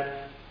مثلا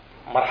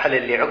المرحلة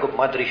اللي عقب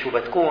ما أدري شو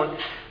بتكون،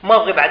 ما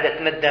أبغي بعد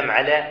أتندم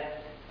على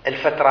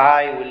الفترة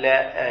هاي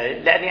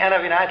لأني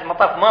أنا في نهاية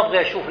المطاف ما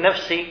أبغي أشوف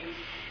نفسي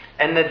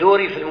أن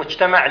دوري في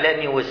المجتمع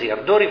لأني وزير.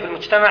 دوري في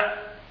المجتمع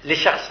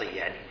لشخصي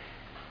يعني.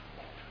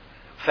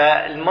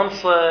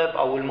 فالمنصب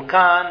أو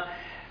المكان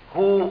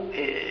هو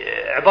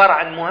عبارة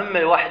عن مهمة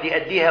الواحد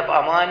يؤديها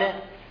بأمانة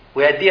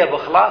ويؤديها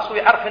بإخلاص،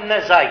 ويعرف أنه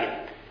زايد،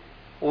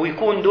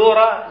 ويكون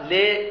دوره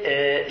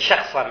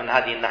لشخصه من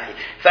هذه الناحية.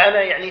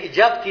 فأنا يعني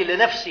إجابتي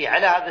لنفسي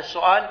على هذا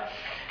السؤال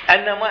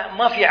أن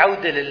ما في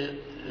عودة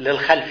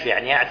للخلف.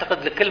 يعني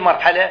أعتقد لكل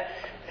مرحلة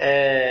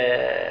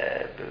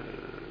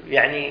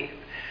يعني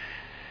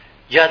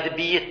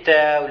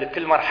جاذبيتها،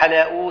 ولكل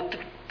مرحلة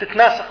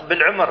وتتناسق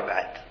بالعمر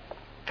بعد.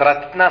 ترى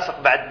تتناسق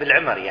بعد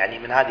بالعمر يعني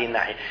من هذه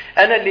الناحية.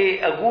 أنا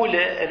اللي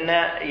أقوله أن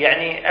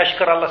يعني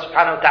أشكر الله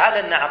سبحانه وتعالى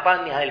أن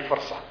أعطاني هاي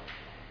الفرصة،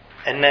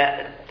 أن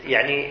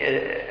يعني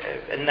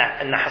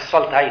أن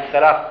حصلت هاي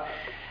الثلاث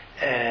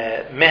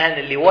مهن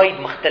اللي وايد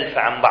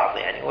مختلفة عن بعض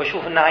يعني.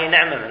 وأشوف أن هاي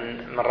نعمة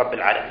من رب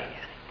العالمين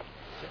يعني.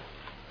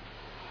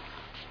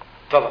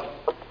 تفضل.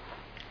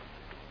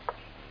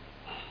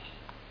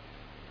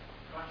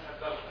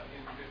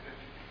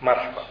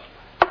 مرحبا.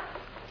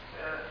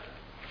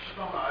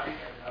 شكرا عليك.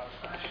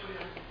 أنا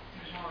شوية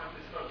مجموعة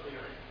أسئلة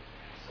صغيرة.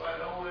 السؤال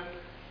الأول،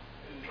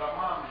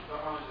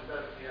 برنامج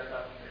إدارة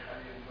القيادات اللي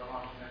حاليا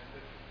برنامج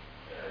نفسه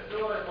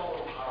دوره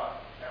يطور مهارات،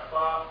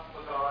 إعطاء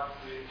قدرات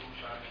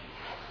للمشاركين.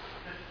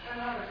 بس هل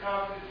هذا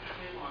كافي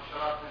لتحقيق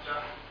مؤشرات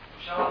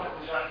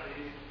النجاح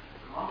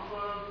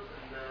المنصب،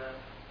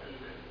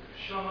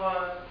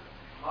 الشهرة،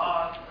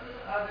 المال؟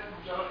 هذه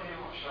مجرد هي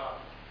مؤشرات.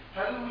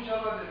 هل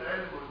مجرد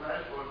العلم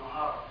والمعرفة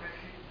والمهارة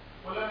تكفي،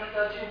 ولا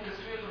محتاجين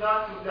تسويق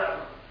ذاتي ودعم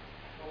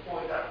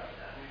وقوة دعم؟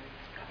 يعني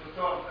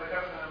دكتور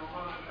ذكرت أن من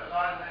ضمن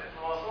اللقاء أن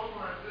تواصلت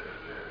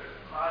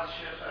مع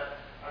الشيخ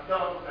عبد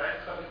الله بن بعيد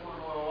قد يكون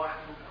هو واحد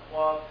من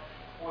أخوات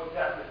قوة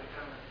الدعم اللي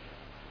كمل.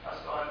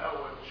 السؤال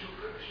الأول، شو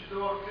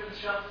دور كل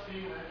شخص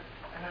فينا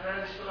أن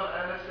فعلا يشتغل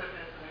على نفسه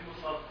بحيث أنه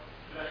يوصل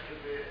في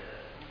الأخير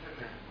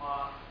مثل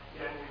ما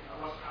يعني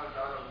الله سبحانه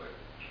وتعالى يرضى.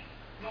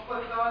 النقطة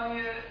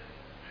الثانية،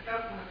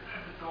 ذكرت أنك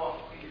تحب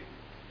التوافقية.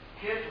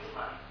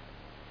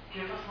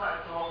 كيف نصنع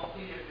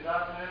التوافقية في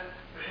ذاتنا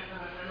بحيث أن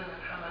فعلا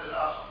نتحمل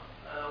الآخر،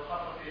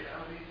 وخاصة في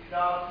عملية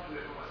إدارة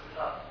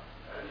المؤسسات.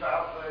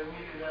 البعض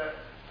يميل إلى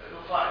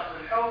الوصائف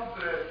بالحب،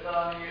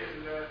 الثاني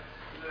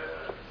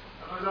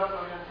الريزلت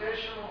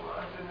اورينتيشن،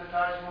 وعند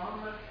النتائج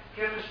مهمة.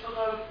 كيف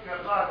نشتغل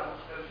كقادة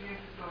مختلفين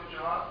في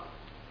التوجهات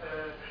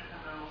بحيث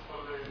أن نوصل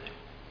إليه.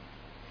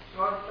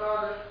 السؤال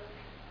الثالث،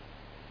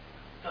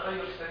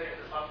 تغير سريع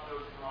اللي صار في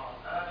دولة الإمارات.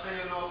 أنا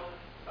أتخيل لو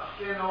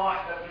أخذنا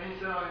واحد 40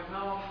 سنة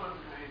ويبناه مفروض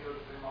من هي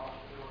دولة الإمارات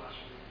في الوضع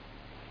الشديد.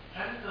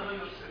 هل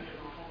التغير السريع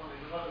المفروض أن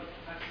يظل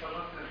نفس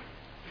الرتم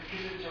في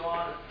كل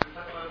الجوانب في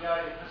الفترة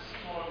الجاية نفس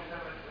الصورة اللي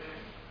تمت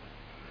عليه؟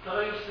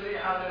 التغير السريع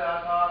هذا له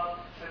آثار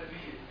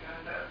سلبية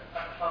كانت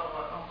أكثر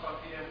عمقا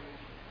فيها.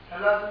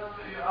 هل لازم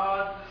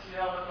يعاد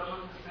صياغة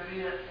الرتم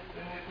السريع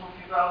لأن يكون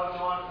في بعض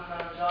الجوانب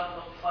مثلا الجانب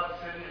الاقتصادي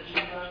سريع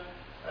جدا،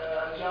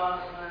 الجانب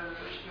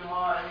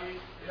الاجتماعي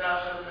إلى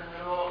آخره،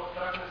 لأن لو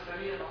تركنا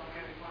السريع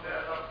ممكن يكون له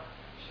أثر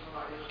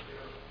اجتماعي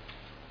خطير.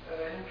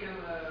 يمكن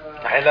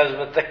الحين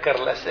لازم أتذكر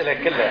الأسئلة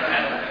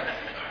كلها.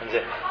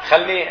 زين،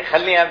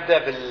 خلني أبدأ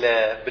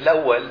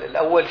بالأول.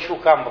 الأول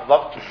شو كان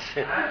بالضبط؟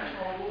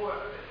 موضوع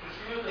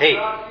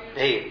التسويق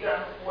هي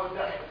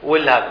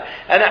والدعم.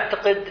 أنا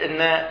أعتقد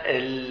أن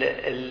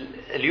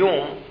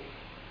اليوم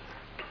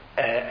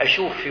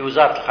أشوف في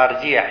وزارة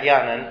الخارجية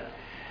أحيانا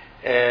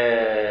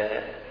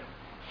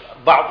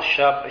بعض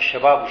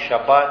الشباب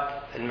والشابات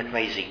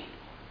المتميزين،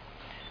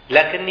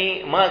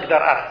 لكني ما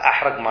أقدر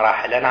أحرق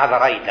مراحل، لأن هذا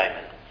رأيي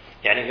دائما.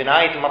 يعني في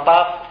نهاية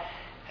المطاف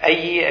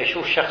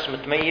أشوف شخص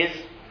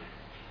متميز،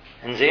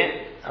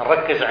 إنزين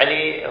نركز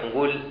عليه،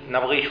 نقول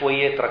نبغي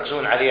شوية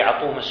تركزون عليه،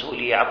 عطوه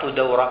مسؤولية، عطوه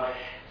دورة،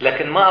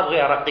 لكن ما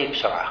أبغي أرقيه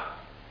بسرعة،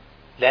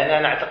 لأن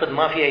أنا أعتقد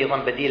ما في أيضا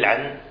بديل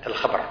عن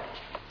الخبرة.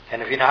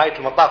 يعني في نهاية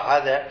المطاف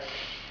هذا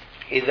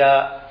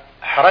إذا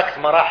حركت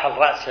مراحل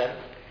رأسا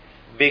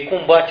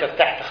بيكون باكر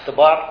تحت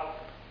اختبار.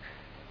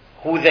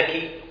 هو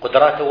ذكي،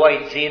 قدراته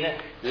وايد زينة،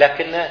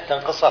 لكنه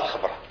تنقصها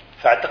الخبرة.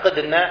 فأعتقد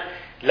أنه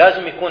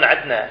لازم يكون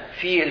عندنا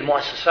في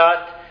المؤسسات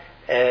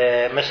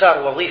مسار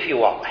وظيفي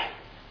واضح،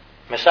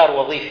 مسار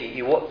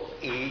وظيفي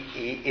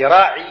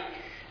يراعي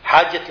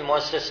حاجة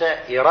المؤسسة،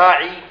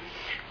 يراعي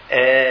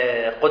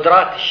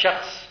قدرات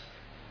الشخص،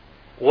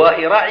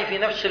 ويراعي في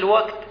نفس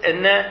الوقت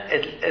أن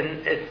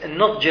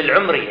النضج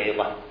العمري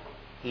أيضا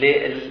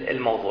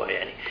للموضوع.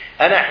 يعني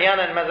أنا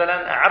أحيانا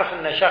مثلا أعرف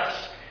أن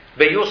شخص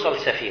بيوصل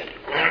سفير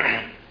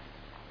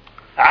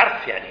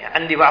أعرف، يعني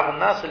عندي بعض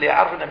الناس اللي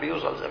أعرف أنه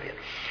بيوصل سفير،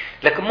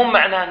 لكن مو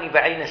معناه أني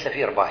بعينه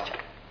سفير باكر،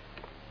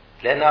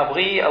 لأن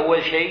أبغيه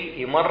أول شيء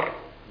يمر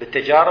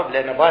بالتجارب،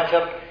 لأن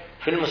باكر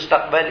في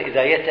المستقبل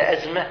إذا يأتي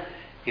أزمة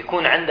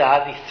يكون عنده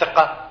هذه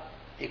الثقة،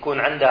 يكون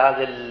عنده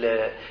هذه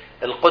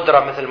القدرة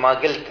مثل ما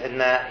قلت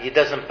أنه he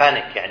doesn't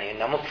panic، يعني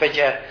أنه مو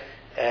فجأة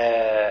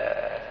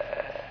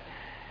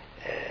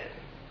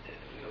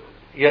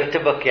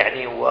يرتبك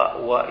يعني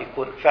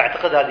ويكون.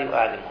 فأعتقد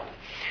هذه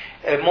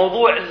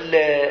موضوع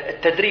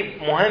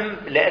التدريب مهم،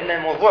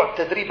 لأن موضوع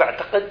التدريب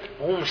أعتقد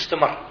هو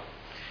مستمر.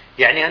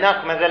 يعني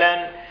هناك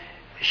مثلا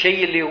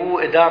شيء اللي هو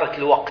إدارة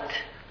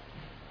الوقت،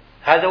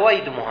 هذا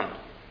وايد مهم.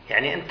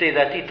 يعني أنت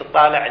إذا تيجي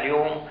تطالع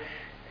اليوم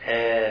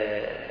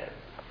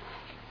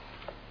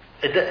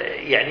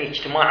يعني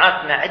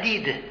اجتماعاتنا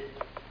عديدة،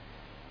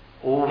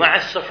 ومع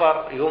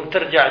السفر يوم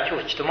ترجع تشوف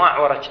اجتماع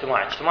ورا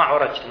اجتماع اجتماع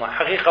ورا اجتماع.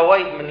 حقيقة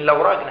وايد من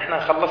الأوراق نحن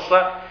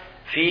نخلصها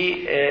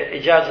في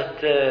إجازة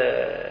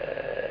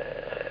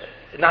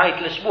نهاية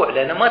الأسبوع،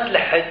 لأنه ما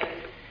تلحق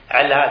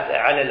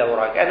على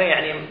الأوراق. أنا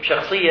يعني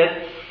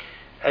شخصيا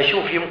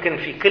أشوف يمكن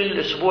في كل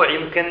أسبوع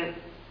يمكن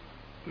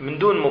من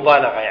دون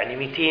مبالغة يعني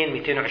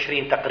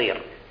 200-220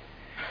 تقرير،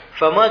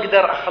 فما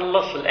أقدر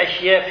أخلص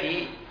الأشياء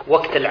في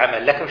وقت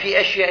العمل. لكن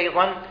في أشياء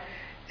أيضا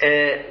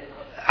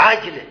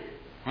عاجلة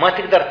ما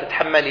تقدر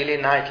تتحمل إلى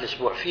نهاية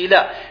الأسبوع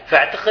لا.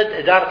 فأعتقد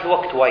إدارة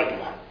الوقت وايد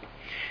مهم.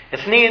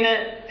 2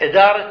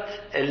 إدارة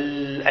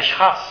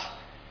الأشخاص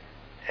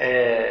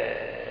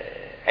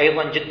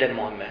أيضا جدا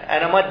مهمة.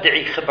 أنا ما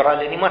أدعي خبرة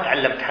لأني ما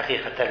تعلمت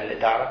حقيقة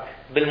الإدارة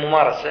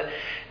بالممارسة،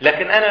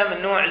 لكن أنا من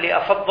النوع اللي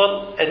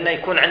أفضل أن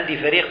يكون عندي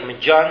فريق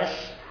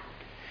متجانس.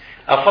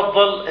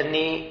 أفضل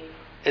أني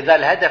إذا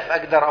الهدف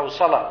أقدر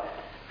أوصله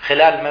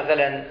خلال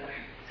مثلا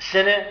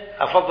سنة،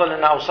 أفضل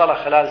أن أوصله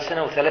خلال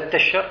 1 و3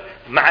 أشهر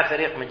مع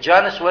فريق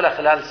متجانس، ولا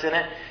خلال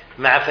سنة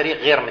مع فريق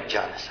غير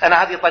متجانس.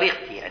 أنا هذه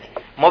طريقتي، يعني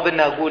مو بأن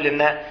أقول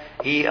أن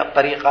هي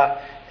الطريقة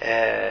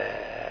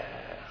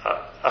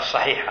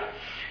الصحيحة.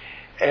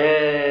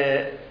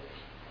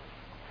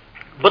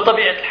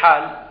 بطبيعة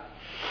الحال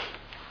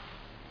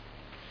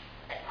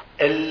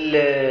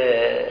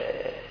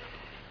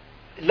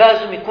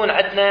لازم يكون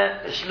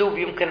عندنا أسلوب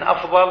يمكن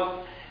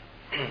أفضل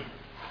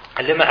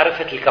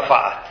لمعرفة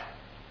الكفاءات.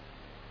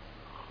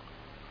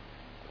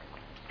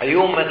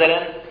 اليوم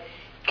مثلا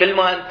كل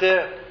ما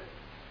أنت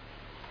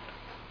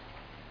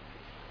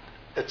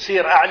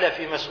تصير أعلى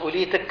في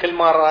مسؤوليتك كل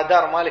ما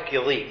الرادار مالك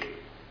يضيق،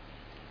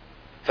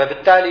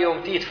 فبالتالي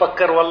يوم تيجي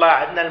تفكر والله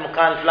عندنا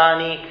المكان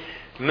الفلاني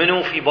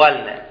منو في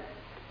بالنا،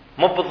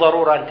 مو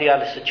بالضرورة أنت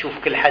جالس تشوف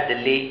كل حد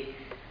اللي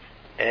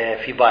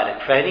في بالك.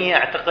 فهني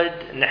أعتقد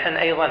نحن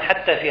أيضا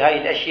حتى في هاي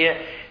الأشياء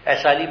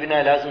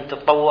أساليبنا لازم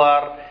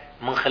تتطور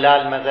من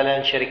خلال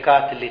مثلا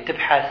شركات اللي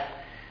تبحث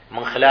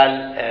من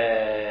خلال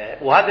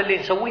وهذا اللي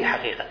نسويه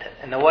حقيقة،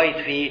 أنه وايد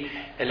في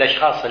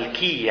الأشخاص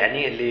الكي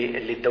يعني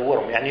اللي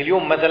تدورهم. يعني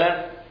اليوم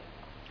مثلا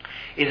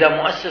إذا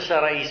مؤسسة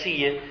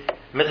رئيسية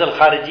مثل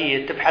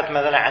الخارجية تبحث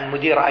مثلا عن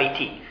مدير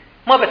IT،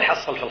 ما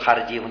بتحصل في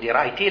الخارجية مدير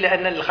IT،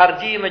 لأن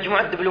الخارجية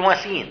مجموعة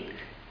دبلوماسيين،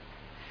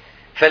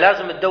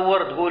 فلازم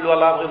تدور تقول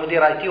والله أبغي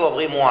مدير IT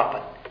وأبغي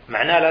مواطن،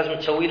 معناه لازم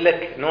تسوي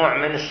لك نوع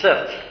من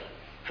السيرش،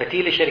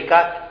 فتي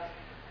لشركات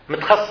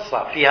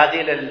متخصصة في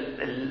هذه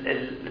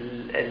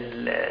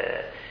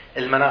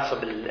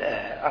المناصب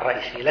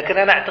الرئيسية. لكن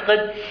أنا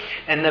أعتقد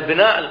أن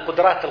بناء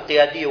القدرات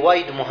القيادية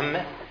وايد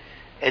مهمة،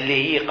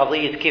 اللي هي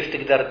قضية كيف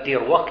تقدر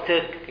تدير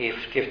وقتك،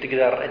 كيف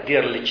تقدر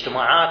تدير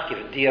الاجتماعات، كيف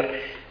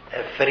تدير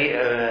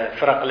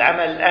فرق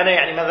العمل. أنا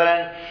يعني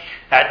مثلا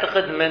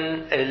أعتقد من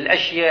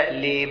الأشياء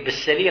اللي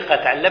بالسليقة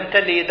تعلمتها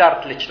اللي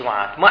إدارة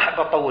الاجتماعات. ما أحب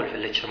أطول في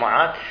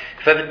الاجتماعات،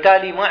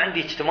 فبالتالي ما عندي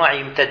اجتماع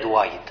يمتد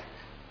وايد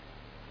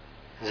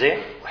زين،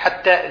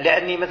 وحتى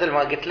لأني مثل ما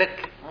قلت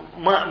لك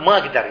ما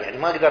أقدر يعني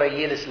ما أقدر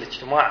أجلس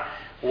الاجتماع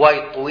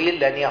وايد طويل،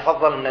 لأني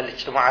أفضل أن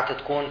الاجتماعات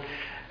تكون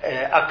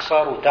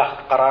أقصر وتأخذ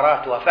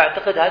قرارات.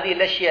 فأعتقد هذه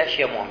الأشياء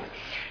أشياء مهمة.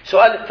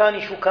 السؤال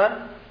الثاني شو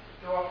كان؟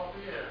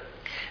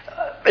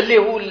 اللي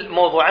هو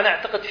الموضوع. أنا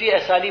أعتقد في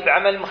أساليب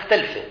عمل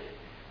مختلفة،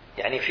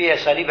 يعني في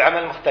أساليب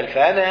عمل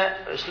مختلفة. أنا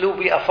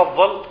أسلوبي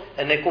أفضل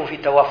أن يكون في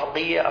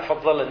توافقية،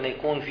 أفضل أن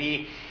يكون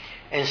في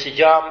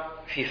انسجام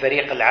في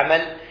فريق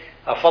العمل،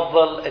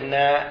 أفضل أن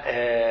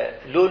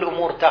لو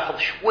الأمور تأخذ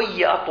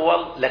شوية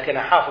أطول لكن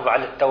أحافظ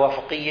على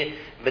التوافقية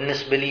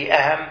بالنسبة لي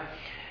أهم.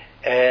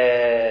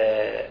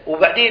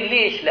 وبعدين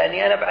ليش؟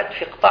 لأني أنا بعد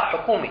في قطاع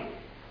حكومي،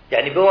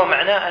 يعني بما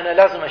معناه أنا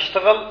لازم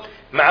أشتغل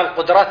مع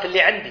القدرات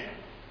اللي عندي.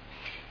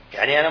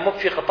 يعني أنا مو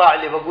في قطاع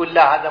اللي بقول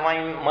لا هذا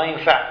ما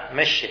ينفع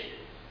مشي،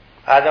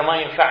 هذا ما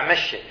ينفع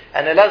مشي.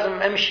 أنا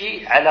لازم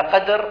أمشي على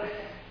قدر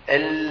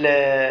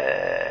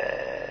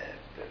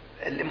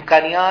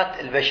الإمكانيات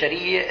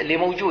البشرية اللي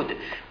موجودة،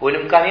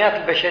 والإمكانيات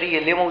البشرية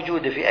اللي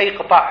موجودة في أي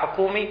قطاع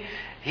حكومي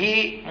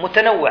هي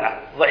متنوعة،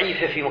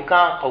 ضعيفة في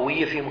مكان،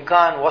 قوية في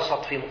مكان،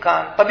 وسط في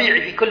مكان،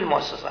 طبيعي في كل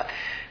المؤسسات.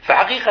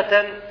 فحقيقة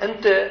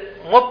أنت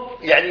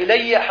يعني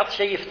لي أحط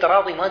شيء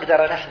افتراضي ما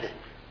أقدر أنفذه،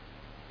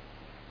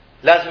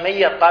 لازم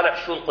هي تطالع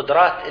شو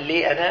القدرات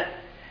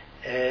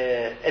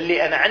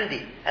اللي أنا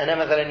عندي. أنا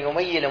مثلا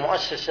يومي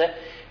لمؤسسة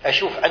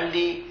أشوف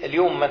عندي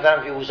اليوم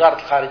مثلا في وزارة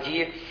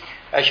الخارجية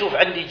أشوف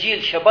عندي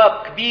جيل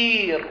شباب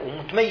كبير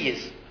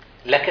ومتميز،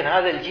 لكن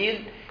هذا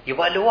الجيل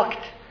يبقى له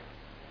وقت،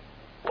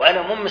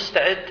 وأنا مو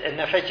مستعد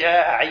أن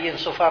فجأة أعين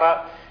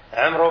سفراء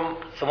عمرهم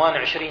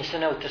 28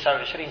 سنة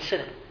و29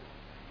 سنة.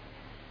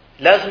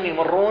 لازم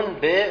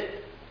يمرون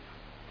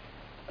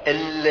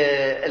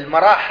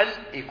بالمراحل،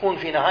 يكون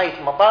في نهاية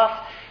المطاف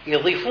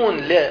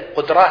يضيفون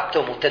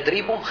لقدراتهم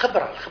وتدريبهم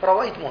خبرة. الخبرة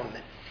وايد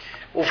مهمة.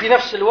 وفي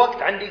نفس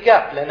الوقت عندي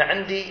جاب، لأن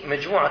عندي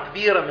مجموعة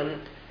كبيرة من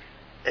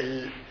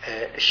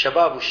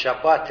الشباب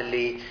والشابات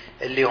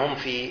اللي هم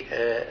في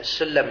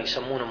السلم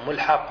يسمونهم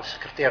ملحق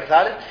وسكرتير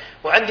ثالث،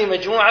 وعندي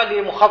مجموعة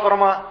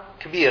لمخضرمة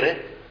كبيرة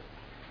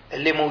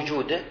اللي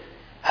موجودة،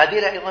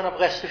 هذه أيضا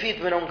أبغى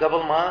أستفيد منهم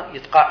قبل ما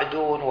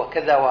يتقاعدون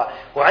وكذا.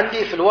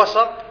 وعندي في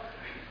الوسط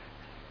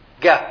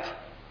جاب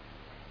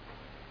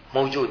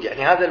موجود،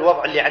 يعني هذا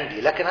الوضع اللي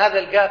عندي، لكن هذا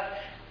الجاب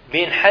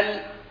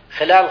بينحل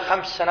خلال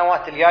 5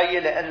 سنوات الجاية،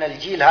 لأن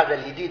الجيل هذا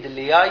الجديد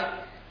اللي جاي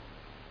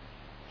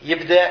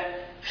يبدأ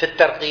في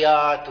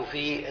الترقيات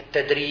وفي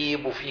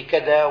التدريب وفي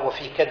كذا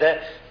وفي كذا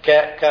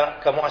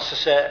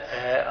كمؤسسة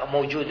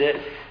موجودة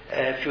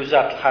في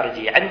وزارة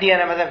الخارجية. عندي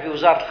أنا مثلا في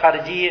وزارة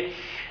الخارجية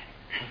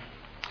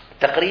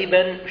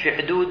تقريبا في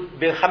حدود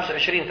بين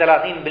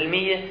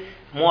 25-30%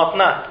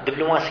 مواطنات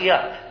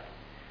دبلوماسيات،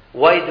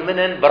 وايد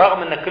منهم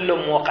برغم ان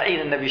كلهم موقعين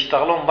ان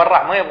بيشتغلون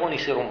برا ما يبغون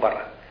يصيرون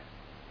برا.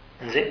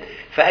 انزين،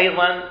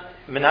 فايضا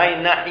من هاي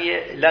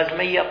الناحية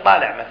لازم هي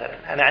تطالع.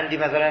 مثلا انا عندي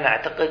مثلا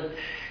اعتقد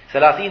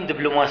 30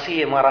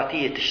 دبلوماسية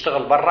اماراتية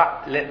تشتغل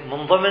برا،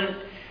 من ضمن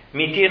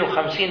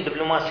 250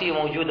 دبلوماسية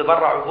موجودة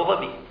برا ابو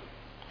ظبي.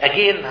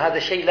 اجين هذا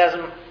شيء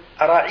لازم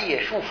اراعيه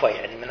اشوفه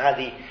يعني من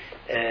هذه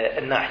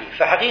الناحية.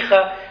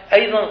 فحقيقة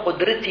أيضا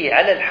قدرتي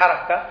على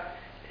الحركة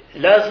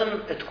لازم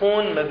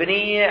تكون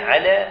مبنية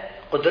على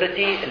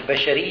قدرتي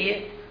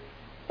البشرية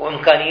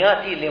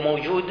وإمكانياتي اللي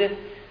موجودة،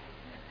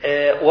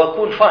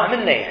 وأكون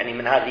فاهمنا يعني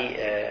من هذه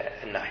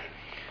الناحية.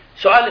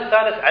 السؤال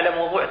الثالث على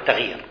موضوع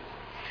التغيير.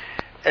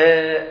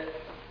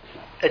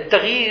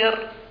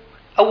 التغيير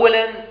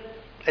أولا،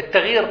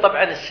 التغيير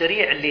طبعا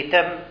السريع اللي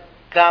تم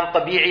كان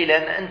طبيعي،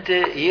 لأن أنت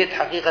جيت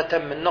حقيقة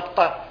من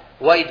نقطة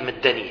وايد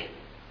مدنية.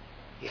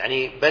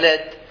 يعني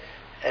بلد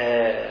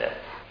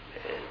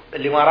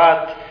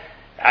الإمارات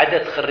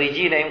عدد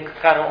خريجين يمكن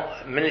كانوا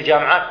من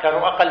الجامعات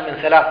كانوا أقل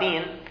من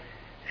 30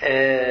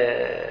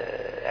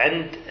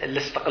 عند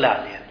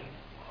الاستقلال، يعني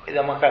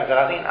إذا ما كان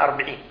 30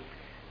 40.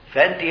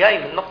 فأنت جاي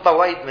من نقطة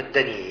وايد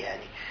مدنية.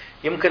 يعني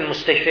يمكن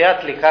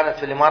المستشفيات اللي كانت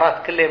في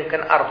الإمارات كلها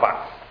يمكن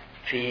 4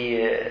 في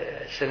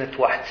سنة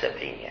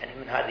 71. يعني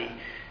من هذه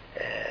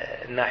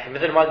الناحية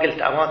مثل ما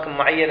قلت أماكن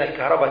معينة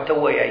الكهرباء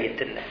توه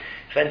جايتنا،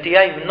 فأنت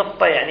جاي من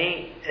نقطة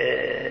يعني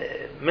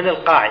من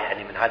القاع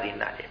يعني من هذه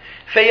الناحية.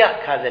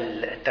 فياك هذا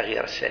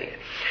التغيير السريع.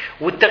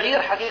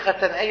 والتغيير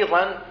حقيقة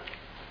أيضا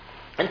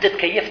أنت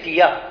تكيفت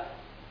إياه،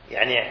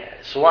 يعني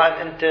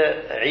سواء أنت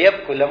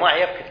عيبك ولا ما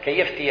عيبك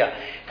تكيفت إياه.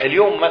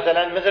 اليوم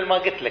مثلا مثل ما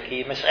قلت لك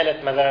هي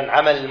مسألة مثلا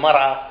عمل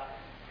المرأة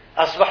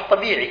أصبح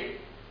طبيعي.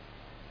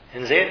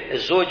 إنزين،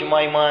 الزوج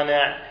ما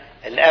يمانع،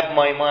 الأب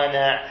ما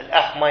يمانع،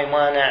 الأخ ما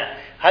يمانع.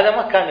 هذا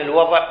ما كان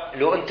الوضع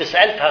لو أنت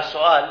سألت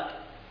هالسؤال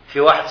في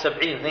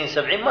 71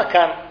 72 ما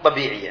كان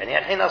طبيعي. يعني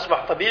الحين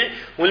أصبح طبيعي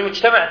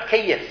والمجتمع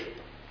تكيف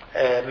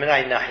من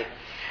هاي الناحية.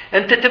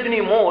 أنت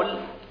تبني مول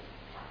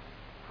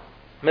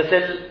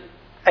مثل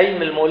أي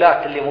من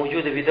المولات اللي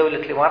موجودة في دولة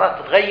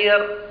الإمارات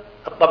تغير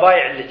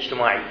الطبائع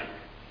الاجتماعية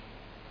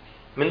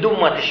من دون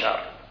ما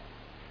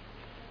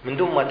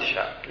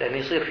تشعر، لأن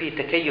يصير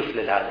فيه تكيف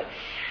لهذا.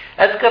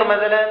 أذكر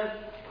مثلا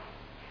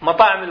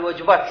مطاعم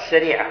الوجبات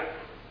السريعة.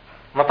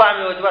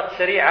 مطاعم الوجبات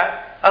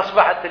السريعة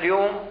أصبحت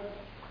اليوم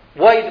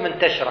وايد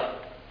منتشرة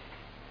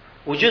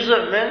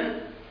وجزء من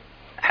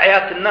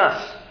حياة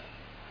الناس،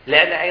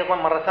 لأن أيضا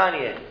مرة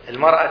ثانية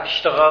المرأة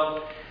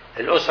تشتغل،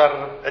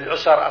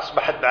 الأسر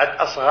أصبحت بعد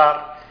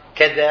أصغر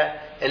كذا،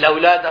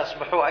 الأولاد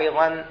أصبحوا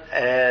أيضا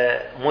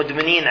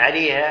مدمنين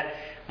عليها.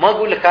 ما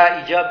أقول لك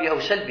إيجابي أو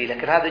سلبي،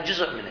 لكن هذا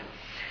جزء منه.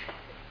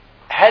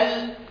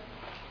 هل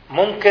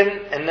ممكن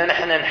أن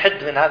نحن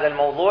نحد من هذا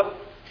الموضوع؟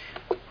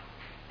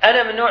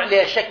 أنا من نوع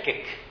اللي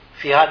أشكك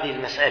في هذه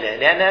المسألة،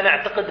 لأن أنا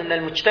أعتقد أن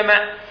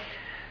المجتمع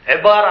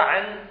عبارة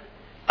عن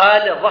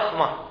آلة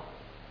ضخمة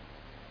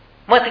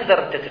ما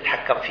تقدر أنت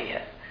تتحكم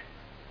فيها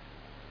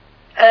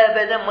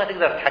أبدا، ما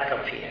تقدر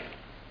تتحكم فيها.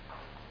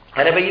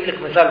 أنا بجيب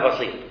لك مثال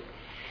بسيط.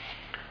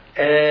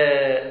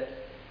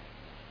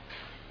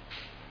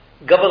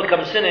 قبل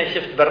كم سنة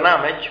شفت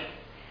برنامج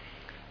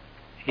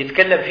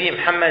يتكلم فيه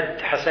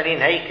محمد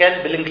حسنين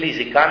هيكل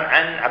بالإنجليزي، كان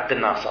عن عبد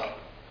الناصر.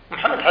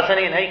 محمد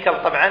حسنين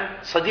هيكل طبعا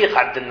صديق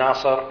عبد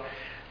الناصر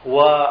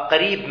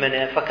وقريب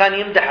منه، فكان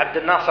يمدح عبد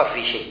الناصر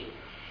في شيء.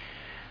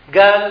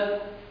 قال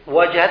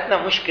واجهتنا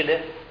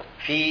مشكلة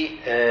في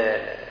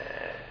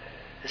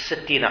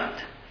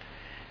الستينات،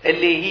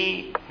 اللي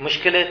هي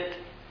مشكلة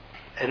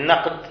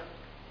النقد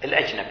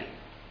الأجنبي.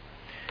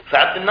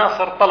 فعبد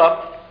الناصر طلب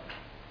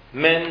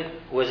من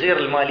وزير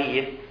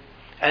المالية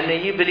أن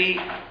يبلي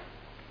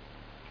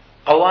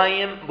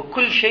قوائم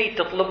بكل شيء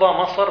تطلبه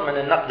مصر من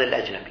النقد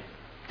الأجنبي.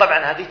 طبعا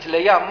هذيك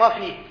الأيام ما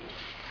في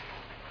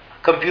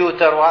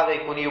كمبيوتر وهذا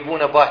يكون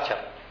يبونه باكر،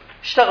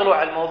 اشتغلوا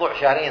على الموضوع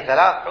شهرين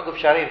ثلاث، عقب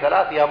شهرين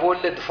ثلاث يابون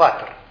له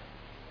دفاتر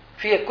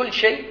فيها كل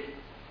شيء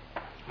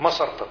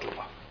مصر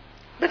تطلبه.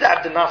 بدأ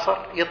عبد الناصر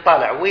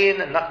يطالع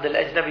وين النقد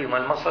الأجنبي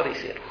مال مصر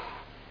يصير،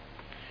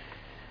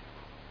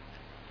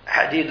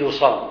 حديد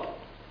وصلب،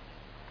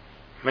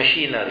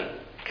 ماشينري،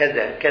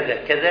 كذا كذا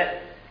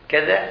كذا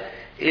كذا،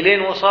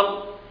 إلين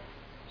وصل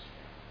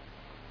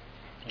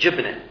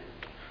جبنة.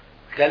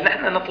 قال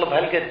نحن نطلب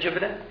هالقد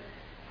جبنة،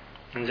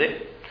 انزين.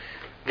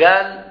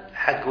 قال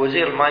حق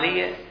وزير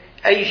المالية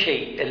أي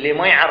شيء اللي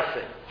ما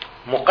يعرفه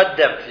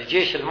مقدم في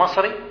الجيش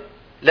المصري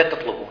لا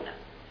تطلبونه.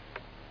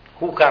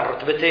 هو كان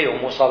رتبته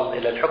يوم وصل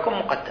إلى الحكم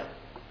مقدم،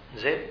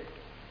 زين.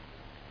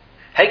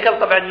 هيكل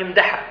طبعا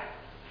يمدحها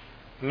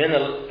من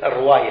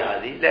الرواية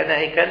هذه، لأن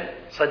هيكل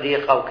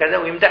صديقة وكذا،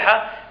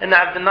 ويمدحها أن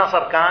عبد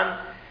الناصر كان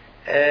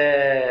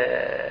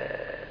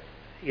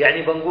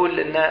يعني بنقول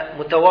أنه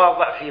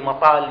متواضع في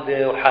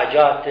مطالبه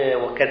وحاجاته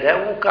وكذا،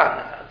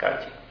 وكان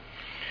شيء.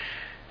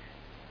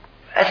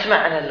 أسمع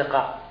عن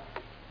اللقاء،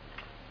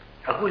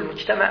 أقول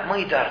المجتمع ما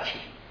يدار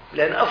شيء،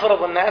 لأن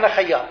أفرض أن أنا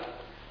خياط،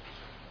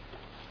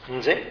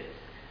 إنزين،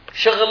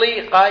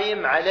 شغلي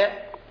قايم على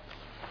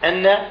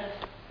أن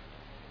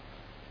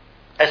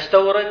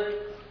أستورد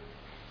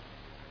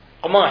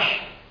قماش،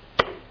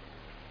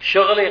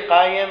 شغلي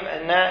قايم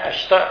أن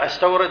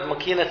أستورد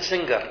ماكينة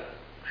سنجر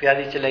في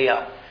هذه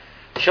الأيام،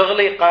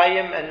 شغلي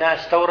قايم أن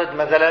أستورد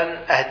مثلا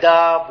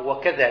أهداب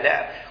وكذا،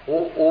 لا،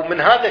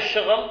 ومن هذا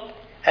الشغل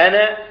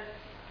أنا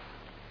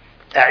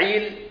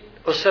أعيل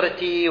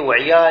أسرتي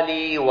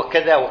وعيالي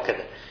وكذا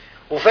وكذا.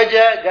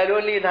 وفجأة قالوا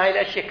لي إن هاي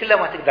الأشياء كلها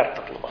ما تقدر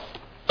تطلبها،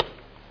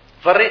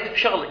 فريت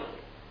بشغلي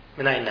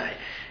من هاي الناحية.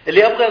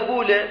 اللي أبغى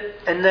أقوله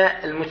أن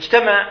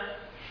المجتمع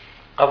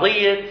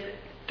قضية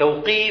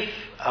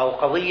توقيف أو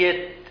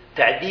قضية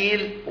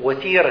تعديل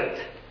وتيرة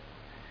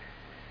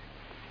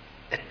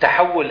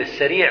التحول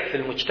السريع في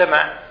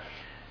المجتمع.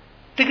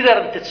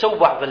 تقدر أنت تسوي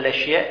بعض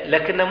الأشياء،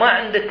 لكن ما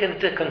عندك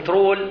أنت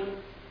كنترول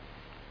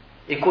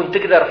يكون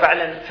تقدر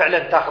فعلا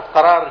تاخذ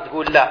قرار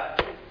تقول لا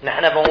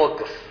نحن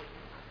بنوقف،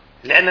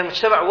 لأن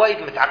المجتمع وايد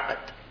متعقد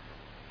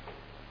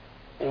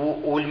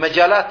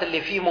والمجالات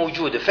اللي فيه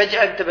موجودة.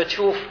 فجأة أنت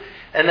بتشوف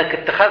أنك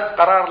اتخذت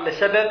قرار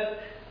لسبب،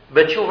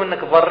 بتشوف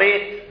أنك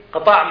ضريت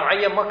قطاع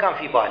معين ما كان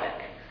في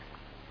بالك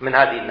من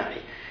هذه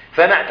الناحية.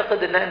 فأنا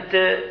أعتقد أن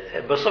أنت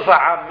بصفة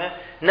عامة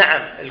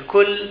نعم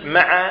الكل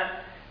مع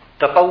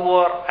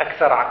تطور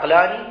أكثر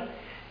عقلاني،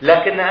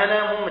 لكن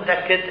أنا مو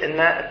متأكد أن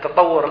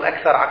التطور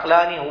الأكثر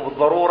عقلاني هو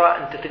بالضرورة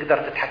أنت تقدر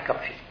تتحكم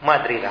فيه. ما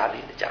أدري إذا هذه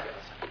الإجابة.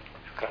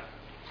 شكرا.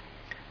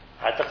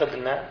 أعتقد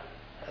أن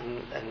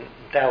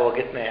انتهى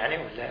وقتنا يعني،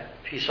 ولا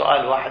في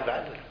سؤال واحد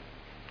بعد ولا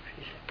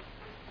في شيء؟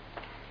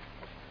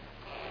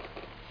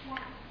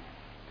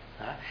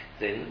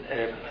 زين.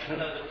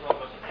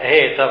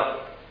 هي ترى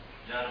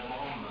جانب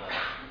مهم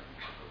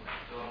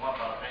دكتور ما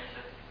طرح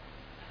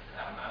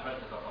عمل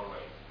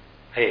تطوعي.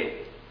 هي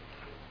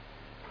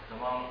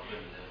تمام في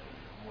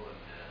الامور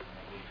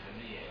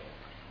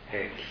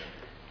الفنيه.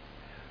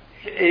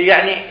 هي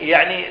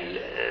يعني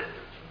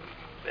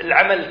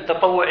العمل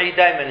التطوعي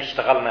دائما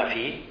اشتغلنا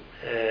فيه،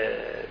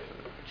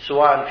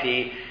 سواء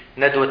في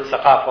ندوة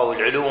الثقافة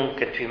والعلوم،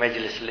 كنت في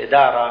مجلس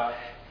الإدارة،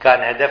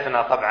 كان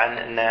هدفنا طبعا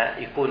أن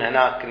يكون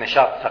هناك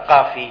نشاط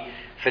ثقافي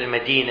في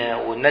المدينة،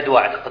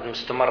 والندوة أعتقد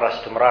مستمرة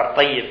استمرار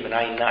طيب من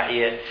هاي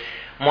الناحية.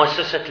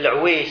 مؤسسة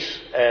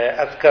العويس،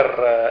 أذكر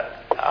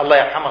الله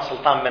يرحمه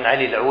سلطان بن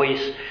علي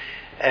العويس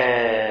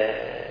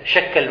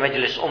شكل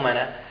مجلس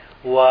أمنا،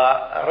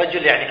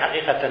 ورجل يعني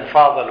حقيقة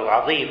فاضل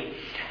وعظيم.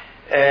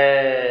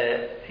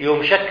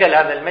 يوم شكل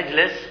هذا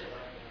المجلس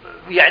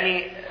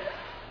يعني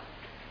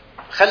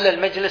خلى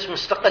المجلس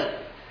مستقل،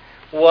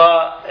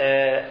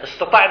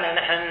 واستطعنا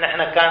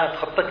نحن كانت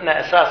خطتنا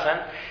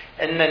أساسا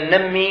أن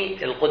ننمي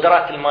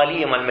القدرات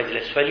المالية مع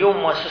المجلس. فاليوم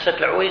مؤسسة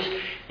العويس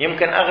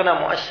يمكن أغنى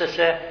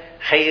مؤسسة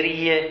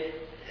خيرية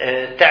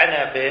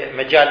تعنى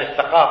بمجال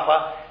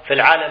الثقافة في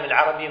العالم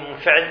العربي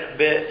منفعل،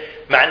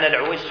 بمعنى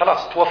العويس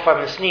خلاص توفى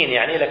من سنين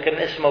يعني، لكن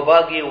اسمه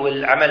باقي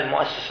والعمل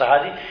المؤسسة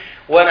هذه.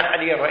 وأنا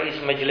حاليا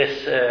رئيس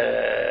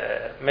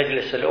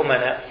مجلس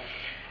الأمناء.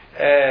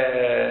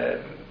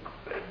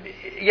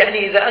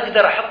 يعني إذا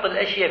أقدر أحط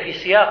الأشياء في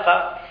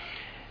سياقة،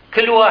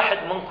 كل واحد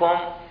منكم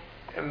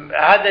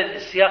هذا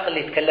السياق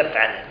اللي تكلمت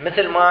عنه،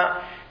 مثل ما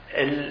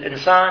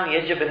الإنسان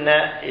يجب أن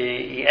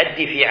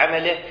يؤدي في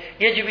عمله،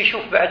 يجب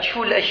يشوف بعد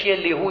شو الأشياء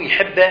اللي هو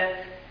يحبه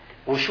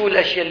وشو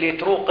الأشياء اللي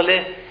تروق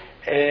له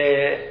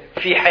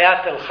في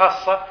حياته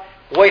الخاصة،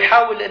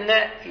 ويحاول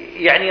أنه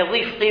يعني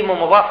يضيف قيمة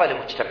مضافة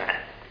لمجتمعه.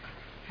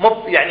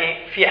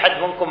 يعني في حد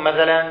منكم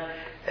مثلا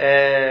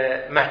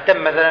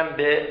مهتم مثلا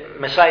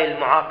بمسائل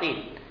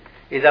المعاقين،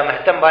 إذا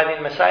مهتم بهذه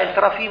المسائل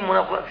ترى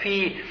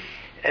في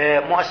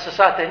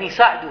مؤسسات هني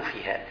يساعدوا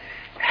فيها.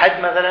 حد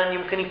مثلا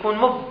يمكن يكون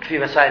مب في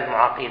مسائل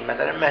المعاقين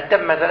مثلا،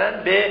 مهتم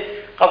مثلا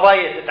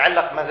بقضايا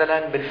تتعلق مثلا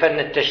بالفن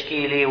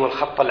التشكيلي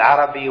والخط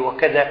العربي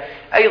وكذا،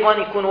 أيضا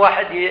يكون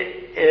واحد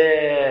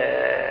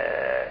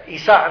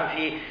يساهم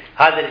في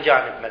هذا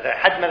الجانب. مثلا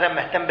حد مثلا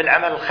مهتم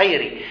بالعمل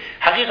الخيري.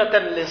 حقيقة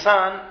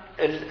الإنسان،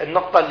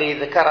 النقطة اللي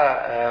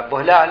ذكرها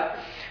بهلال،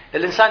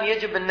 الإنسان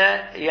يجب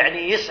أنه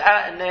يعني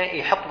يسعى أنه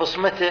يحط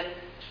بصمته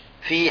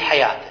في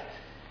حياته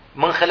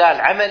من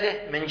خلال عمله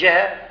من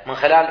جهة، من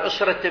خلال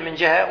أسرته من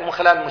جهة، ومن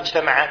خلال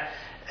مجتمعه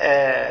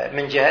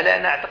من جهة،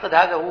 لأن أعتقد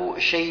هذا هو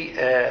الشيء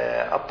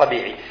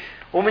الطبيعي.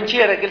 ومن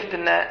جهة قلت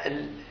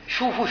أن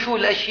شوفوا شو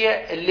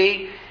الأشياء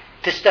اللي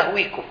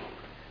تستهويكم،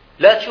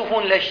 لا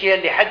تشوفون الأشياء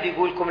اللي حد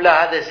يقولكم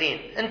لا هذا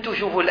زين، أنتوا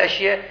شوفوا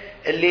الأشياء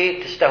اللي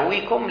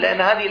تستهويكم،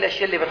 لأن هذه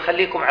الأشياء اللي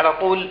بتخليكم على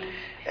طول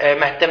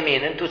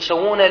مهتمين. أنتوا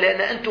تسوونها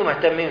لأن أنتوا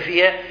مهتمين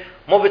فيها،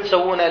 مو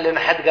بتسوونها لأن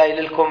حد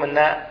قايل لكم أن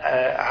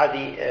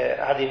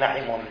هذه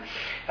ناحية مهمة.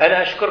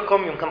 أنا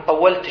أشكركم، يمكن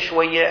طولت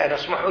شوية. أنا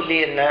اسمحوا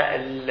لي أن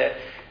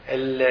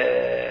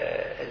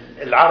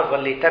العرض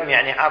اللي تم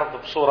يعني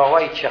عرض بصورة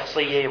وايد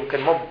شخصية،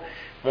 يمكن مو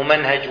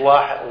ممنهج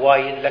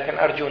وايد، لكن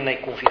أرجو أنه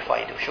يكون فيه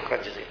فائدة، وشكرا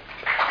جزيلا.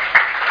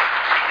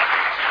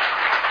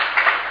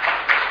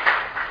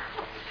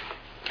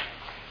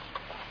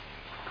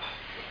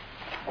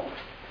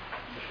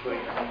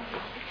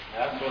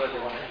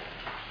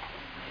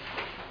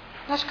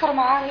 نشكر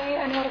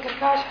معالي أنور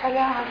قرقاش على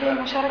هذه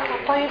المشاركة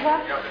الطيبة.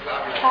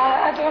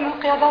 أدعو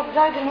من قيادات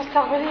زايد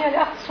المستقبلية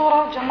لأخذ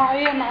صورة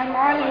جماعية مع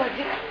معالي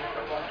الوزير.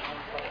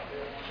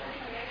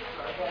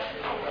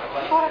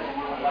 صورة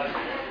جماعية.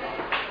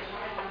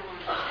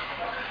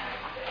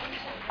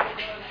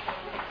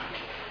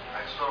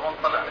 الصورة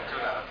طلع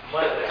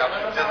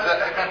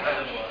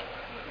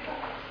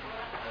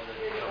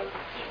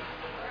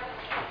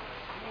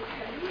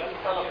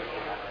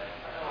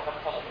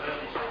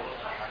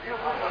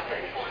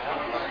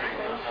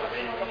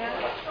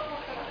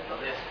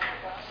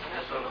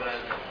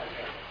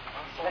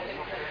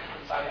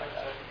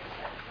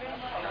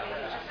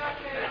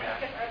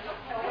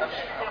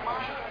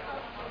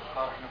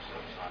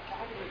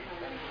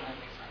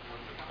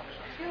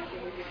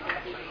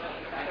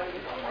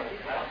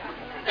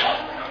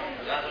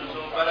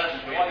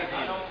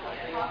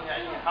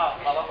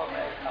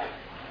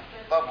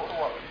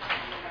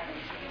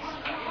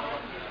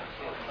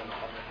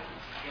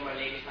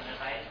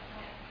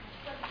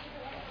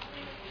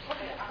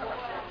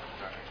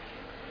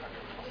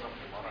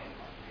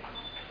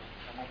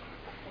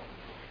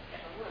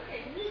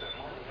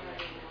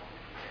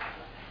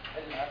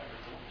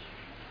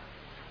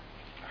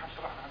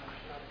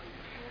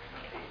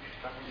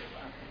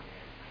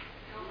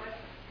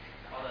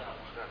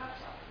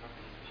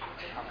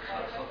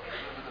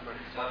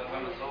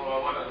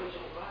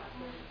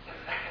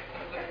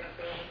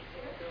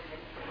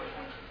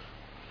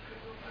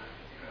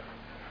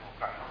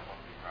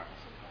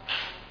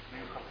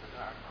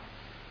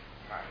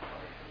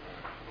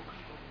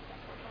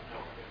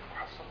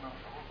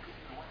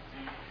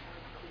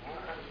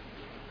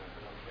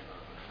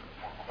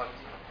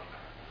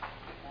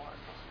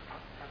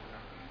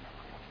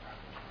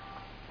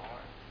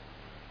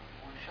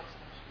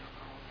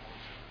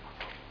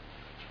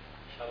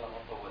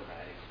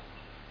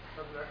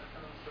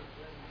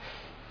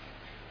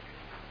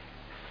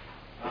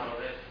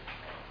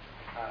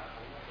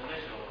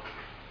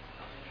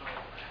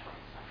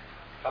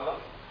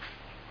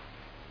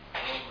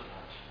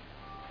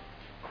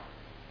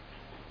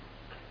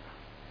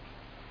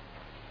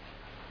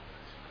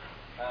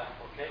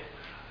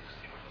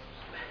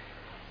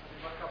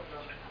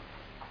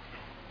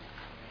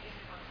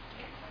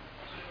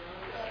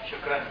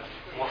شكرا،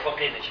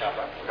 موفقين إن شاء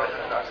الله.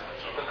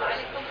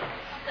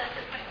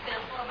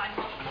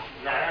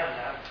 نعم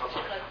نعم،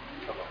 تفضل.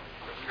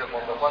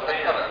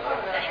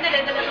 احنا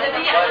لأننا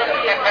الأغلبية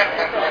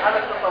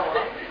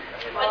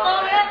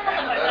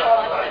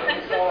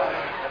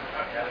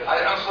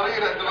هاي عنصرية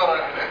للدبر.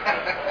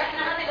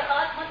 احنا هذه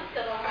اللقاءات ما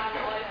تتكرر معنا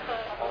وايد.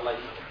 والله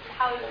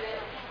نحاول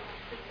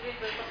تسريب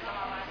بالبصمة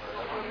مع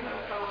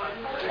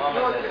ما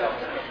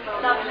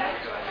بعض.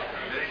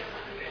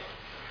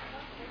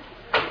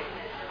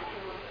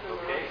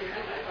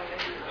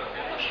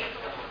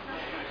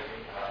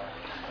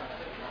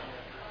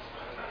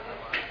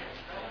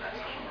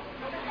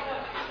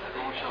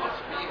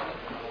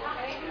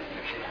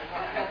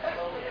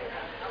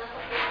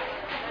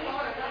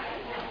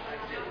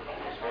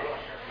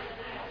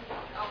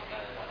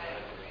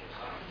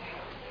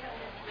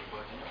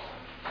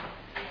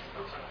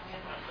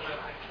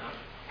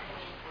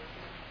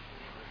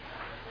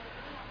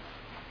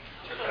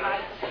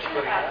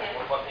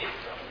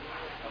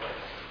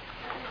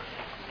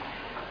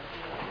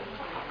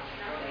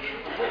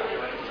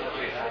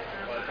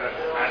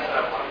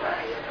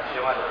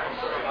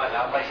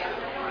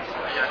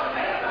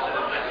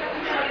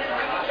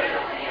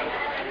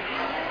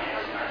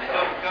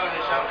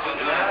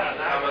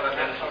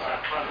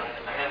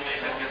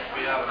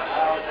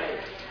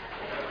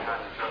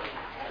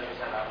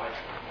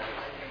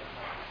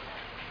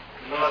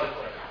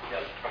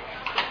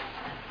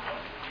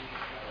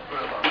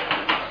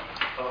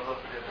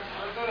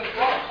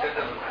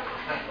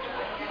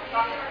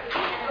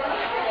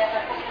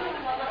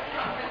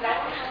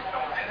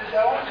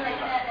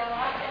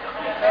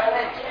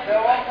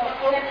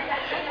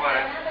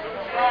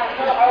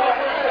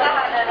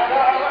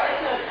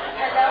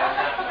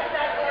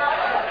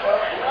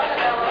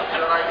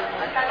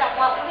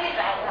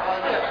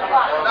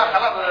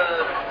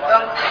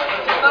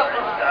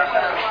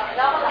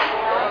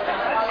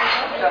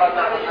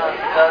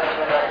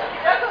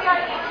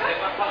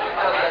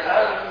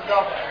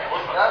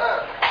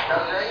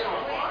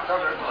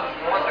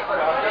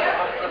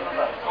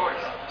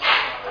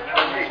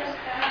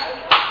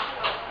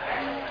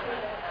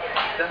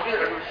 تنبيه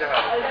علوم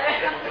الشهادة.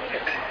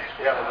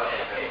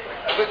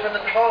 قلت أن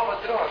التفاوض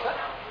والدروس